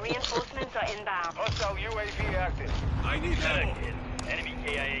hunters, reinforcements are inbound. Hostile UAV active. I need ammo. Hit. Enemy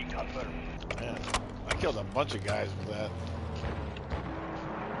KIA confirmed. Man, I killed a bunch of guys with that.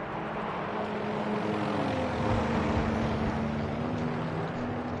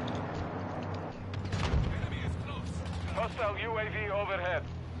 Enemy is close. Hostile UAV overhead.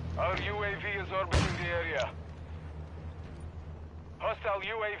 Our UAV is orbiting the area. Hostile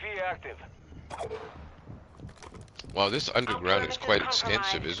UAV active. Wow, this underground is quite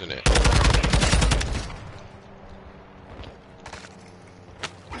extensive, isn't it?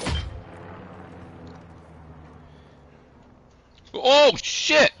 Oh,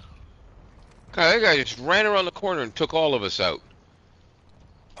 shit! God, that guy just ran around the corner and took all of us out.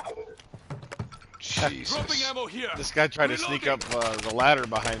 Jesus. Dropping ammo here. This guy tried to sneak up the ladder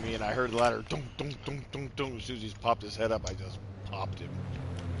behind me, and I heard the ladder dunk, dunk, dunk, dunk, dunk. As soon as he popped his head up, I just popped him.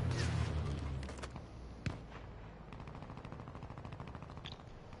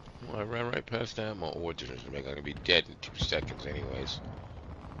 Well, I ran right past ammo. What did it make? I'm gonna be dead in 2 seconds, anyways.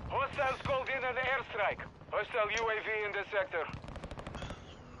 Hostiles called in an airstrike. Hostile UAV in the sector.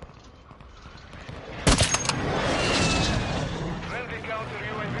 Friendly counter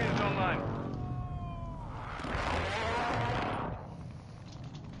UAV is online.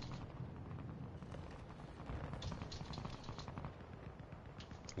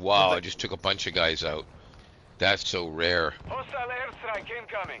 Wow, I just took a bunch of guys out. That's so rare. Hostile airstrike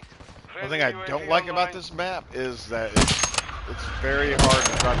incoming. One thing I don't like about this map is that it's very hard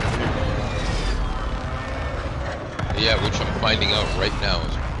to drive a vehicle. Yeah, which I'm finding out right now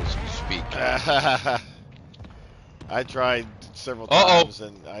as we speak. I tried several times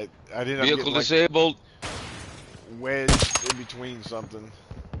and I didn't Vehicle get, disabled. Wedged in between something.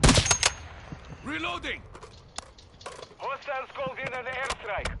 Reloading. Hostiles called in an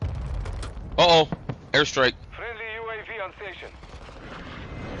airstrike. Uh-oh. Airstrike. Friendly UAV on station.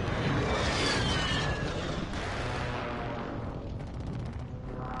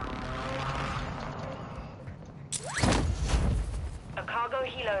 A cargo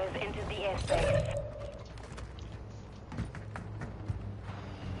helo has entered the airspace.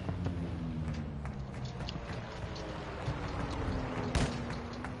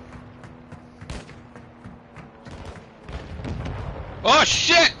 Oh,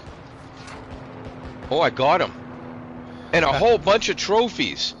 shit! Oh, I got him. And a whole bunch of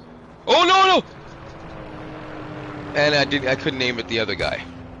trophies. Oh, no, no! And I couldn't aim at the other guy.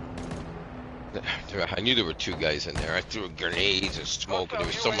 I knew there were 2 guys in there. I threw grenades and smoke, and there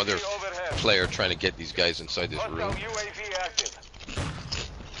was some other player trying to get these guys inside this room. UAV active.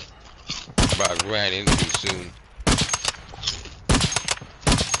 But I ran in too soon.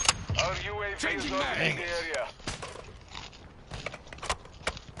 Our UAV is orbiting the area.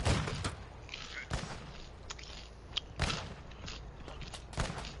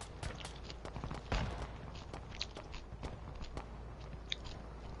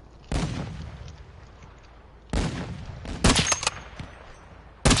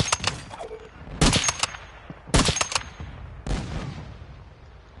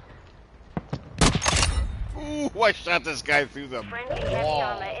 Ooh, I shot this guy through the Friendly heavy wall.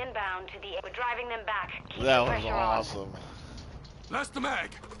 armor inbound to the... We're driving them back. Keep That the was pressure awesome. Last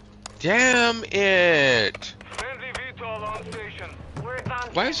mag. Damn it! Friendly VTOL on station. on. We're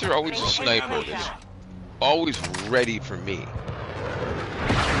advancing. Why is there always a Maintain sniper pressure. that's always ready for me?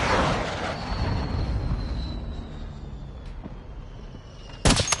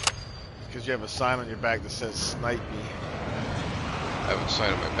 Because you have a sign on your back that says "Snipe me." I have a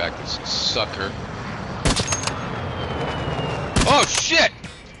sign on my back that says sucker. Oh shit!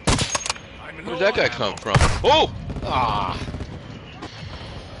 Where'd that guy come from? Oh! Ah.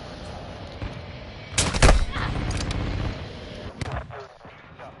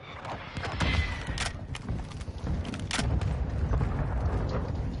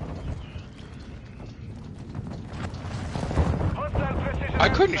 I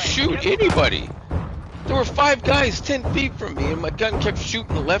couldn't shoot anybody. There were 5 guys 10 feet from me, and my gun kept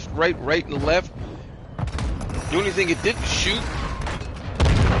shooting left, right, and left. The only thing it didn't shoot.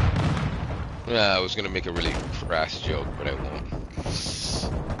 I was gonna make a really crass joke, but I won't.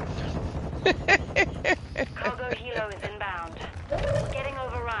 Cargo helo is inbound. Getting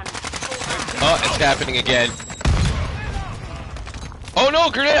overrun. Oh, it's happening again. Oh no,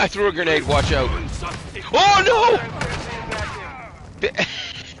 grenade! I threw a grenade, watch out. Oh no!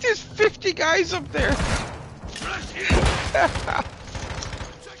 There's 50 guys up there.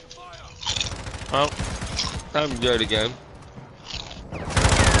 Well, I'm dead again.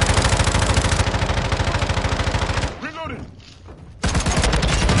 Reloading.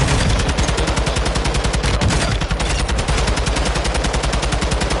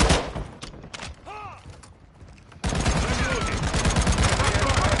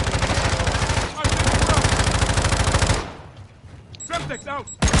 Semtex out.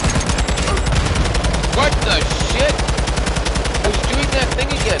 What the shit? I was doing that thing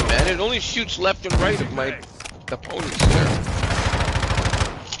again, man. It only shoots left and right of my opponents there.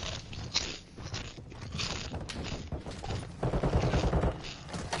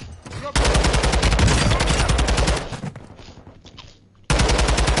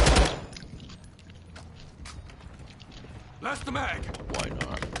 Last mag. Why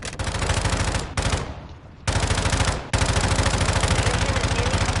not?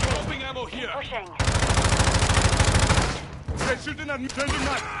 Yep.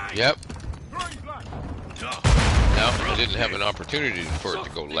 Now, I didn't have an opportunity for it to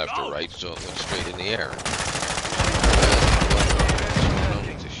go left or right, so it went straight in the air.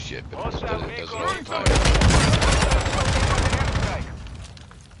 It's a shit, but it does it all the time.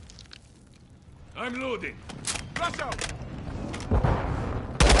 I'm loading. Flash out.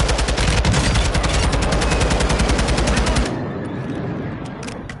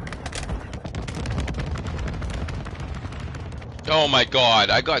 Oh my god,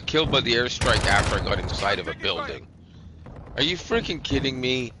 I got killed by the airstrike after I got inside of a building. Are you freaking kidding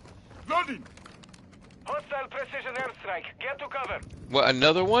me? Loading. Hostile precision airstrike. Get to cover. What,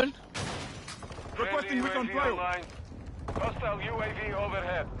 another one? Requesting recon flyover. Hostile UAV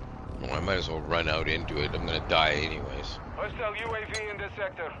overhead. Oh, I might as well run out into it. I'm gonna die anyways. Hostile UAV in this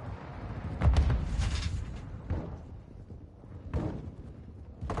sector.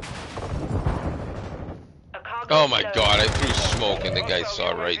 Oh my god, I threw smoke and the guy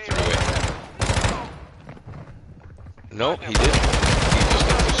saw right through it. Nope, he didn't. He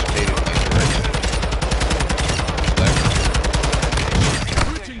just anticipated my direction.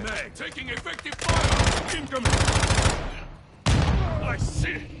 Switching mag. Taking effective fire. Incoming. I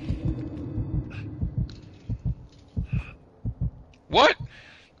see. What?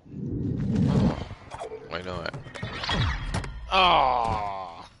 Oh, why not?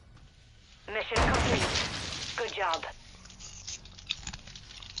 Ah. Mission complete. Good job.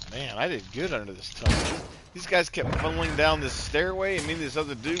 Man, I did good under this tunnel. These guys kept funneling down this stairway, and me and this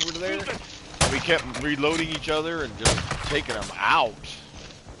other dude were there. We kept reloading each other and just taking them out.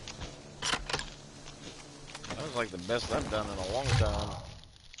 That was like the best I've done in a long time.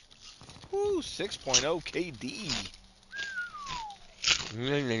 Woo, 6.0 KD.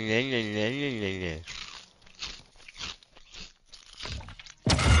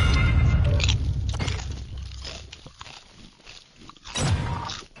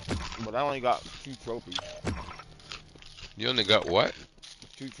 But I only got 2 trophies. You only got what?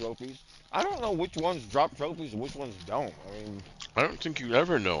 2 trophies. I don't know which ones drop trophies and which ones don't. I mean, I don't think you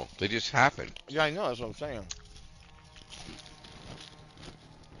ever know. They just happen. yeah, I know. That's what I'm saying.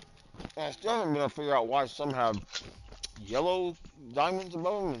 And I still haven't been able to figure out why some have yellow diamonds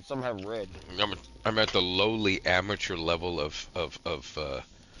above them and some have red. I'm at the lowly amateur level of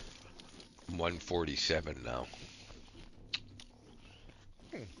 147 now.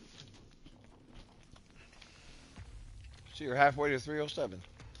 So you're halfway to 307.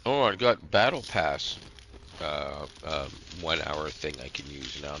 Oh, I got battle pass. 1 hour thing I can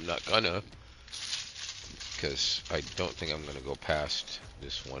use now. I'm not gonna, because I don't think I'm gonna go past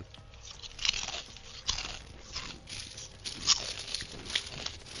this one.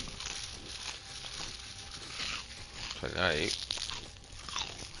 Tonight.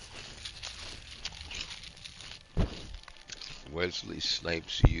 Wesley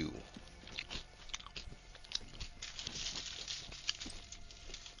snipes you.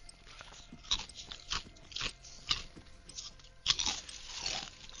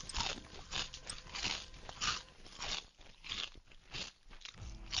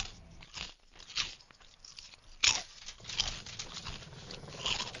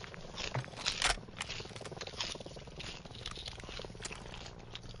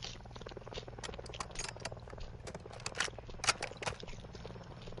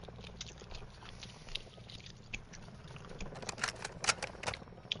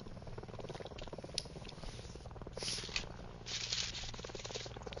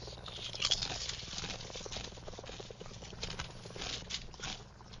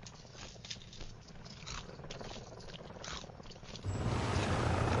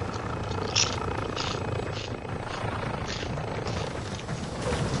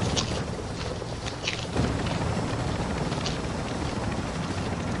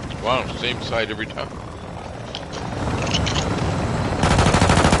 Wow, same side every time.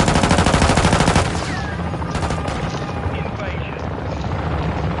 Invasion.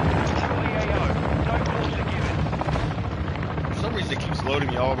 For some reason it keeps loading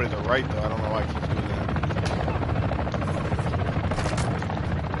me all the way to the right though. I don't know why it keeps doing that.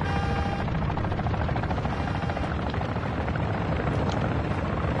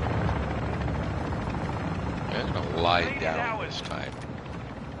 I'm gonna lie down this time.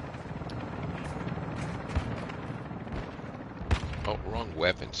 Oh, wrong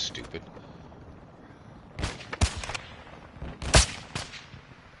weapon, stupid.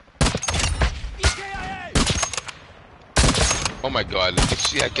 Oh my god, did you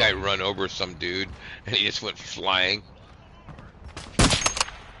see that guy run over some dude and he just went flying?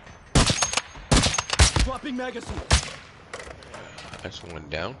 Dropping magazine. That's one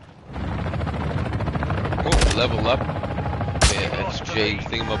down. Oh, level up. J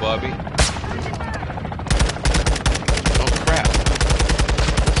thingamabobby. Oh crap.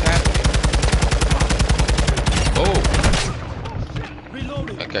 What's happening? Oh!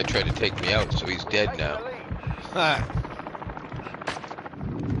 Reloading. That guy tried to take me out, so he's dead now.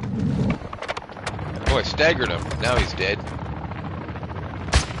 Oh, I staggered him. Now he's dead.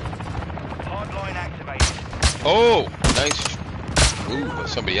 Hardline activated. Oh! Nice. Ooh,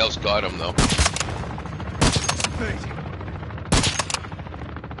 somebody else got him though.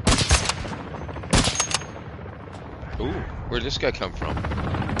 Ooh, where'd this guy come from?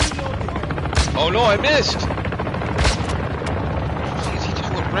 Oh no, I missed! Jeez, he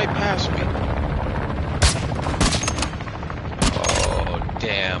just went right past me. Oh,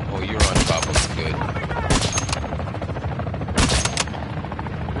 damn. Oh, you're on top of him. Good.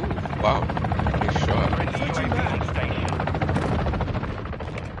 Ooh, wow. Nice shot.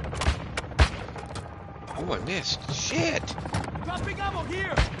 Oh, I missed. Shit! Dropping ammo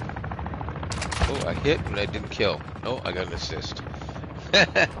here. Oh, I hit and I didn't kill. Oh, I got an assist.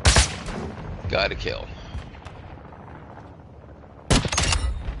 Got a kill.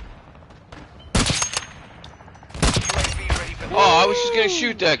 Oh, I was just gonna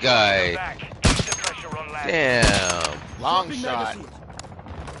shoot that guy. Damn. Long shot.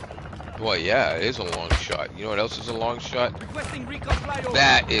 Well, yeah, it is a long shot. You know what else is a long shot? Requesting recon flyover.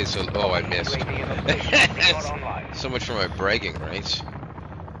 That is a... Oh, I missed. UAV in the station. Not online. So much for my bragging rights.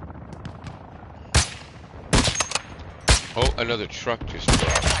 Oh, another truck just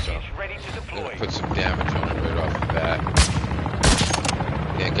dropped, so Ready to I'm deploy. gonna put some damage on it right off the bat.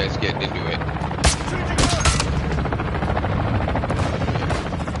 Yeah, guy's getting into it.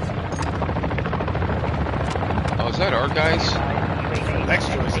 Oh, is that our guys? Next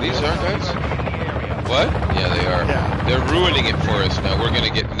to us. These our guys? What? Yeah, they are. Yeah. They're ruining it for us now. We're gonna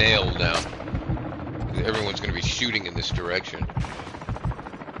get nailed now. Everyone's gonna be shooting in this direction.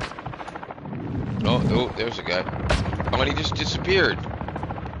 Oh, oh, there's a guy. Oh, and he just disappeared.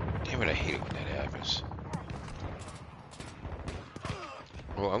 Damn it, I hate it when that happens.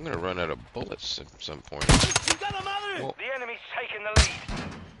 Oh, I'm gonna run out of bullets at some point. You got him out of it. Oh, The enemy's taking the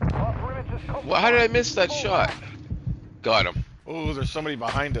lead. Our perimeter's well, how did I miss that shot? Got him. Oh, there's somebody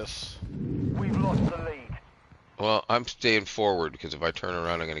behind us. We've lost the lead. Well, I'm staying forward because if I turn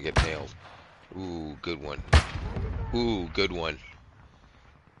around, I'm gonna get nailed. Ooh, good one. Ooh, good one.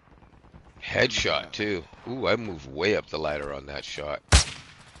 Headshot too. Ooh, I moved way up the ladder on that shot.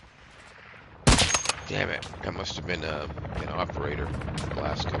 Damn it! I must have been an operator the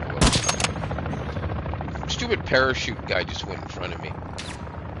last couple of. Stupid parachute guy just went in front of me.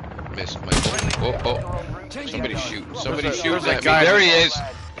 Missed my. Oh, oh! Somebody's shooting. Somebody's shooting at me. There he is.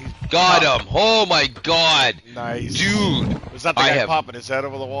 Got him! Oh my God! Nice. Dude! Was that the I guy have- popping his head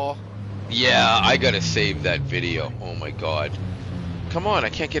over the wall? Yeah, I gotta save that video. Oh my God. Come on, I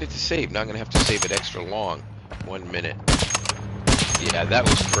can't get it to save. Now I'm gonna have to save it extra long. 1 minute. Yeah, that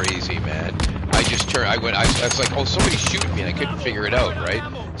was crazy, man. I just turned, I was like, oh, somebody's shooting me, and I couldn't figure it out, right?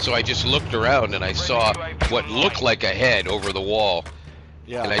 So I just looked around, and I saw what looked like a head over the wall,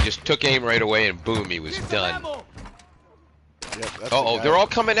 Yeah. and I just took aim right away, and boom, he was done. Ammo. Yep, that's Uh-oh, the guy. they're all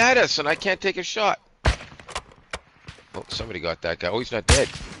coming at us, and I can't take a shot. Oh, somebody got that guy. Oh, he's not dead.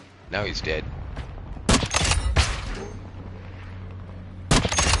 Now he's dead.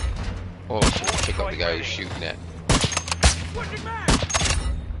 Oh, pick up the guy who's shooting at.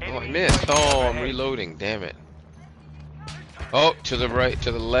 Oh, I missed. Oh, I'm reloading. Damn it. Oh, to the right,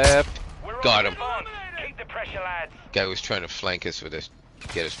 to the left. Got him. Keep the pressure, lads. Guy was trying to flank us with us,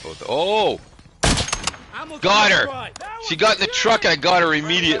 get us both. Oh, Ammo got her. right. She got in the truck. I got her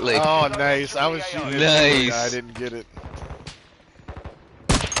immediately. Oh, nice. I was shooting. Nice. I didn't get it.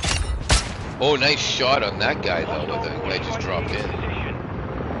 Oh, nice shot on that guy though. With the guy just dropped in.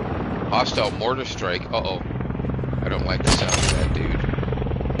 Hostile mortar strike. Uh-oh. I don't like the sound of that, dude.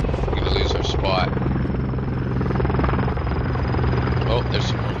 We're gonna lose our spot. Oh, there's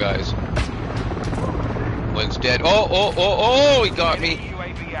some more guys. One's dead. Oh, oh, oh, oh! He got me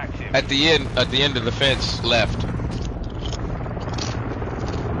UAV active. at the end of the fence, left.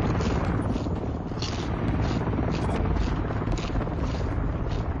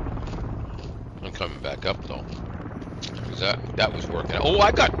 I'm coming back up though. 'Cause that was working. Oh,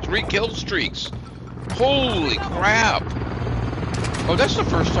 I got 3 kill streaks. Holy crap! Oh, that's the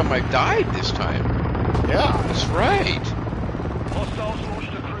first time I've died this time. Yeah. That's right. Hostiles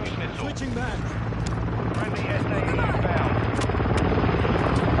launched a cruise missile. Switching back. Friendly SAE inbound.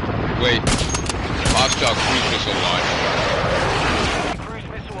 Wait. Hostile cruise missile launch. Cruise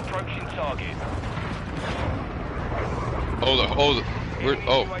missile approaching target.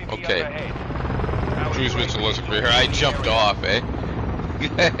 Okay. UAV Cruise overhead. missile wasn't for here. I jumped off, eh?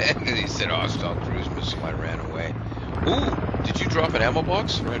 He said hostile cruise missile. I ran away. Ooh, did you drop an ammo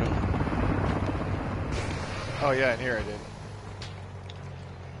box? Right on. Oh yeah, in here I did.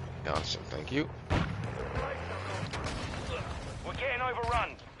 Awesome, thank you. We're getting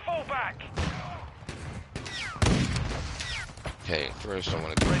overrun. Fall back. Okay, first I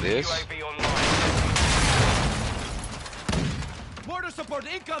want to do Friendly this. UAV online. Mortar support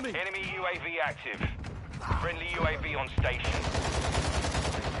incoming! Enemy UAV active. Friendly UAV on station.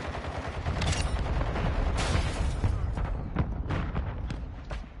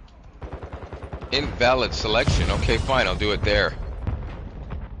 Invalid selection. Okay, fine, I'll do it there.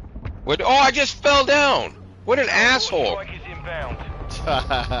 What? Oh, I just fell down! What an asshole! Strike is inbound.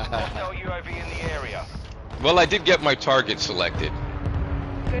 Hostile UAV in the area. Well, I did get my target selected,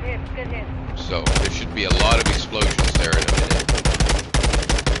 Good hit, good hit. so there should be a lot of explosions there in a minute.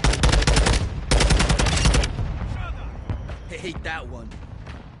 I hate that one.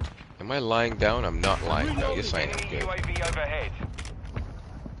 Am I lying down? I'm not lying down. Yes, I am. Enemy Good. UAV overhead.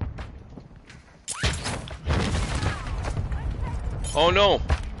 Oh no!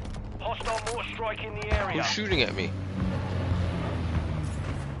 Hostile mortar strike in the area. Who's shooting at me?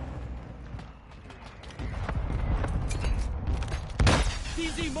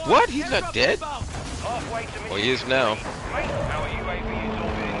 DZ Mortar, What? He's not airdrop dead? inbound. Halfway to Oh, he is now. Our UAV is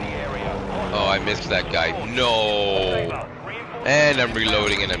orbiting the area. Oh, I missed that guy. No! Reinforcements And I'm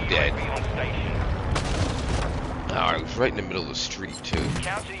reloading and I'm dead. UAV on station. Oh, I was right in the middle of the street, too.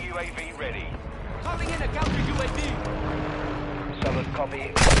 Counter UAV ready. Calling in a counter UAV. Solid copy.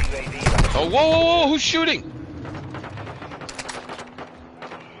 UAV. Oh, whoa, whoa, whoa! Who's shooting?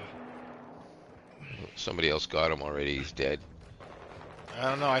 Somebody else got him already. He's dead. I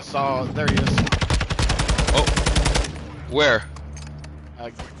don't know. I saw. There he is. Oh! Where?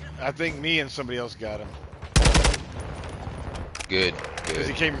 I think me and somebody else got him. Good, Cause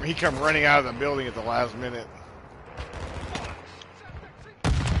good. he come running out of the building at the last minute.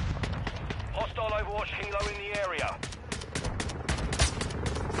 Hostile Overwatch helo in the area.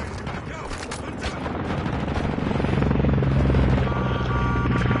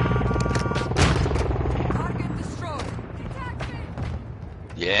 Target destroyed.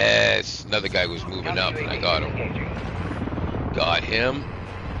 Yes! Another guy was moving up and I got him. Got him.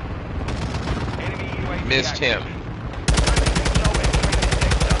 Enemy UAV Missed him. active.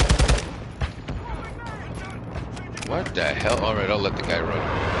 What the hell? Alright, I'll let the guy run.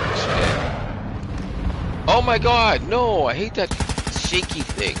 He's dead. Oh my god! No! I hate that shaky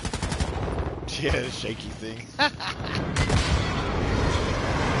thing. Yeah, the shaky thing. There's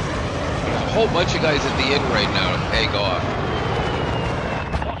a whole bunch of guys at the end right now to peg off.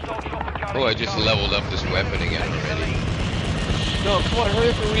 Hostile chopper gun Oh, I just incoming. leveled up this weapon again already. No, come on, hurry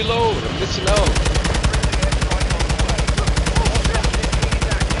up and reload. I'm missing out.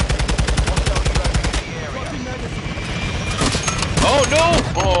 Oh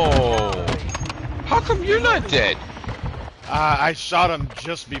no! Oh! How come you're not dead? I shot him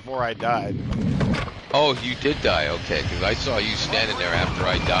just before I died. Oh, you did die, okay, because I saw you standing there after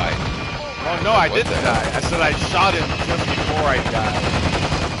I died. Oh no, I What didn't the hell? die. I said I shot him just before I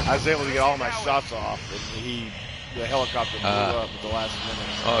died. I was able to get all my shots off, and the helicopter blew up at the last minute.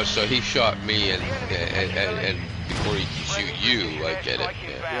 Oh, so he shot me and before he could shoot you, I get it.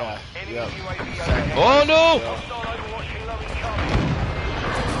 Yeah. Yeah. Oh no! Hostile Overwatch helo incoming.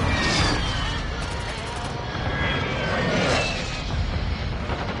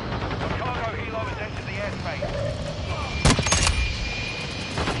 Cargo helo has entered the airspace.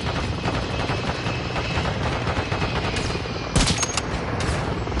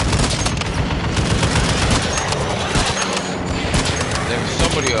 There's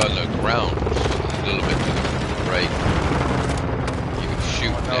somebody on the ground, a little bit to the right. You can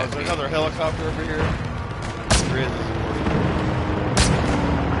shoot No, at there's me. another helicopter over here. There is.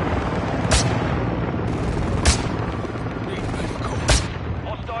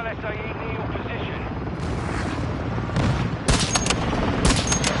 Hostile SAE near your position.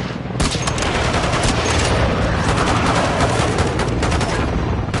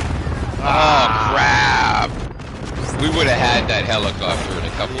 Oh crap! We would have had that helicopter in a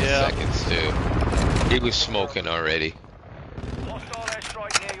couple of Yeah. seconds too. He was smoking already. Hostile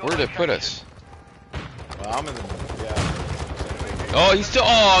airstrike near your Where did it put location. us? Well, I'm in the. Yeah. Oh, he's still.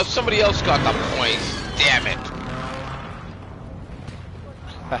 Oh, somebody else got the points. Damn it!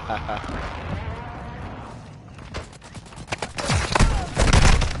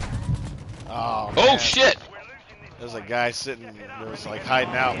 Oh, Oh man. shit! There's a guy sitting. There was like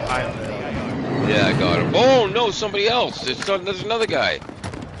hiding out behind the. Yeah, I got him. Oh no, somebody else. There's another guy.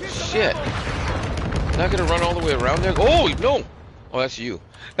 Shit! Not gonna run all the way around there. Oh no! Oh, that's you.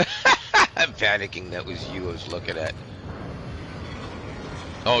 I'm panicking. That was you I was looking at.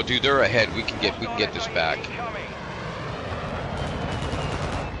 Oh, dude, they're ahead. We can get this back.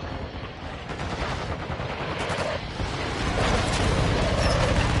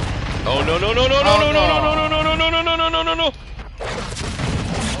 Oh no no no no no no no no no no no no no no no no no!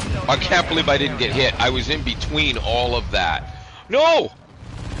 I can't believe I didn't get hit. I was in between all of that. No!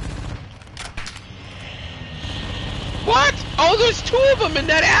 What? Oh, there's two of them in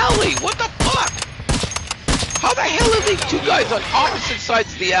that alley. What the fuck? How the hell are these two guys on opposite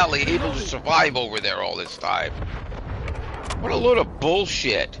sides of the alley able to survive over there all this time? What a load of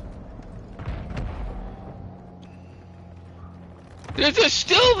bullshit. They're just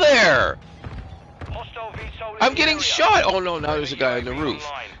still there. I'm getting shot. Oh no, now there's a guy on the roof.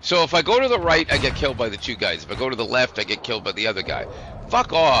 So if I go to the right, I get killed by the two guys. If I go to the left, I get killed by the other guy.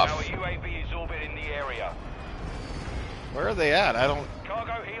 Fuck off. Our UAV is orbiting the area. Where are they at? I don't...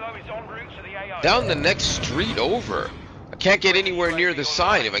 Cargo helo is en route to the AO. Down the next street over. I can't get anywhere near the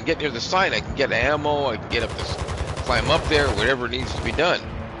sign. If I get near the sign, I can get ammo. I can get up this, climb up there, whatever needs to be done.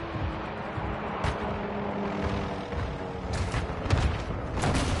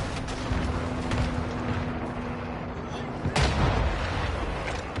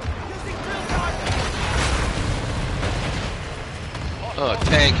 Oh,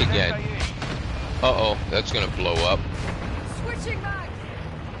 tank again. Uh-oh, that's gonna blow up. Switching back.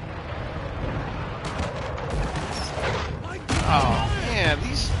 Oh, man,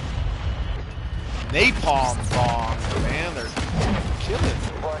 these napalm bombs, man, they're killing me.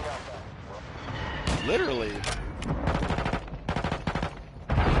 Literally.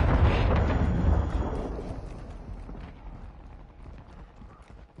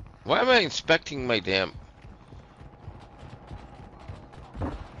 Why am I inspecting my damn...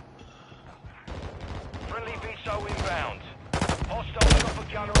 Friendly VSO inbound. Hostile chopper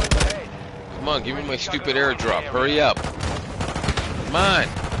gunner overhead. Come on, give me my stupid airdrop. Hurry up. Come on.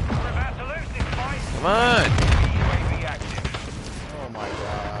 We're about to lose this fight. Come on. UAV active. Oh, my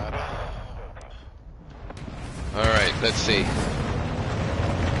God. Alright, let's see.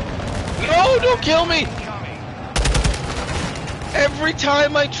 No, don't kill me! Every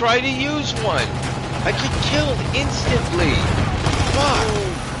time I try to use one, I get killed instantly. Fuck.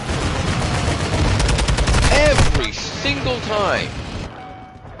 Every single time.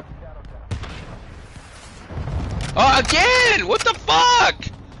 Oh, again! What the fuck?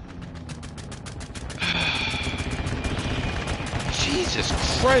 Jesus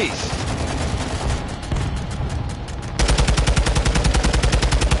Christ.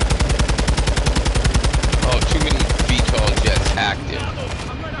 Oh, too many VTOL jets active.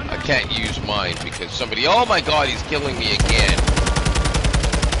 I can't use mine because somebody... Oh my god, he's killing me again.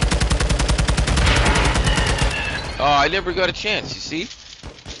 Oh, I never got a chance, you see?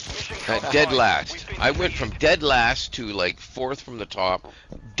 Dead last. I went from dead last to like fourth from the top,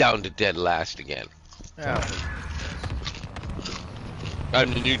 down to dead last again. Yeah.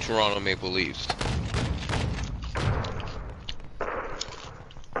 I'm the new Toronto Maple Leafs.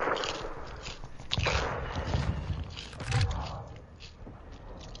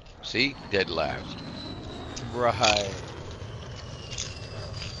 See? Dead last. Right.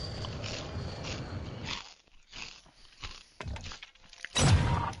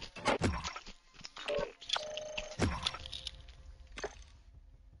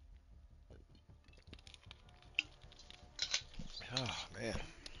 Oh, man.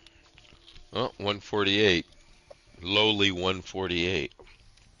 Oh, 148. Lowly 148.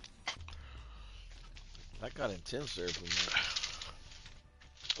 That got intense there for me.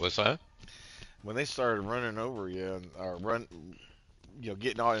 What's that? When they started running over you, and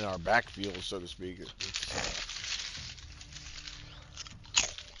getting out in our backfield, so to speak, it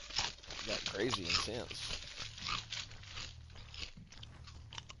got crazy intense.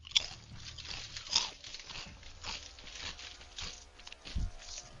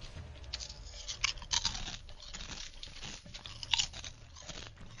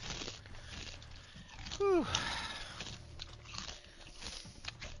 Whew.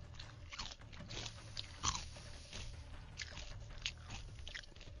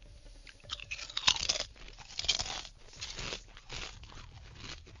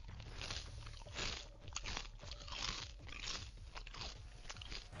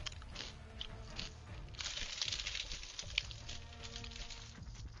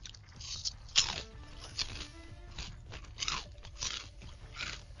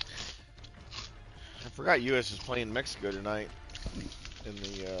 I forgot U.S. is playing Mexico tonight in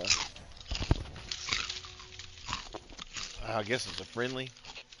the, I guess it's a friendly.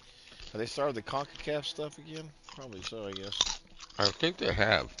 Have they started the CONCACAF stuff again? Probably so, I guess. I think they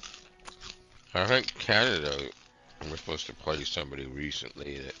have. I think Canada was supposed to play somebody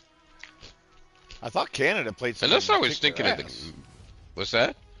recently that. I thought Canada played somebody. Unless I and was kicked thinking their of the. ass. What's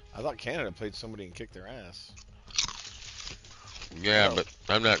that? I thought Canada played somebody and kicked their ass. Yeah, Oh. but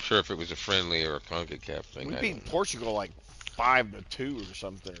I'm not sure if it was a friendly or a CONCACAF thing. We I beat don't know. Portugal like 5-2 or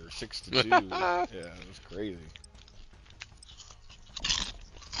something, or 6-2. Yeah, it was crazy.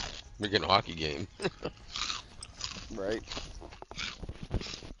 Freaking hockey game. Right.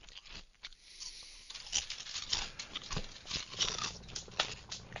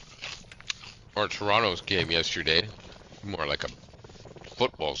 Or Toronto's game yesterday. More like a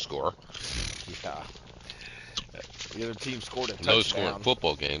football score. Yeah. The other team scored a No scoring touchdown.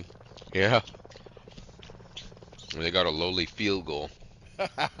 football game. Yeah. And they got a lowly field goal.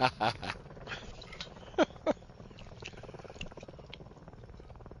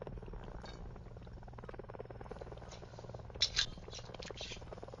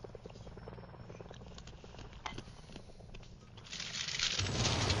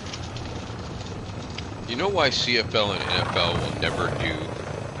 You know why CFL and NFL will never do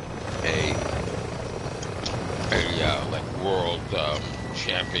a like world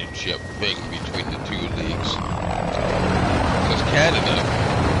championship thing between the two leagues? Because Canada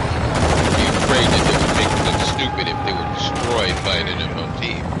would be afraid that it would make them look stupid if they were destroyed by an NFL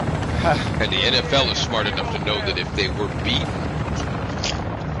team. And the NFL is smart enough to know that if they were beaten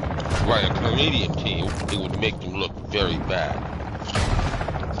by a Canadian team, it would make them look very bad.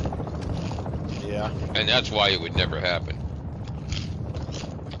 Yeah. And that's why it would never happen.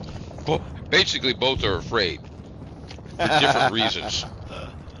 Basically, both are afraid for different reasons.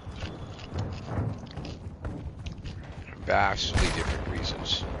 Vastly different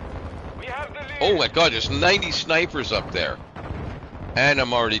reasons. We have the lead. Oh my god, there's 90 snipers up there. And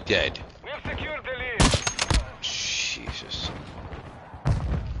I'm already dead. We have secured the lead. Jesus.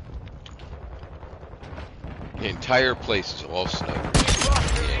 The entire place is all snipers.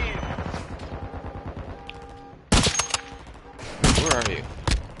 Lost the lead. Where are you?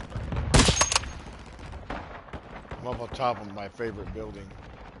 I'm up on top of my favorite building.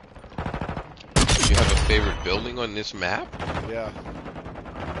 You have a favorite building on this map? Yeah.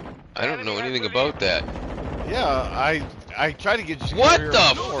 I don't know anything about that. Yeah, I tried to get you to What come here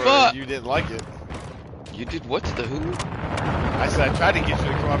the before, fuck? and you didn't like it. You did what's the who? I said I tried to get you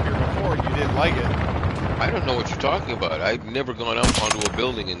to come up here before, and you didn't like it. I don't know what you're talking about. I've never gone up onto a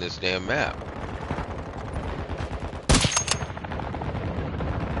building in this damn map.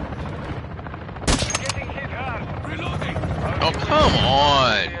 Getting hit hard. Reloading! Oh, come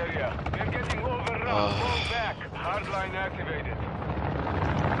on! Area. We're getting overrun. Fall back. Hardline activated.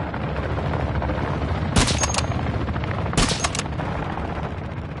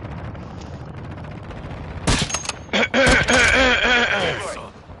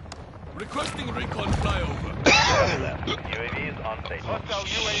 Requesting recon flyover. UAV is on station. Hostile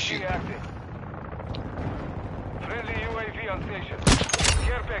Shoot. UAV active. Friendly UAV on station.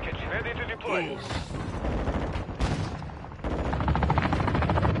 Care package ready to deploy.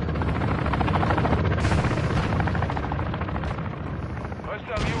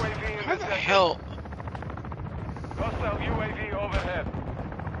 Hostile UAV in How the the sector. hell? Hostile UAV overhead.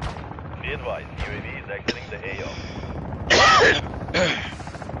 Be advised, UAV is exiting the AO.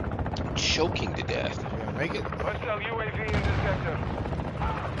 I'm choking to death. You gonna make it? Hostile UAV in the sector.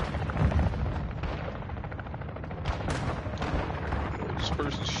 What this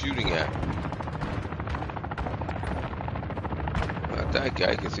person's shooting at? Not that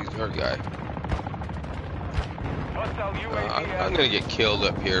guy, because he's our guy. Hostile UAV I'm active. gonna get killed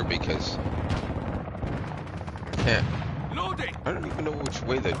up here because I can't. Loading! I don't even know which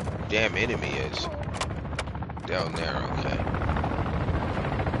way the damn enemy is. Down there, okay.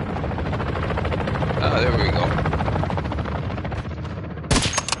 Ah, there we go.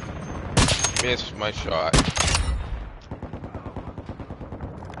 Missed my shot.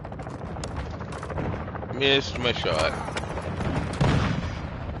 Missed my shot.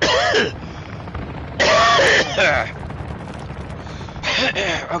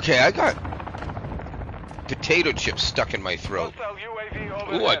 Okay, I got potato chips stuck in my throat. Hostile UAV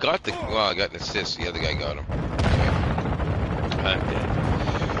overhead. Ooh, I got the. Well, I got an assist. The other guy got him. I'm dead.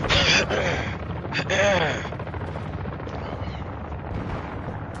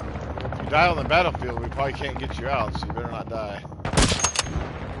 If you die on the battlefield, we probably can't get you out, so you better not die.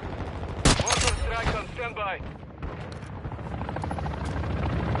 Mortar strike on standby.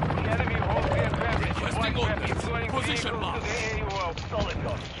 The enemy holds the advantage. Requesting White ordnance. deploying Position vehicles mark. to the AO. Solid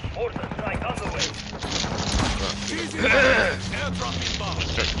copy. Mortar strike on the way. Easy airdrop inbound.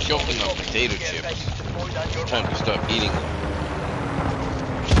 Start choking on potato Care chips. package deployed on your Time mark. to stop eating them.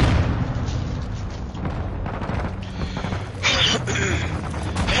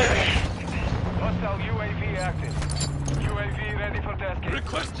 active. UAV ready for tasking.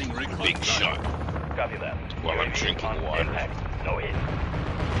 Requesting recon. Big shot. Copy that. While I'm UAV drinking on water. impact. No hit.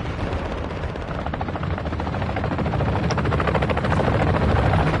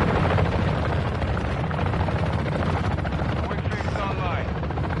 Quick fix online.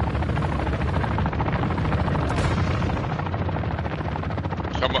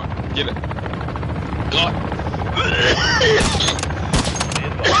 Come on, get it. God.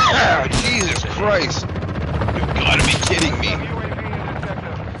 Jesus Christ. You gotta be kidding me. UAV in the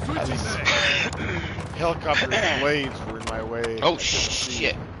sector. Switching back. Helicopter blades were in my way. Oh,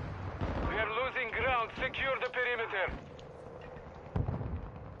 shit. We are losing ground. Secure the perimeter.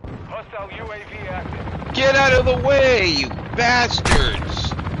 Hostile UAV active. Get out of the way, you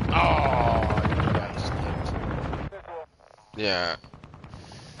bastards. Oh, you guys skipped. Yeah.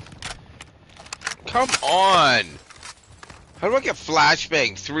 Come on. How do I get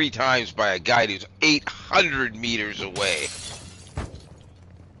flashbanged 3 times by a guy who's 800 meters away?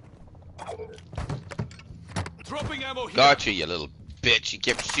 Dropping ammo here. Gotcha, you little bitch. You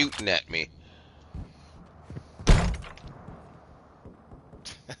kept shooting at me.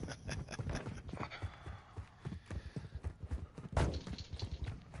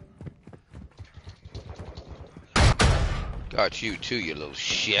 Got you too, you little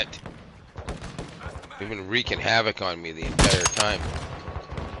shit. You've been wreaking havoc on me the entire time.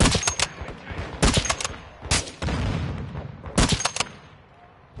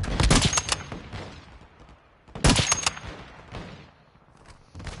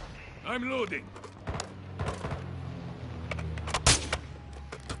 I'm loading.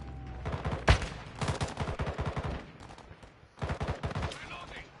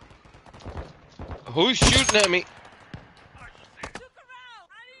 Who's shooting at me?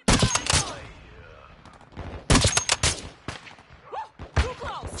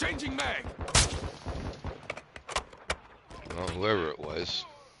 Changing mag. Well, whoever it was,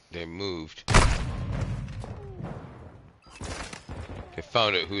 they moved. They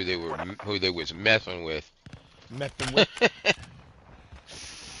found out who they was messing with. Messing with.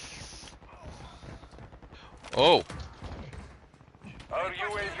 Oh. Our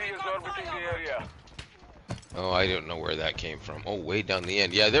UAV is orbiting the area. Oh, I don't know where that came from. Oh, way down the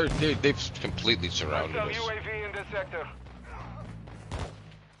end. Yeah, they've completely surrounded Hostile us. UAV in the sector.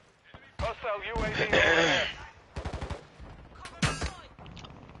 Hostile UAV overhead.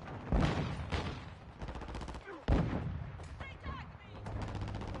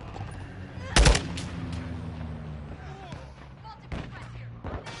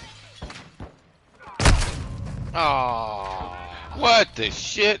 Oh. What the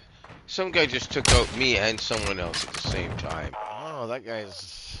shit? Some guy just took out me and someone else at the same time. Oh, that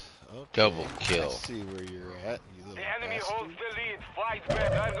guy's. Okay. Double kill. I see where you're at, you little The enemy bastard. holds the lead. Fight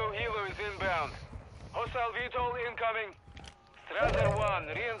back. Cargo helo is inbound. Hostile VTOL incoming. Strasser 1.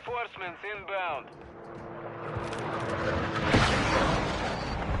 Reinforcements inbound.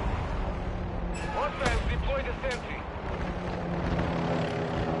 Hostiles deploy the sentry.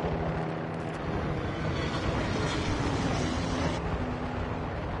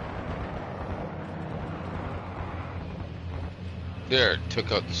 There,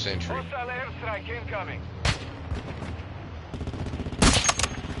 took out the sentry. Hostile airstrike incoming.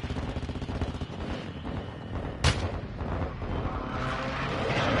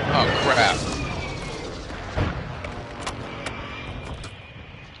 Oh crap.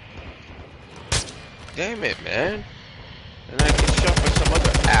 Damn it, man. And I get shot by some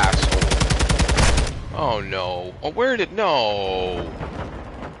other asshole. Oh no. Oh, where did... No.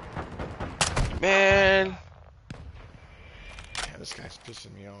 Man. Yeah, this guy's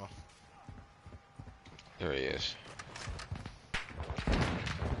pissing me off. There he is.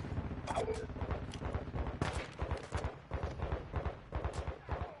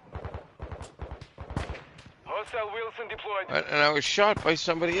 Hostile Wilson deployed. And I was shot by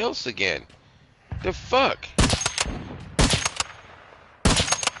somebody else again. The fuck?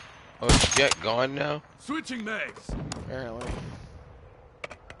 Oh, is Jet gone now? Switching mags. Apparently.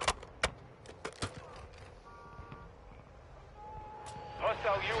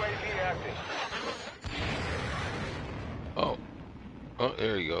 Hostile UAV active. Oh. Oh,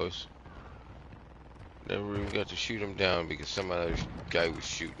 there he goes. Never even got to shoot him down because some other guy was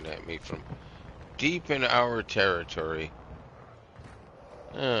shooting at me from deep in our territory.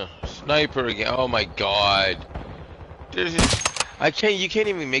 Sniper again. Oh my god. You can't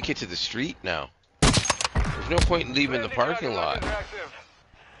even make it to the street now. There's no point in leaving the parking lot.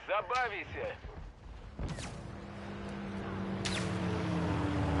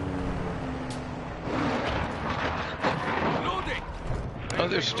 Loading. Oh,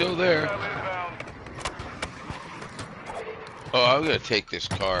 they're still there. Oh, I'm gonna take this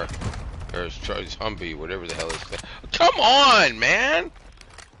car. Or this Humvee, whatever the hell is that. Come on, man!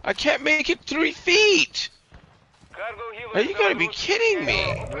 I can't make it 3 feet! Are you gonna be kidding me?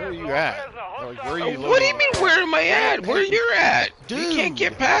 Where are you at? Like, where are you What do you located? mean, where am I at? Where you're at? You Dude. can't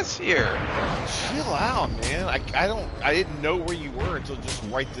get past here. Chill out, man. I didn't know where you were until just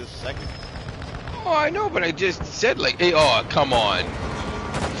right this second. Oh, I know, but I just said like, hey, oh, come on.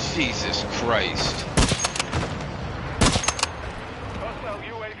 Jesus Christ. Hostile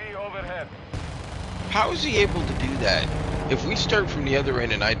UAV overhead. How is he able to do that? If we start from the other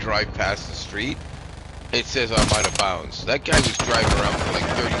end and I drive past the street, it says I'm out of bounds. That guy was driving around for like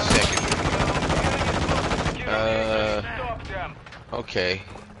 30 seconds. Stop them. Okay.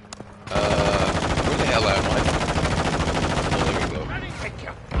 Where the hell am I? Oh, there we go.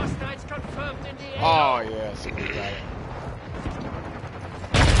 Hostiles confirmed in the Oh, yes. We got it.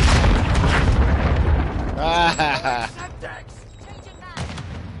 Ah, Subjects.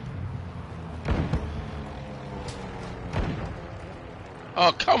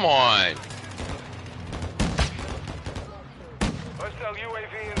 Oh, come on. Hostile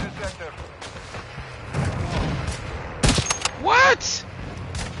UAV in the sector. What?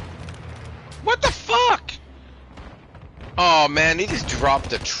 What the fuck? Oh man, he just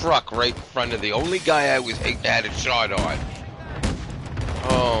dropped a truck right in front of the only guy I had a shot on.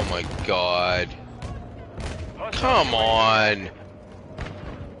 Oh my god. Come on.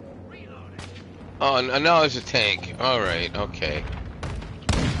 Oh, now there's a tank. Alright, okay.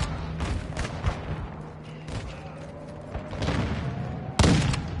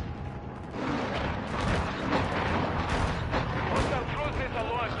 Hostile cruise missile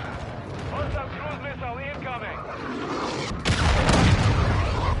launched. Hostile cruise missile incoming.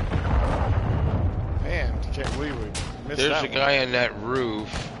 man, can't believe we missed There's that a one. guy on that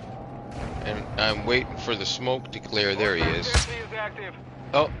roof. And I'm waiting for the smoke to clear. There he is. Sentry is active.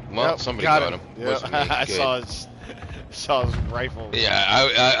 Oh, well, Yep, somebody got him. Yep. Wasn't me. I Good. saw his rifle. Yeah,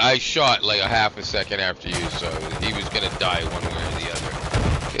 I shot like a half a second after you, so he was gonna die one way or the other.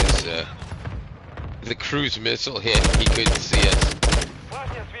 Because the cruise missile hit, he couldn't see us.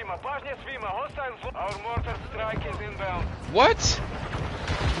 Bashня Svima. Hostile. Our mortar strike is inbound. What?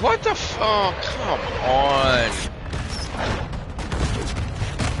 What the f- Oh, come on.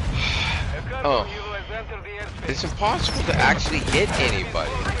 A cargo Oh. helo has entered the airspace. It's impossible to actually hit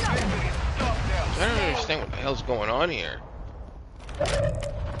anybody. Stop them. I don't understand what the hell's going on here.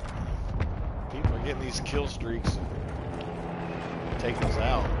 People are getting these kill streaks and taking us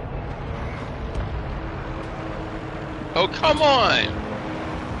out. Oh, come on!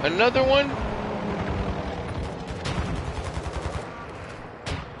 Another one?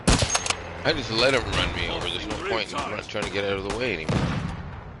 I just let him run me over. There's no point in trying to get out of the way anymore.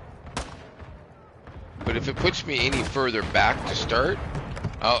 But if it puts me any further back to start,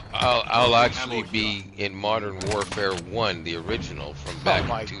 I'll actually be in Modern Warfare 1, the original from back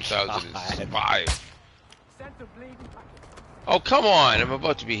my in 2005. Oh, come on! I'm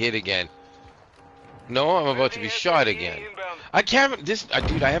about to be hit again. No, I'm about to be shot again. I can't.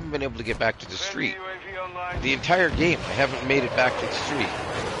 Dude, I haven't been able to get back to the street. UAV online. The entire game, I haven't made it back to the street.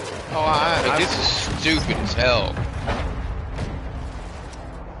 Oh, Like, this is stupid as hell.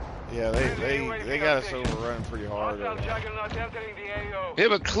 yeah, they got us overrun pretty hard. Hostile juggernaut entering the AO. Yeah,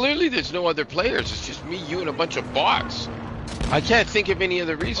 but clearly there's no other players. It's just me, you, and a bunch of bots. I can't think of any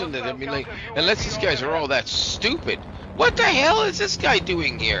other reason that, I mean, like, unless these guys are all that stupid. What the hell is this guy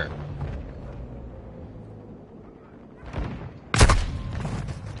doing here?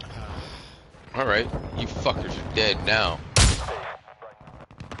 Alright, you fuckers are dead now.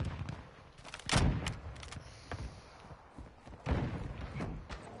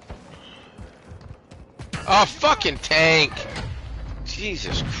 Oh, fucking tank!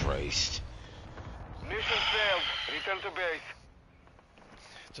 Jesus Christ. Mission failed. Return to base.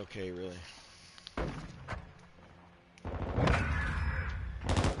 It's okay, really.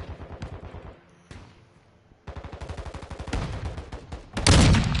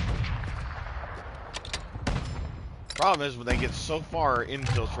 Problem is, when they get so far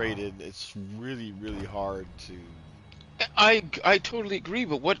infiltrated, it's really, really hard to. I totally agree,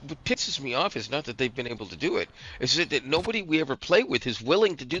 but what pisses me off is not that they've been able to do it. It's that nobody we ever play with is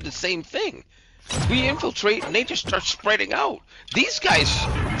willing to do the same thing. We infiltrate and they just start spreading out. These guys,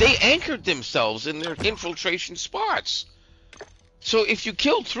 they anchored themselves in their infiltration spots. So if you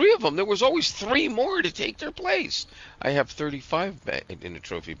killed 3 of them, there was always 3 more to take their place. I have 35 in the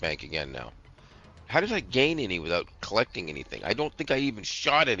trophy bank again now. How did I gain any without collecting anything? I don't think I even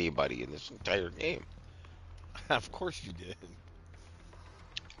shot anybody in this entire game. Of course you did.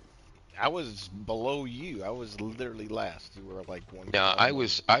 I was below you. I was literally last. You were like one. No, I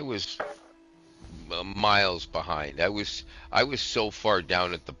was miles behind. I was so far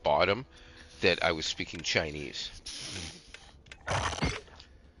down at the bottom that I was speaking Chinese.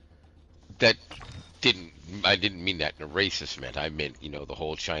 That I didn't mean that in a racist manner. I meant, you know, the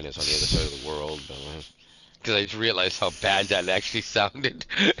whole China's on the other side of the world. Because I just realized how bad that actually sounded.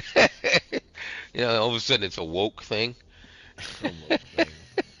 You know, all of a sudden it's a woke thing. Almost thing.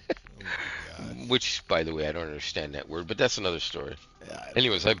 Oh my God. Which, by the way, I don't understand that word, but that's another story. Yeah,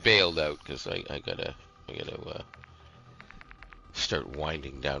 Anyways, I bailed out because I gotta start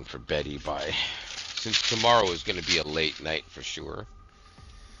winding down for Betty by, since tomorrow is gonna be a late night for sure.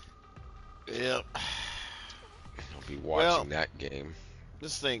 Yep. I'll be watching that game.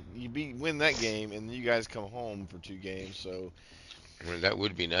 Just think, win that game, and you guys come home for 2 games. So Well, that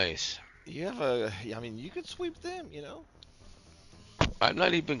would be nice. you have I mean, you could sweep them. You know. I'm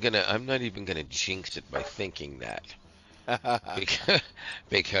not even gonna jinx it by thinking that.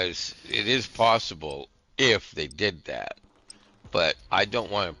 Because it is possible if they did that, but I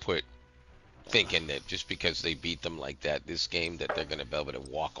don't want to put thinking that just because they beat them like that this game that they're gonna be able to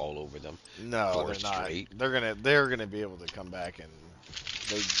walk all over them. No, 4 they're not. straight. They're gonna be able to come back and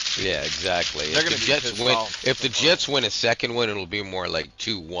Yeah, exactly. They're If gonna the be Jets pissed win, off if the tomorrow. Jets win a second one, it'll be more like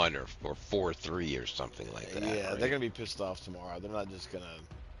 2-1 or 4-3 or something like that. Yeah, right? they're gonna be pissed off tomorrow. They're not just gonna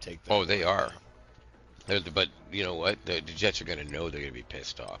take that. Oh, they are. But you know what? The Jets are going to know they're going to be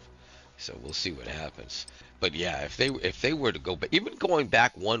pissed off. So we'll see what happens. But yeah, if they were to go, but even going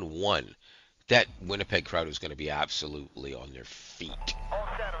back 1-1, that Winnipeg crowd is going to be absolutely on their feet.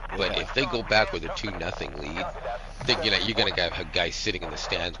 But if they go back with a 2-0 lead, then you're going to have guys sitting in the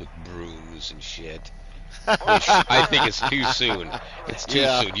stands with brooms and shit. Which I think it's too soon. It's too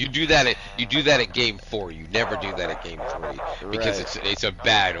soon. You do that at game 4. You never do that at game 3 because it's a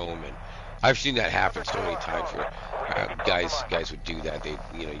bad omen. I've seen that happen so many times where guys would do that.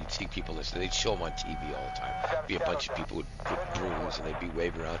 You'd see people listen. They'd show them on TV all the time. Be a bunch of people with brooms and they'd be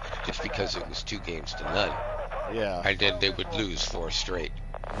waving around just because it was 2-0. Yeah. And then they would lose 4 straight.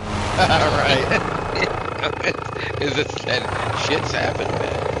 Right. Shit's happened,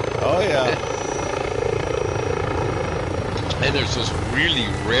 man. Oh yeah. And there's those really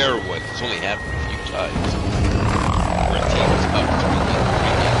rare ones. It's only happened a few times. Where a team is up 3 games.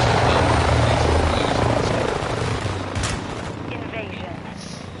 Invasion.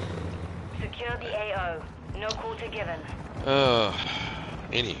 Secure the AO. No quarter given.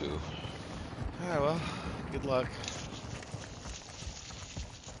 Anywho. Alright, well, good luck.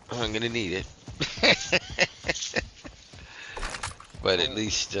 I'm gonna need it. But at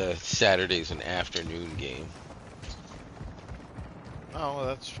least Saturday's an afternoon game. Oh, well,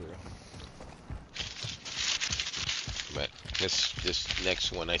 that's true. But this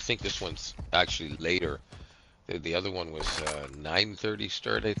next one, I think this one's actually later. The other one was 9:30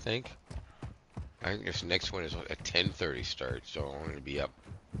 start, I think. I think this next one is a 10:30 start, so I'm gonna be up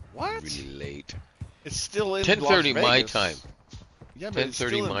What? really late. It's still in 10:30 Las my Vegas. time. Yeah, but it's 10:30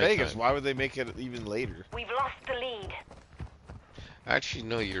 still in my Vegas. time. Why would they make it even later? We've lost the lead. Actually,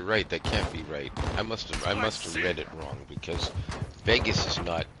 no, you're right. That can't be right. I must have read it wrong because Vegas is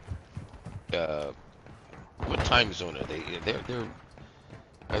not. What time zone are they?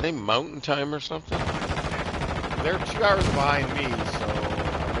 Are they Mountain Time or something? They're 2 hours behind me, so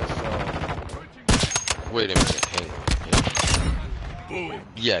I guess so. Wait a minute. Hang on.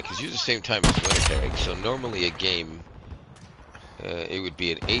 Yeah, because you're the same time as Winnipeg. So normally a game, it would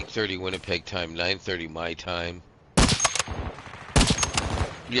be at 8:30 Winnipeg time, 9:30 my time.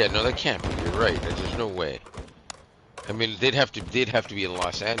 Yeah, no, that can't be. You're right. There's no way. I mean, they'd have to be in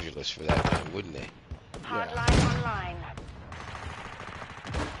Los Angeles for that time, wouldn't they? Hardline online.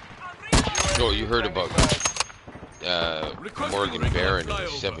 Oh, you heard about Morgan Barron and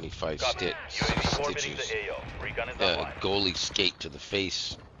his 75 Copy. stitches. Orbiting the AO. Recon is online. Goalie skate to the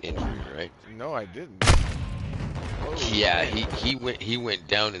face injury, right? No, I didn't. Yeah, he went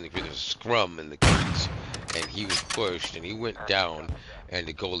down in the scrum in the crease, and he was pushed, and he went down, and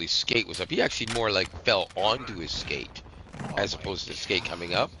the goalie's skate was up. He actually more like fell onto his skate, as opposed to the skate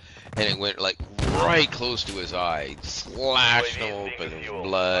coming up, and it went like right close to his eye, slashed him open, and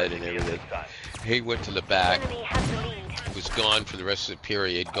blood and everything. He went to the back, Enemy has the lead. was gone for the rest of the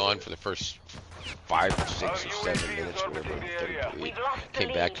period, gone for the first 5 or 6 or 7 minutes, whatever, in the third period. We've lost the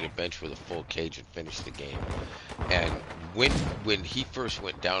Came back lead. to the bench with a full cage and finished the game. And when he first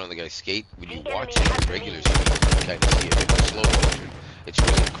went down on the guy's skate, when you watch it in regular speed, you kind of see it in slow motion. It's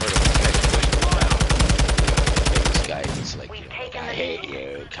really incredible. Kind of this guy is like, I hate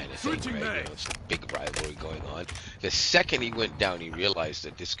you kind of thing, right? It's a big rivalry going on. on. The second he went down, he realized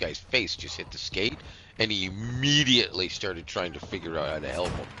that this guy's face just hit the skate, and he immediately started trying to figure out how to help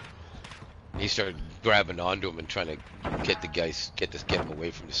him. He started grabbing onto him and trying to get him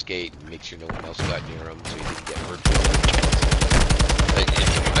away from the skate and make sure no one else got near him so he didn't get hurt.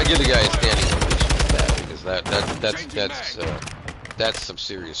 I give the guy a standing ovation for that, because that's some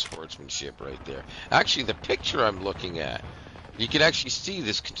serious sportsmanship right there. Actually, the picture I'm looking at, you can actually see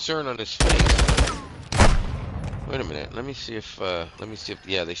this concern on his face. Wait a minute. Let me see if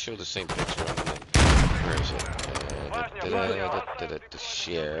yeah, they show the same picture on the, where is it?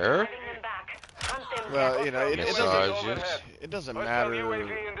 Share. Well, you know, Massages. it doesn't matter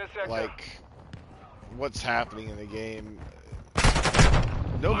like what's happening in the game.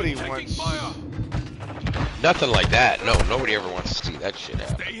 Nobody wants. Nothing like that. No, nobody ever wants to see that shit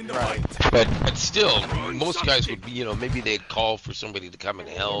happen. Right. But still, most guys would be, you know, maybe they'd call for somebody to come and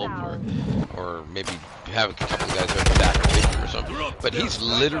help, or maybe have a couple of guys at the back with him or something. But he's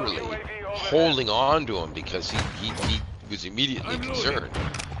literally holding on to him because he was immediately concerned.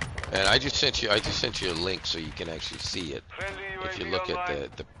 And I just sent you a link so you can actually see it. If you look at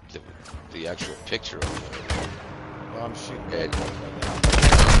the actual picture of it. Well, I'm shooting.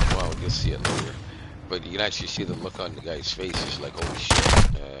 Well, you'll see it later. But you can actually see the look on the guy's face. It's like, holy shit,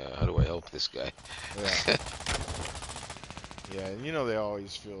 how do I help this guy? Yeah. Yeah, and you know they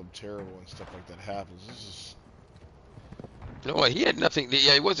always feel terrible when stuff like that happens. This is... No, he had nothing.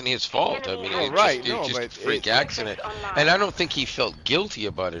 Yeah, it wasn't his fault. I mean, it was just a freak accident, and I don't think he felt guilty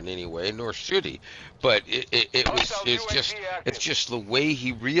about it in any way, nor should he. But it's just the way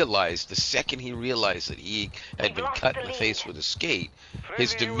he realized. The second he realized that he had been cut in the face with a skate,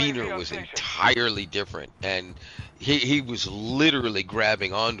 his demeanor was entirely different, and he was literally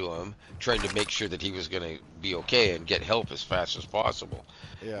grabbing onto him, trying to make sure that he was going to be okay and get help as fast as possible.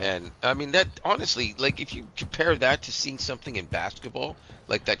 Yeah. And I mean that honestly, like if you compare that to seeing something in basketball,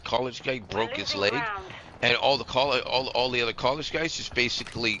 like that college guy broke his leg, and all the other college guys just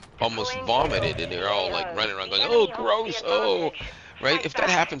basically almost vomited, and they're all like running around going, "Oh, gross! Oh." Right? If that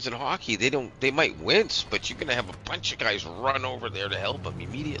happens in hockey, they might wince, but you're gonna have a bunch of guys run over there to help him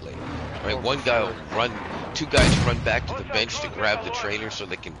immediately. Right? One guy will run, two guys run back to the bench to grab the trainer so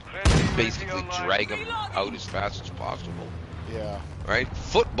they can basically drag him out as fast as possible. Yeah. Right?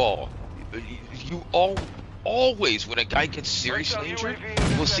 Football. You always, when a guy gets seriously injured,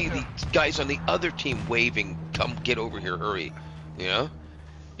 we'll see the guys on the other team waving, "Come get over here, hurry." You know?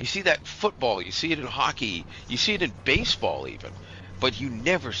 You see that in football, you see it in hockey, you see it in baseball even. But you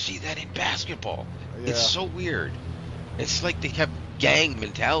never see that in basketball. Yeah. It's so weird. It's like they have gang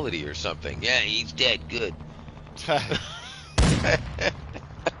mentality or something. Yeah, he's dead. Good. All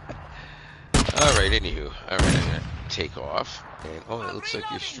right, anywho. All right, I'm going to take off. And, oh, it looks like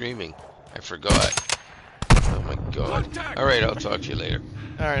you're streaming. I forgot. Oh, my God. All right, I'll talk to you later.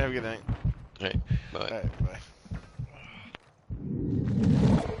 All right, have a good night. All right, bye. All right, bye.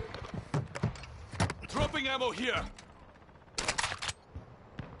 Dropping ammo here.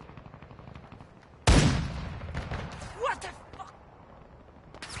 What the fuck?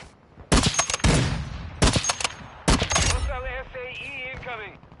 Hostile SAE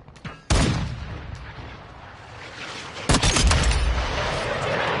incoming.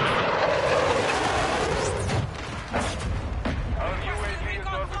 Our UAV is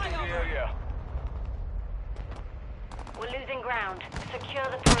orbiting the area. We're losing ground. Secure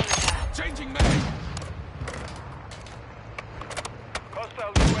the perimeter. Changing mag.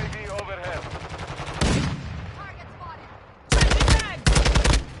 Hostile UAV overhead. Target spotted. Changing mag.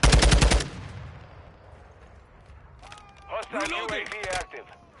 Hostile Reloading. UAV active.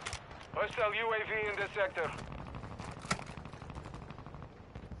 Hostile UAV in this sector.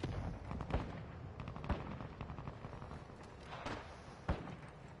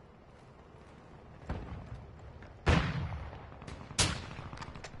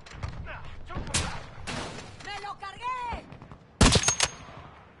 Me lo cargué.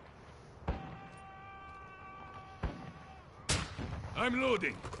 I'm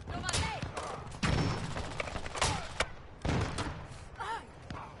loading.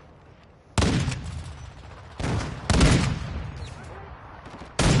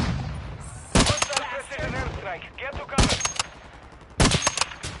 Hostile precision airstrike. Get to cover.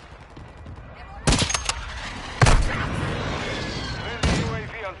 Friendly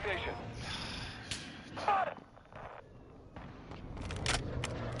UAV on station.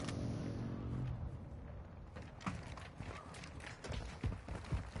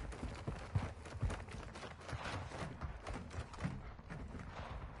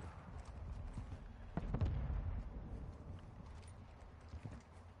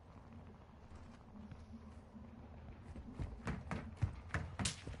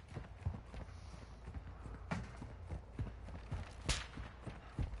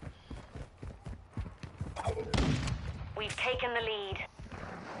 We've taken the lead.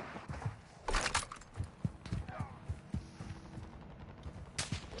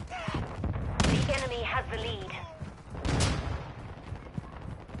 The enemy has the lead.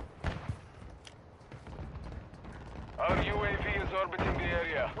 Our UAV is orbiting the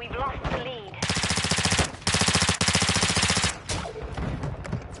area. We've lost the lead.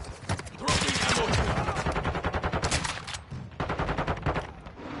 Dropping ammo.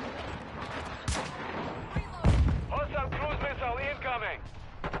 Hostile cruise missile incoming.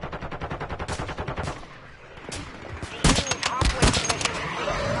 The enemy's halfway to mission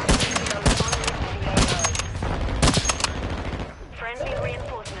complete. Friendly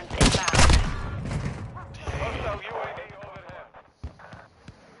reinforcements inbound. Hostile UAV overhead.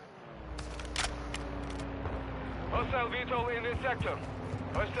 Hostile VTOL in this sector.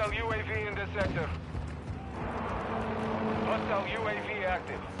 Hostile UAV in this sector. Hostile UAV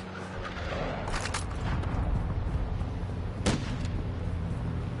active.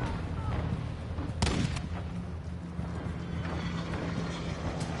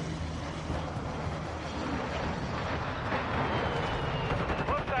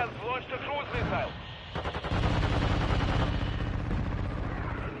 Hostiles launched a cruise missile.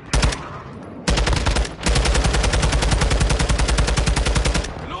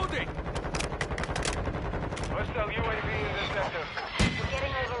 Loading. Hostile UAV in this sector. We're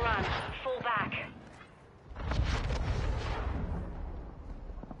getting overrun. Fall back.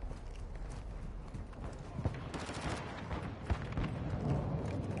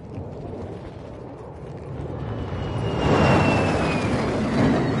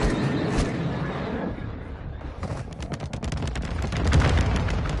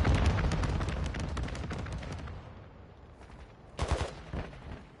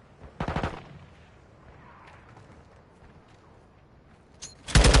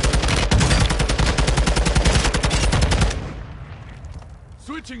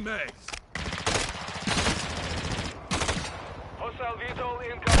 Switching mags. Hostile VTOL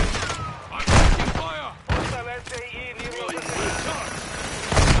incoming. I'm taking fire. Hostile SAE near your position.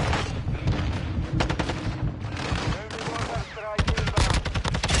 Enemy mortar strike inbound.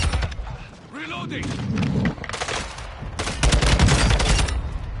 Reloading.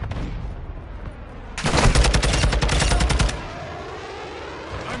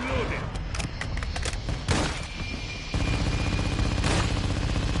 I'm loading.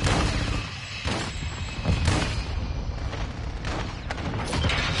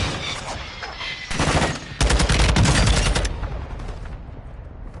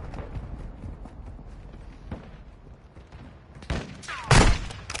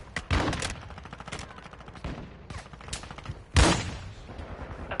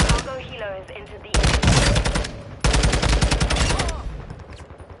 A cargo helo has entered the area.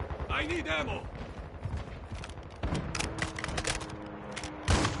 I need ammo.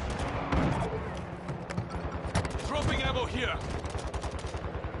 Dropping ammo here.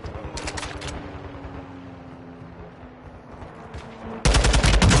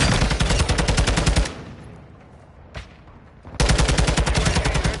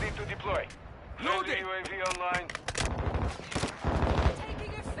 UAV ready to deploy. Loading. UAV online.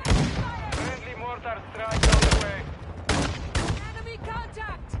 Taking effective fire! Friendly mortar strike on the way. Enemy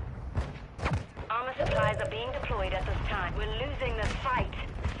contact! Armor supplies are being deployed at this time. We're losing this fight.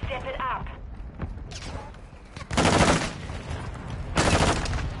 Step it up.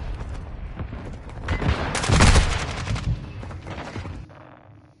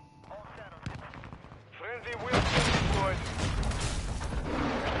 Friendly wheelchair deployed.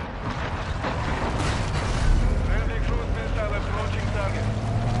 Friendly cruise missile approaching target.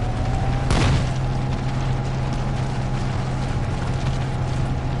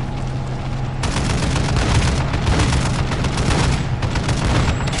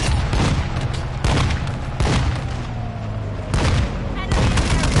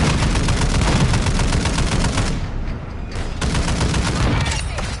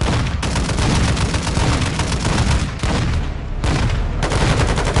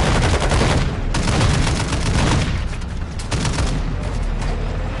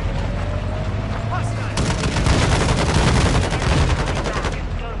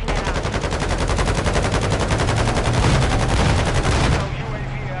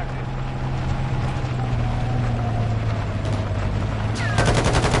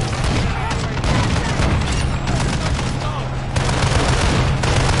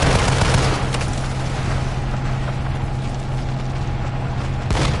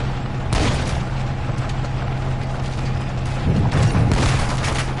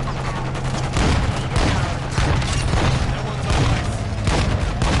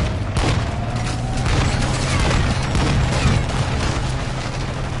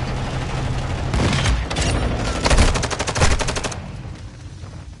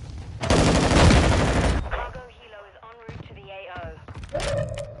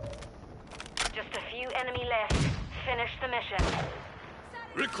 Just a few enemy left. Finish the mission.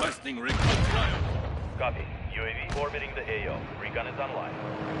 Requesting recon flyover. Copy. UAV orbiting the AO. Recon is online.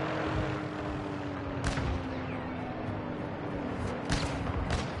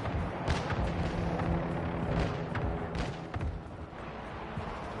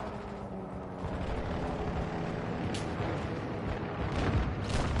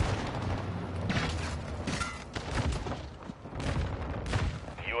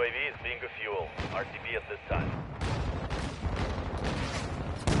 UAV is being a fuel. RTB at this time.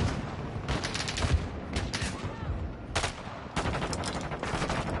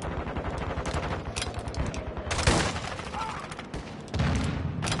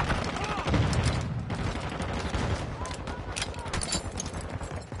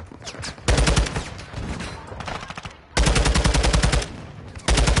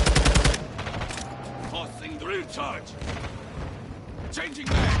 Tossing drill charge. Changing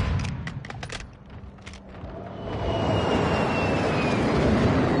mag.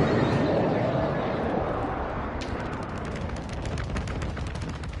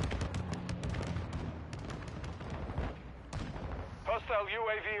 Hostile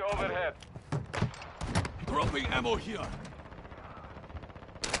UAV overhead. Dropping ammo here.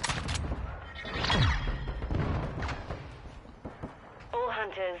 All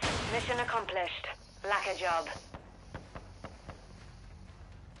hunters, mission accomplished. Lack a job.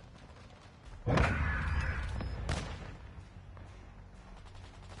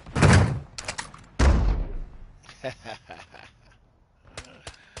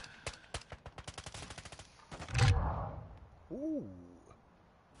 Ooh.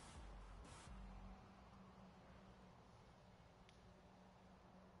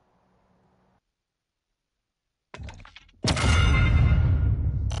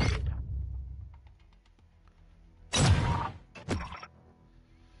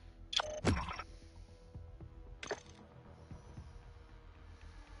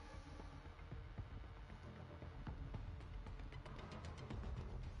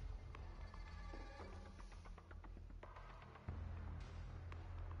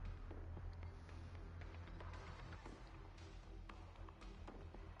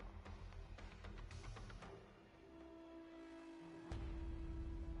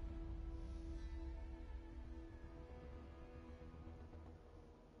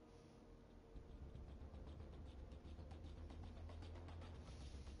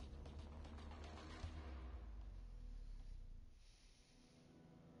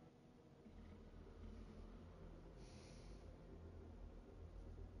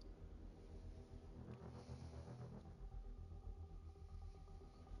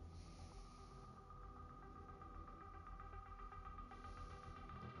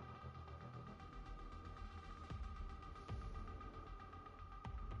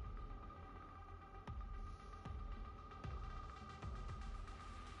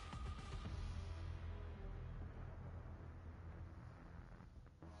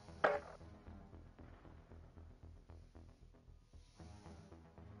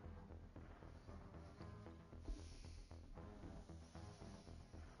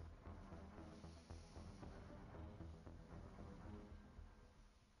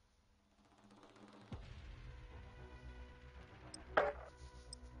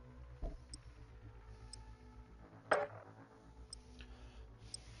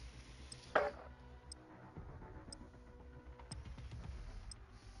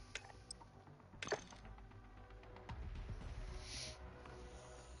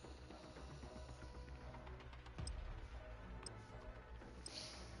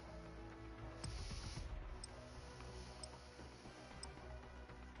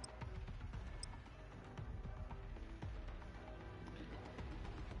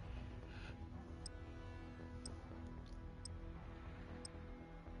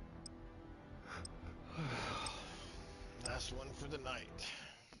 Last one for the night.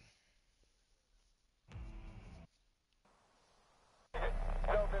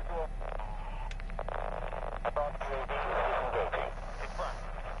 No visual. Boss UAV is disengaging. Confirm.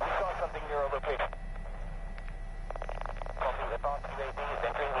 We saw something near our location. Copy. The boss UAV is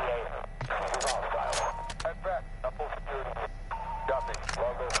entering the AO. Move hostile. Head back. Up full security. Copy.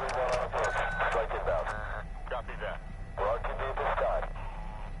 Longbow 3-1 on approach. Strike inbound. Copy that. We're RTB at this time.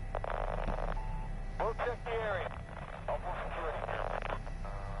 We'll check the area. Up full security.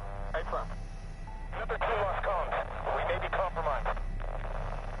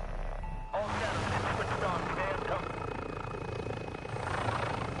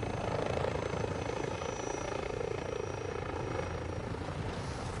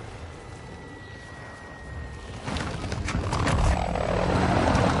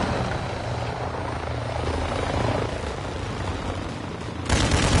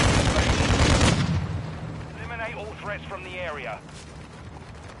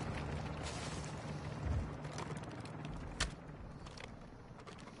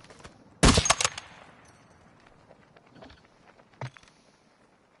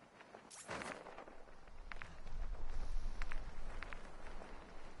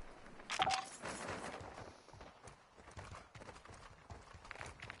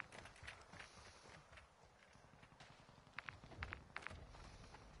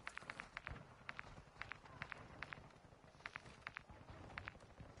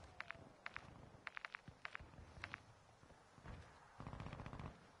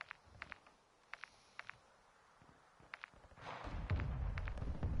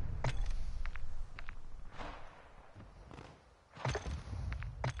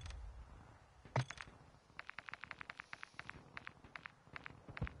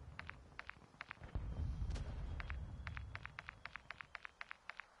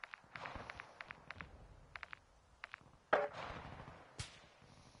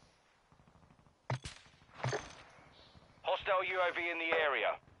 Hostile UAV in the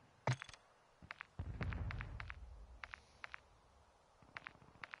area.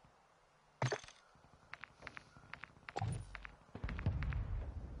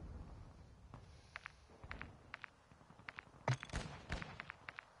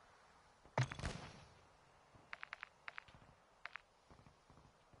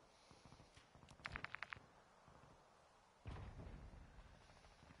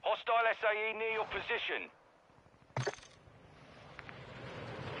 Hostile SAE near your position.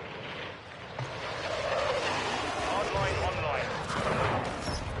 Online.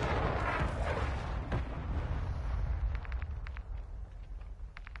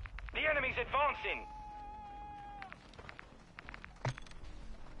 The enemy's advancing.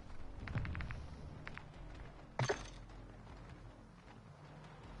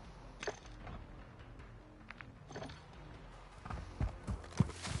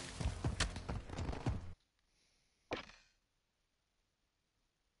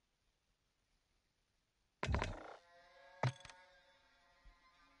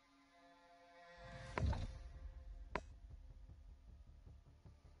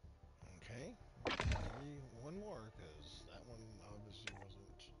 Okay.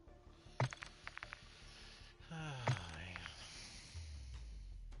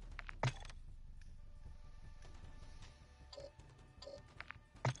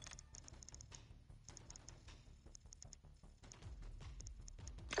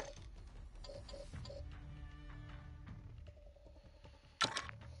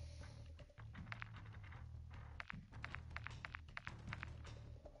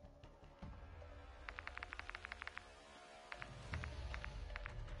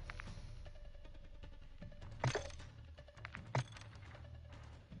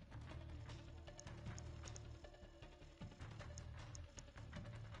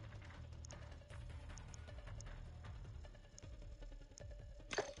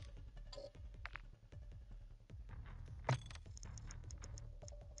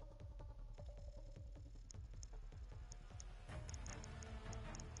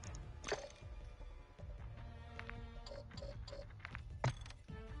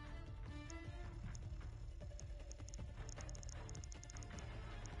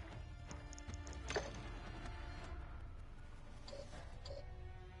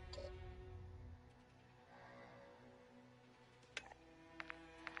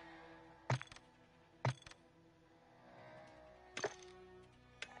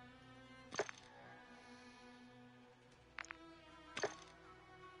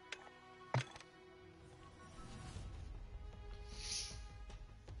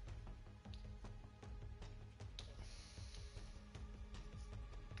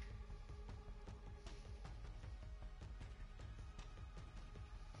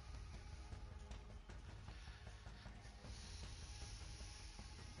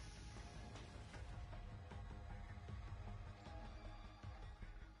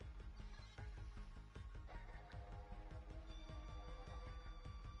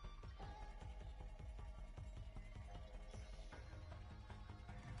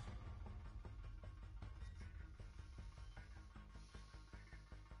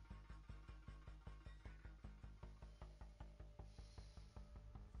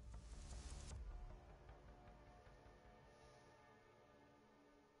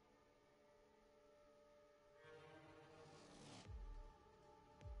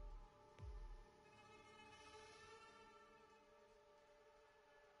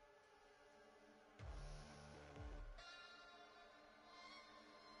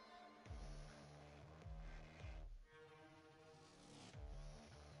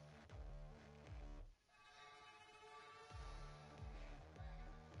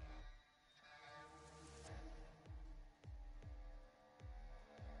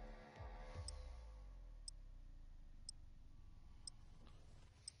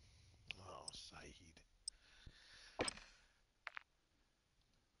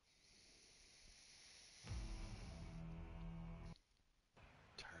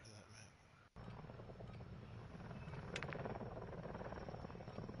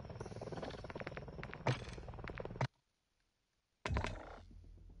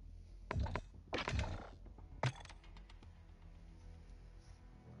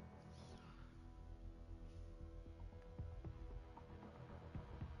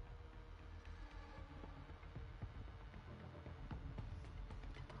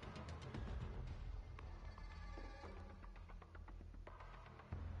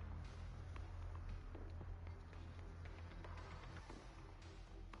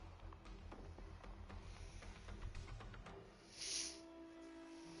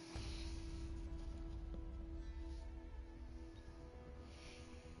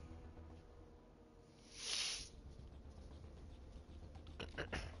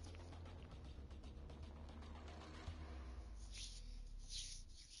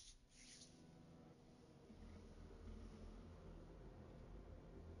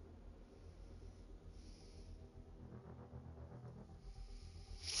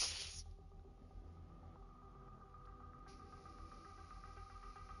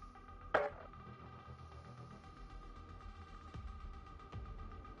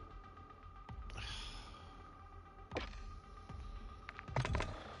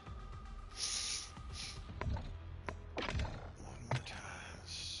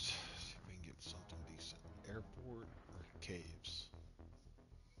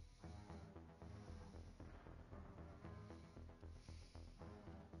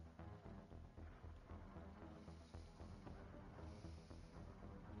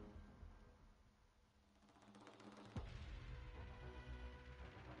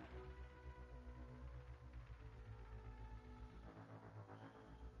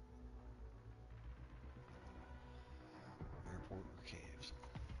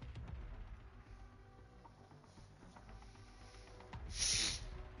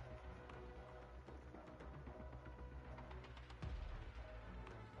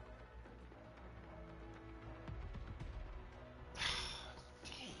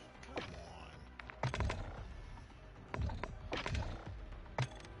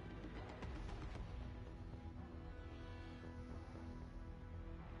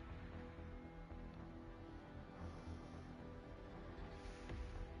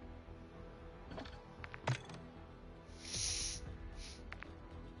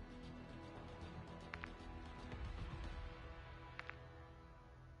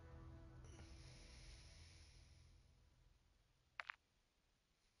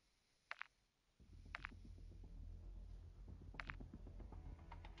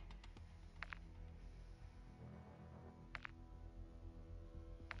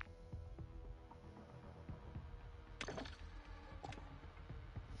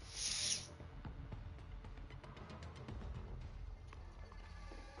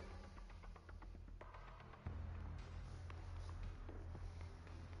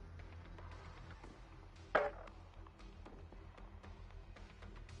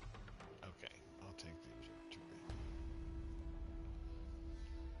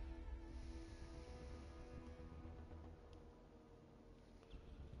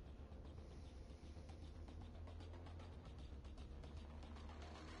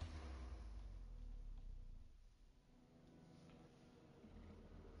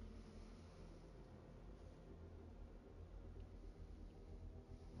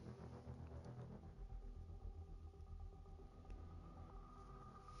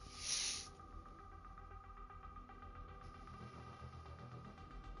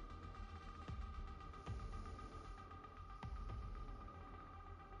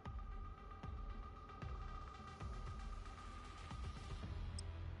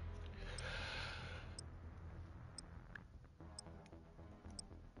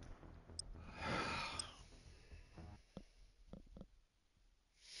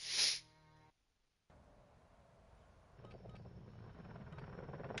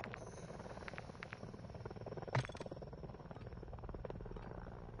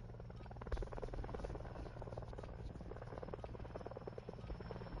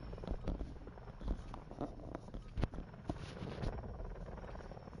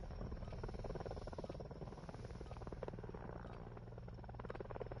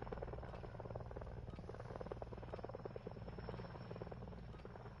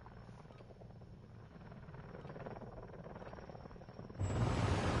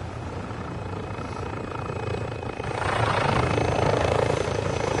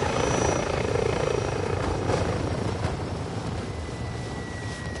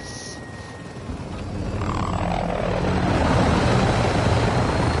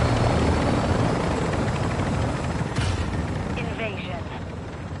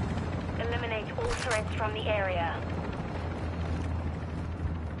 threats from the area.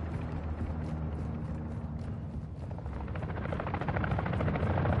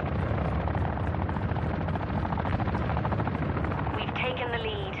 We've taken the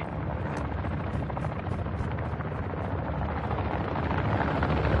lead.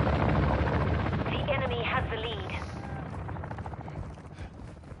 The enemy has the lead.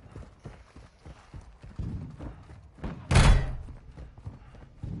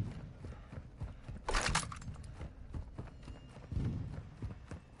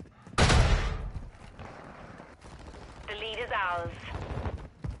 The lead is ours.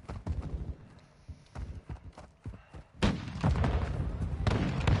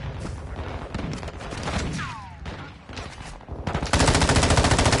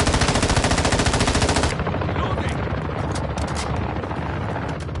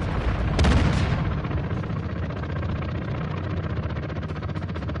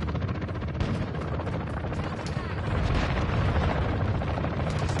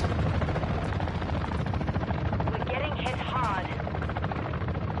 We're getting hit hard.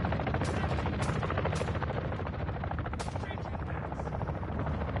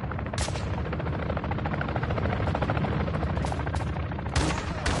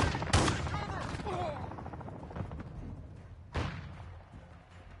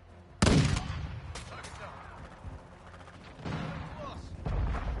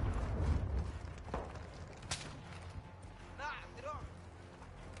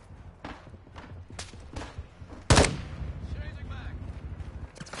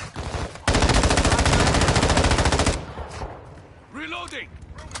 Reloading!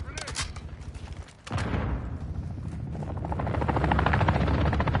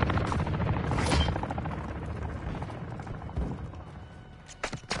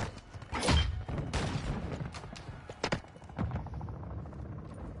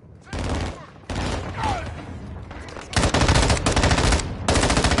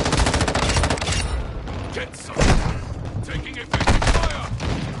 Get some! Taking effective fire!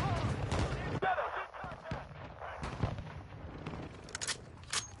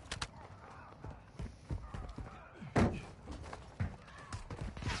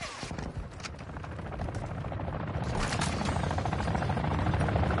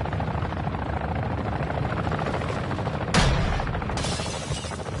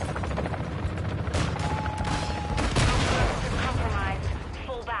 Compromised.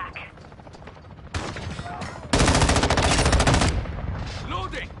 Fall back.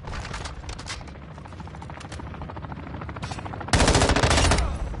 Loading!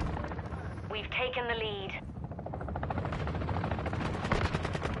 We've taken the lead.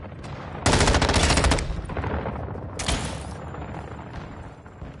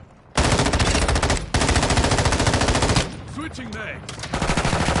 Switching legs!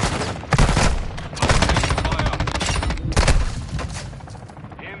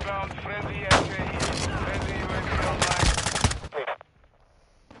 Inbound friendly HAE. Friendly UAV online.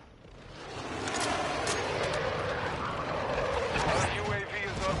 Our UAV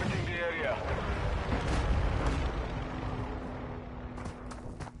is orbiting the area.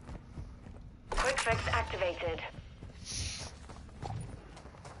 Quick fix activated.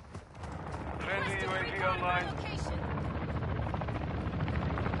 Friendly UAV online. Location.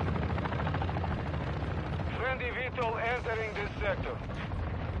 Friendly VTOL entering this sector.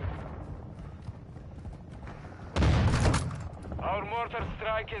 Our mortar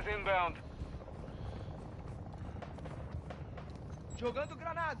strike is inbound. Jogando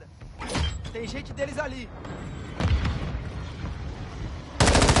granada. Tem gente deles ali.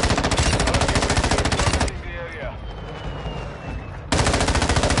 In the area.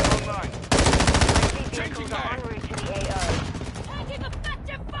 Online. These vehicles are en route to the AO. Taking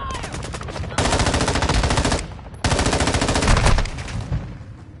effective fire!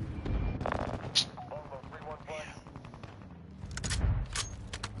 Volvo 315.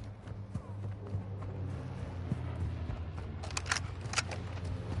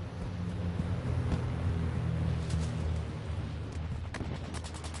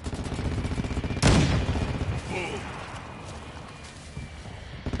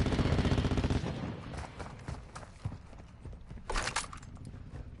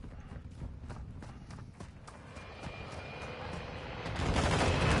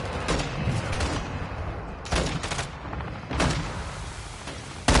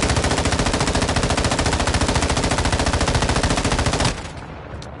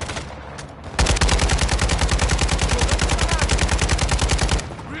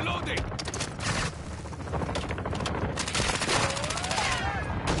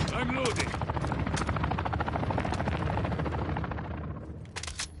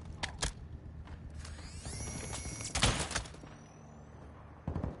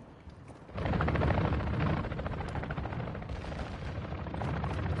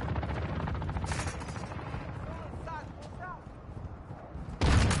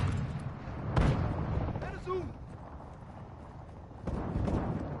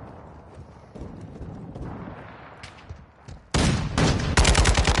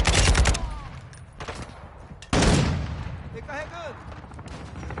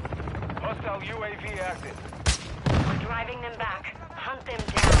 Hostile UAV active. We're driving them back. Hunt them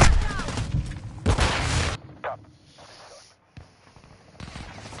down.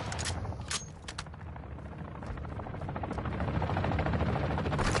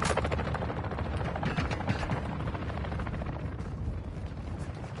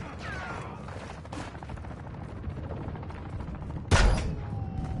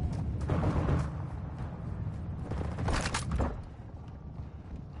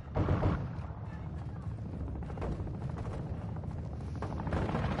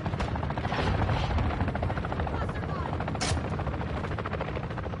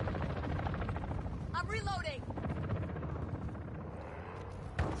 I'm reloading.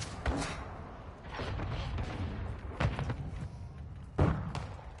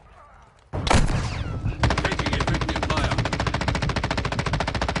 Taking effective fire.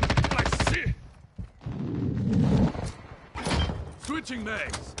 I see. Switching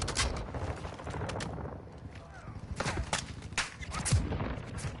mags.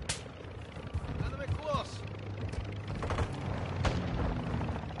 Enemy close.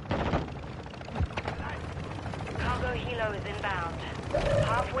 Cargo helo is inbound.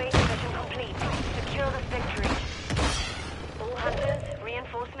 Halfway mission complete. Secure this victory. All hunters,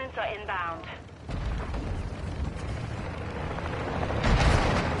 reinforcements are inbound.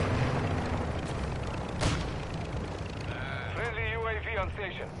 Friendly UAV on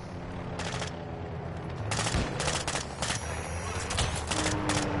station.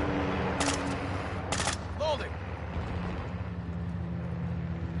 Loading.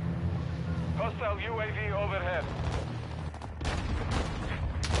 Hostile UAV overhead.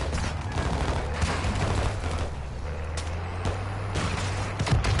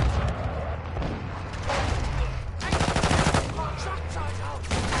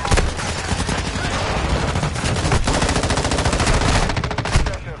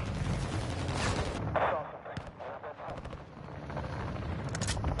 Pressure. Saw something.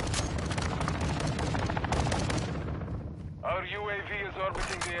 Our UAV is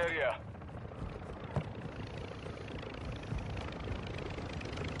orbiting the area.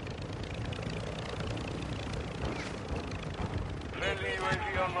 Friendly UAV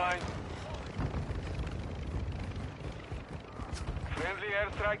online. Friendly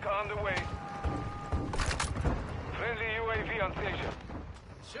airstrike on the way. Friendly UAV on station.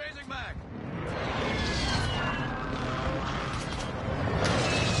 Changing mag.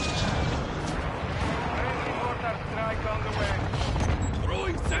 Friendly mortar strike on the way.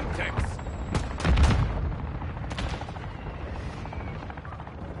 Throwing Semtex.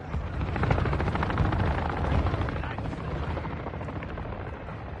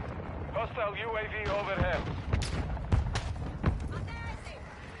 Hostile UAV overhead.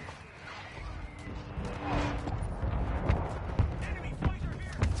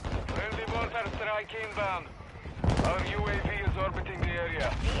 Friendly mortar strike inbound. Our UAV is orbiting the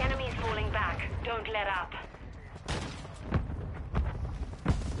area. The enemy is falling back. Don't let up.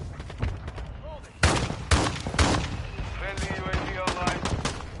 Friendly UAV online.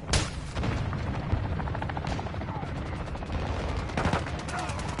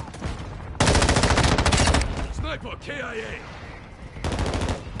 Sniper KIA.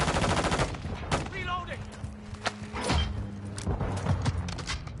 Reloading.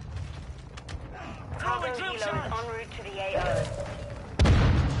 Cargo Throwing drill helo is charge. en route to the AO.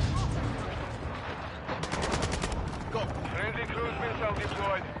 Go. Friendly cruise missile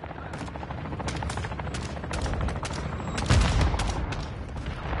deployed.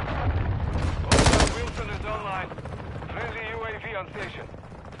 Hostile Wilson is online. Friendly UAV on station.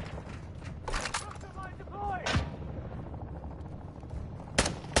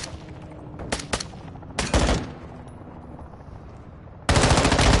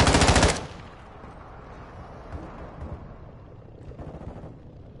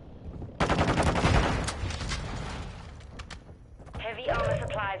 Heavy armor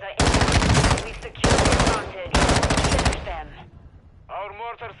supplies are inbound. We've secured the advantage. Finish them. Our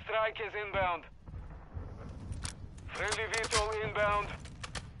mortar strike is inbound. Friendly VTOL inbound.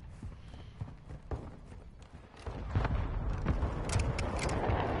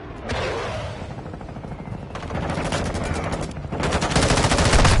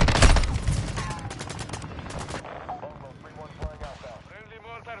 Friendly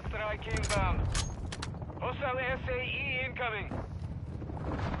mortar strike inbound. Hostile SAE incoming.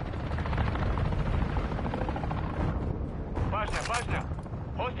 Важно.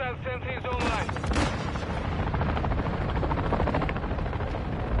 Hostile sentries online.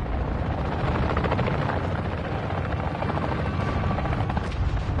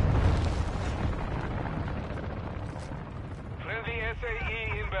 Friendly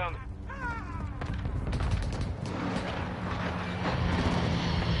SAE inbound.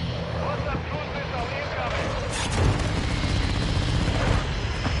 Hostile incoming.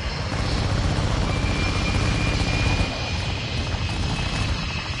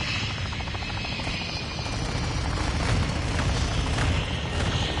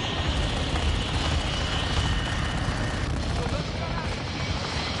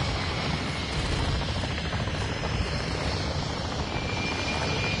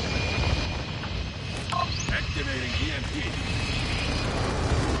 Activating EMP.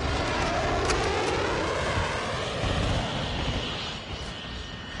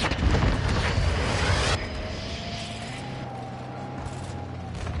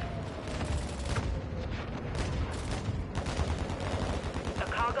 A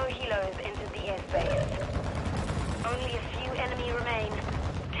cargo helo has entered the airspace. Only a few enemy remain.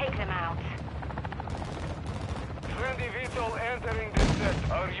 Take them out. Friendly VTOL entering this set.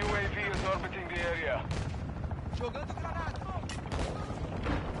 Our UAV is orbiting the area. Jogando granada.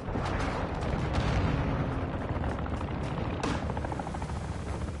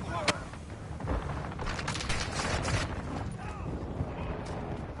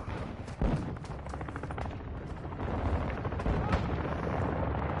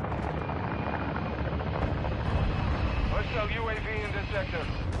 Hostile UAV in the sector.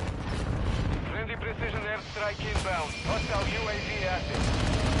 Friendly precision airstrike inbound. Hostile UAV active.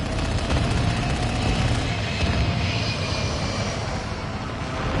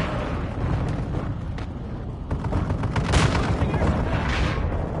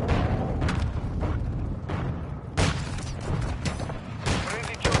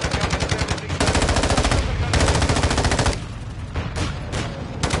 Friendly choker gunner servicing target.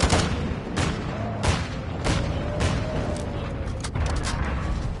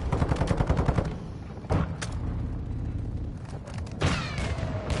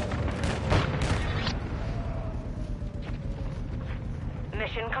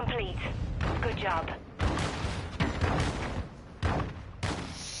 Mission complete. Good job.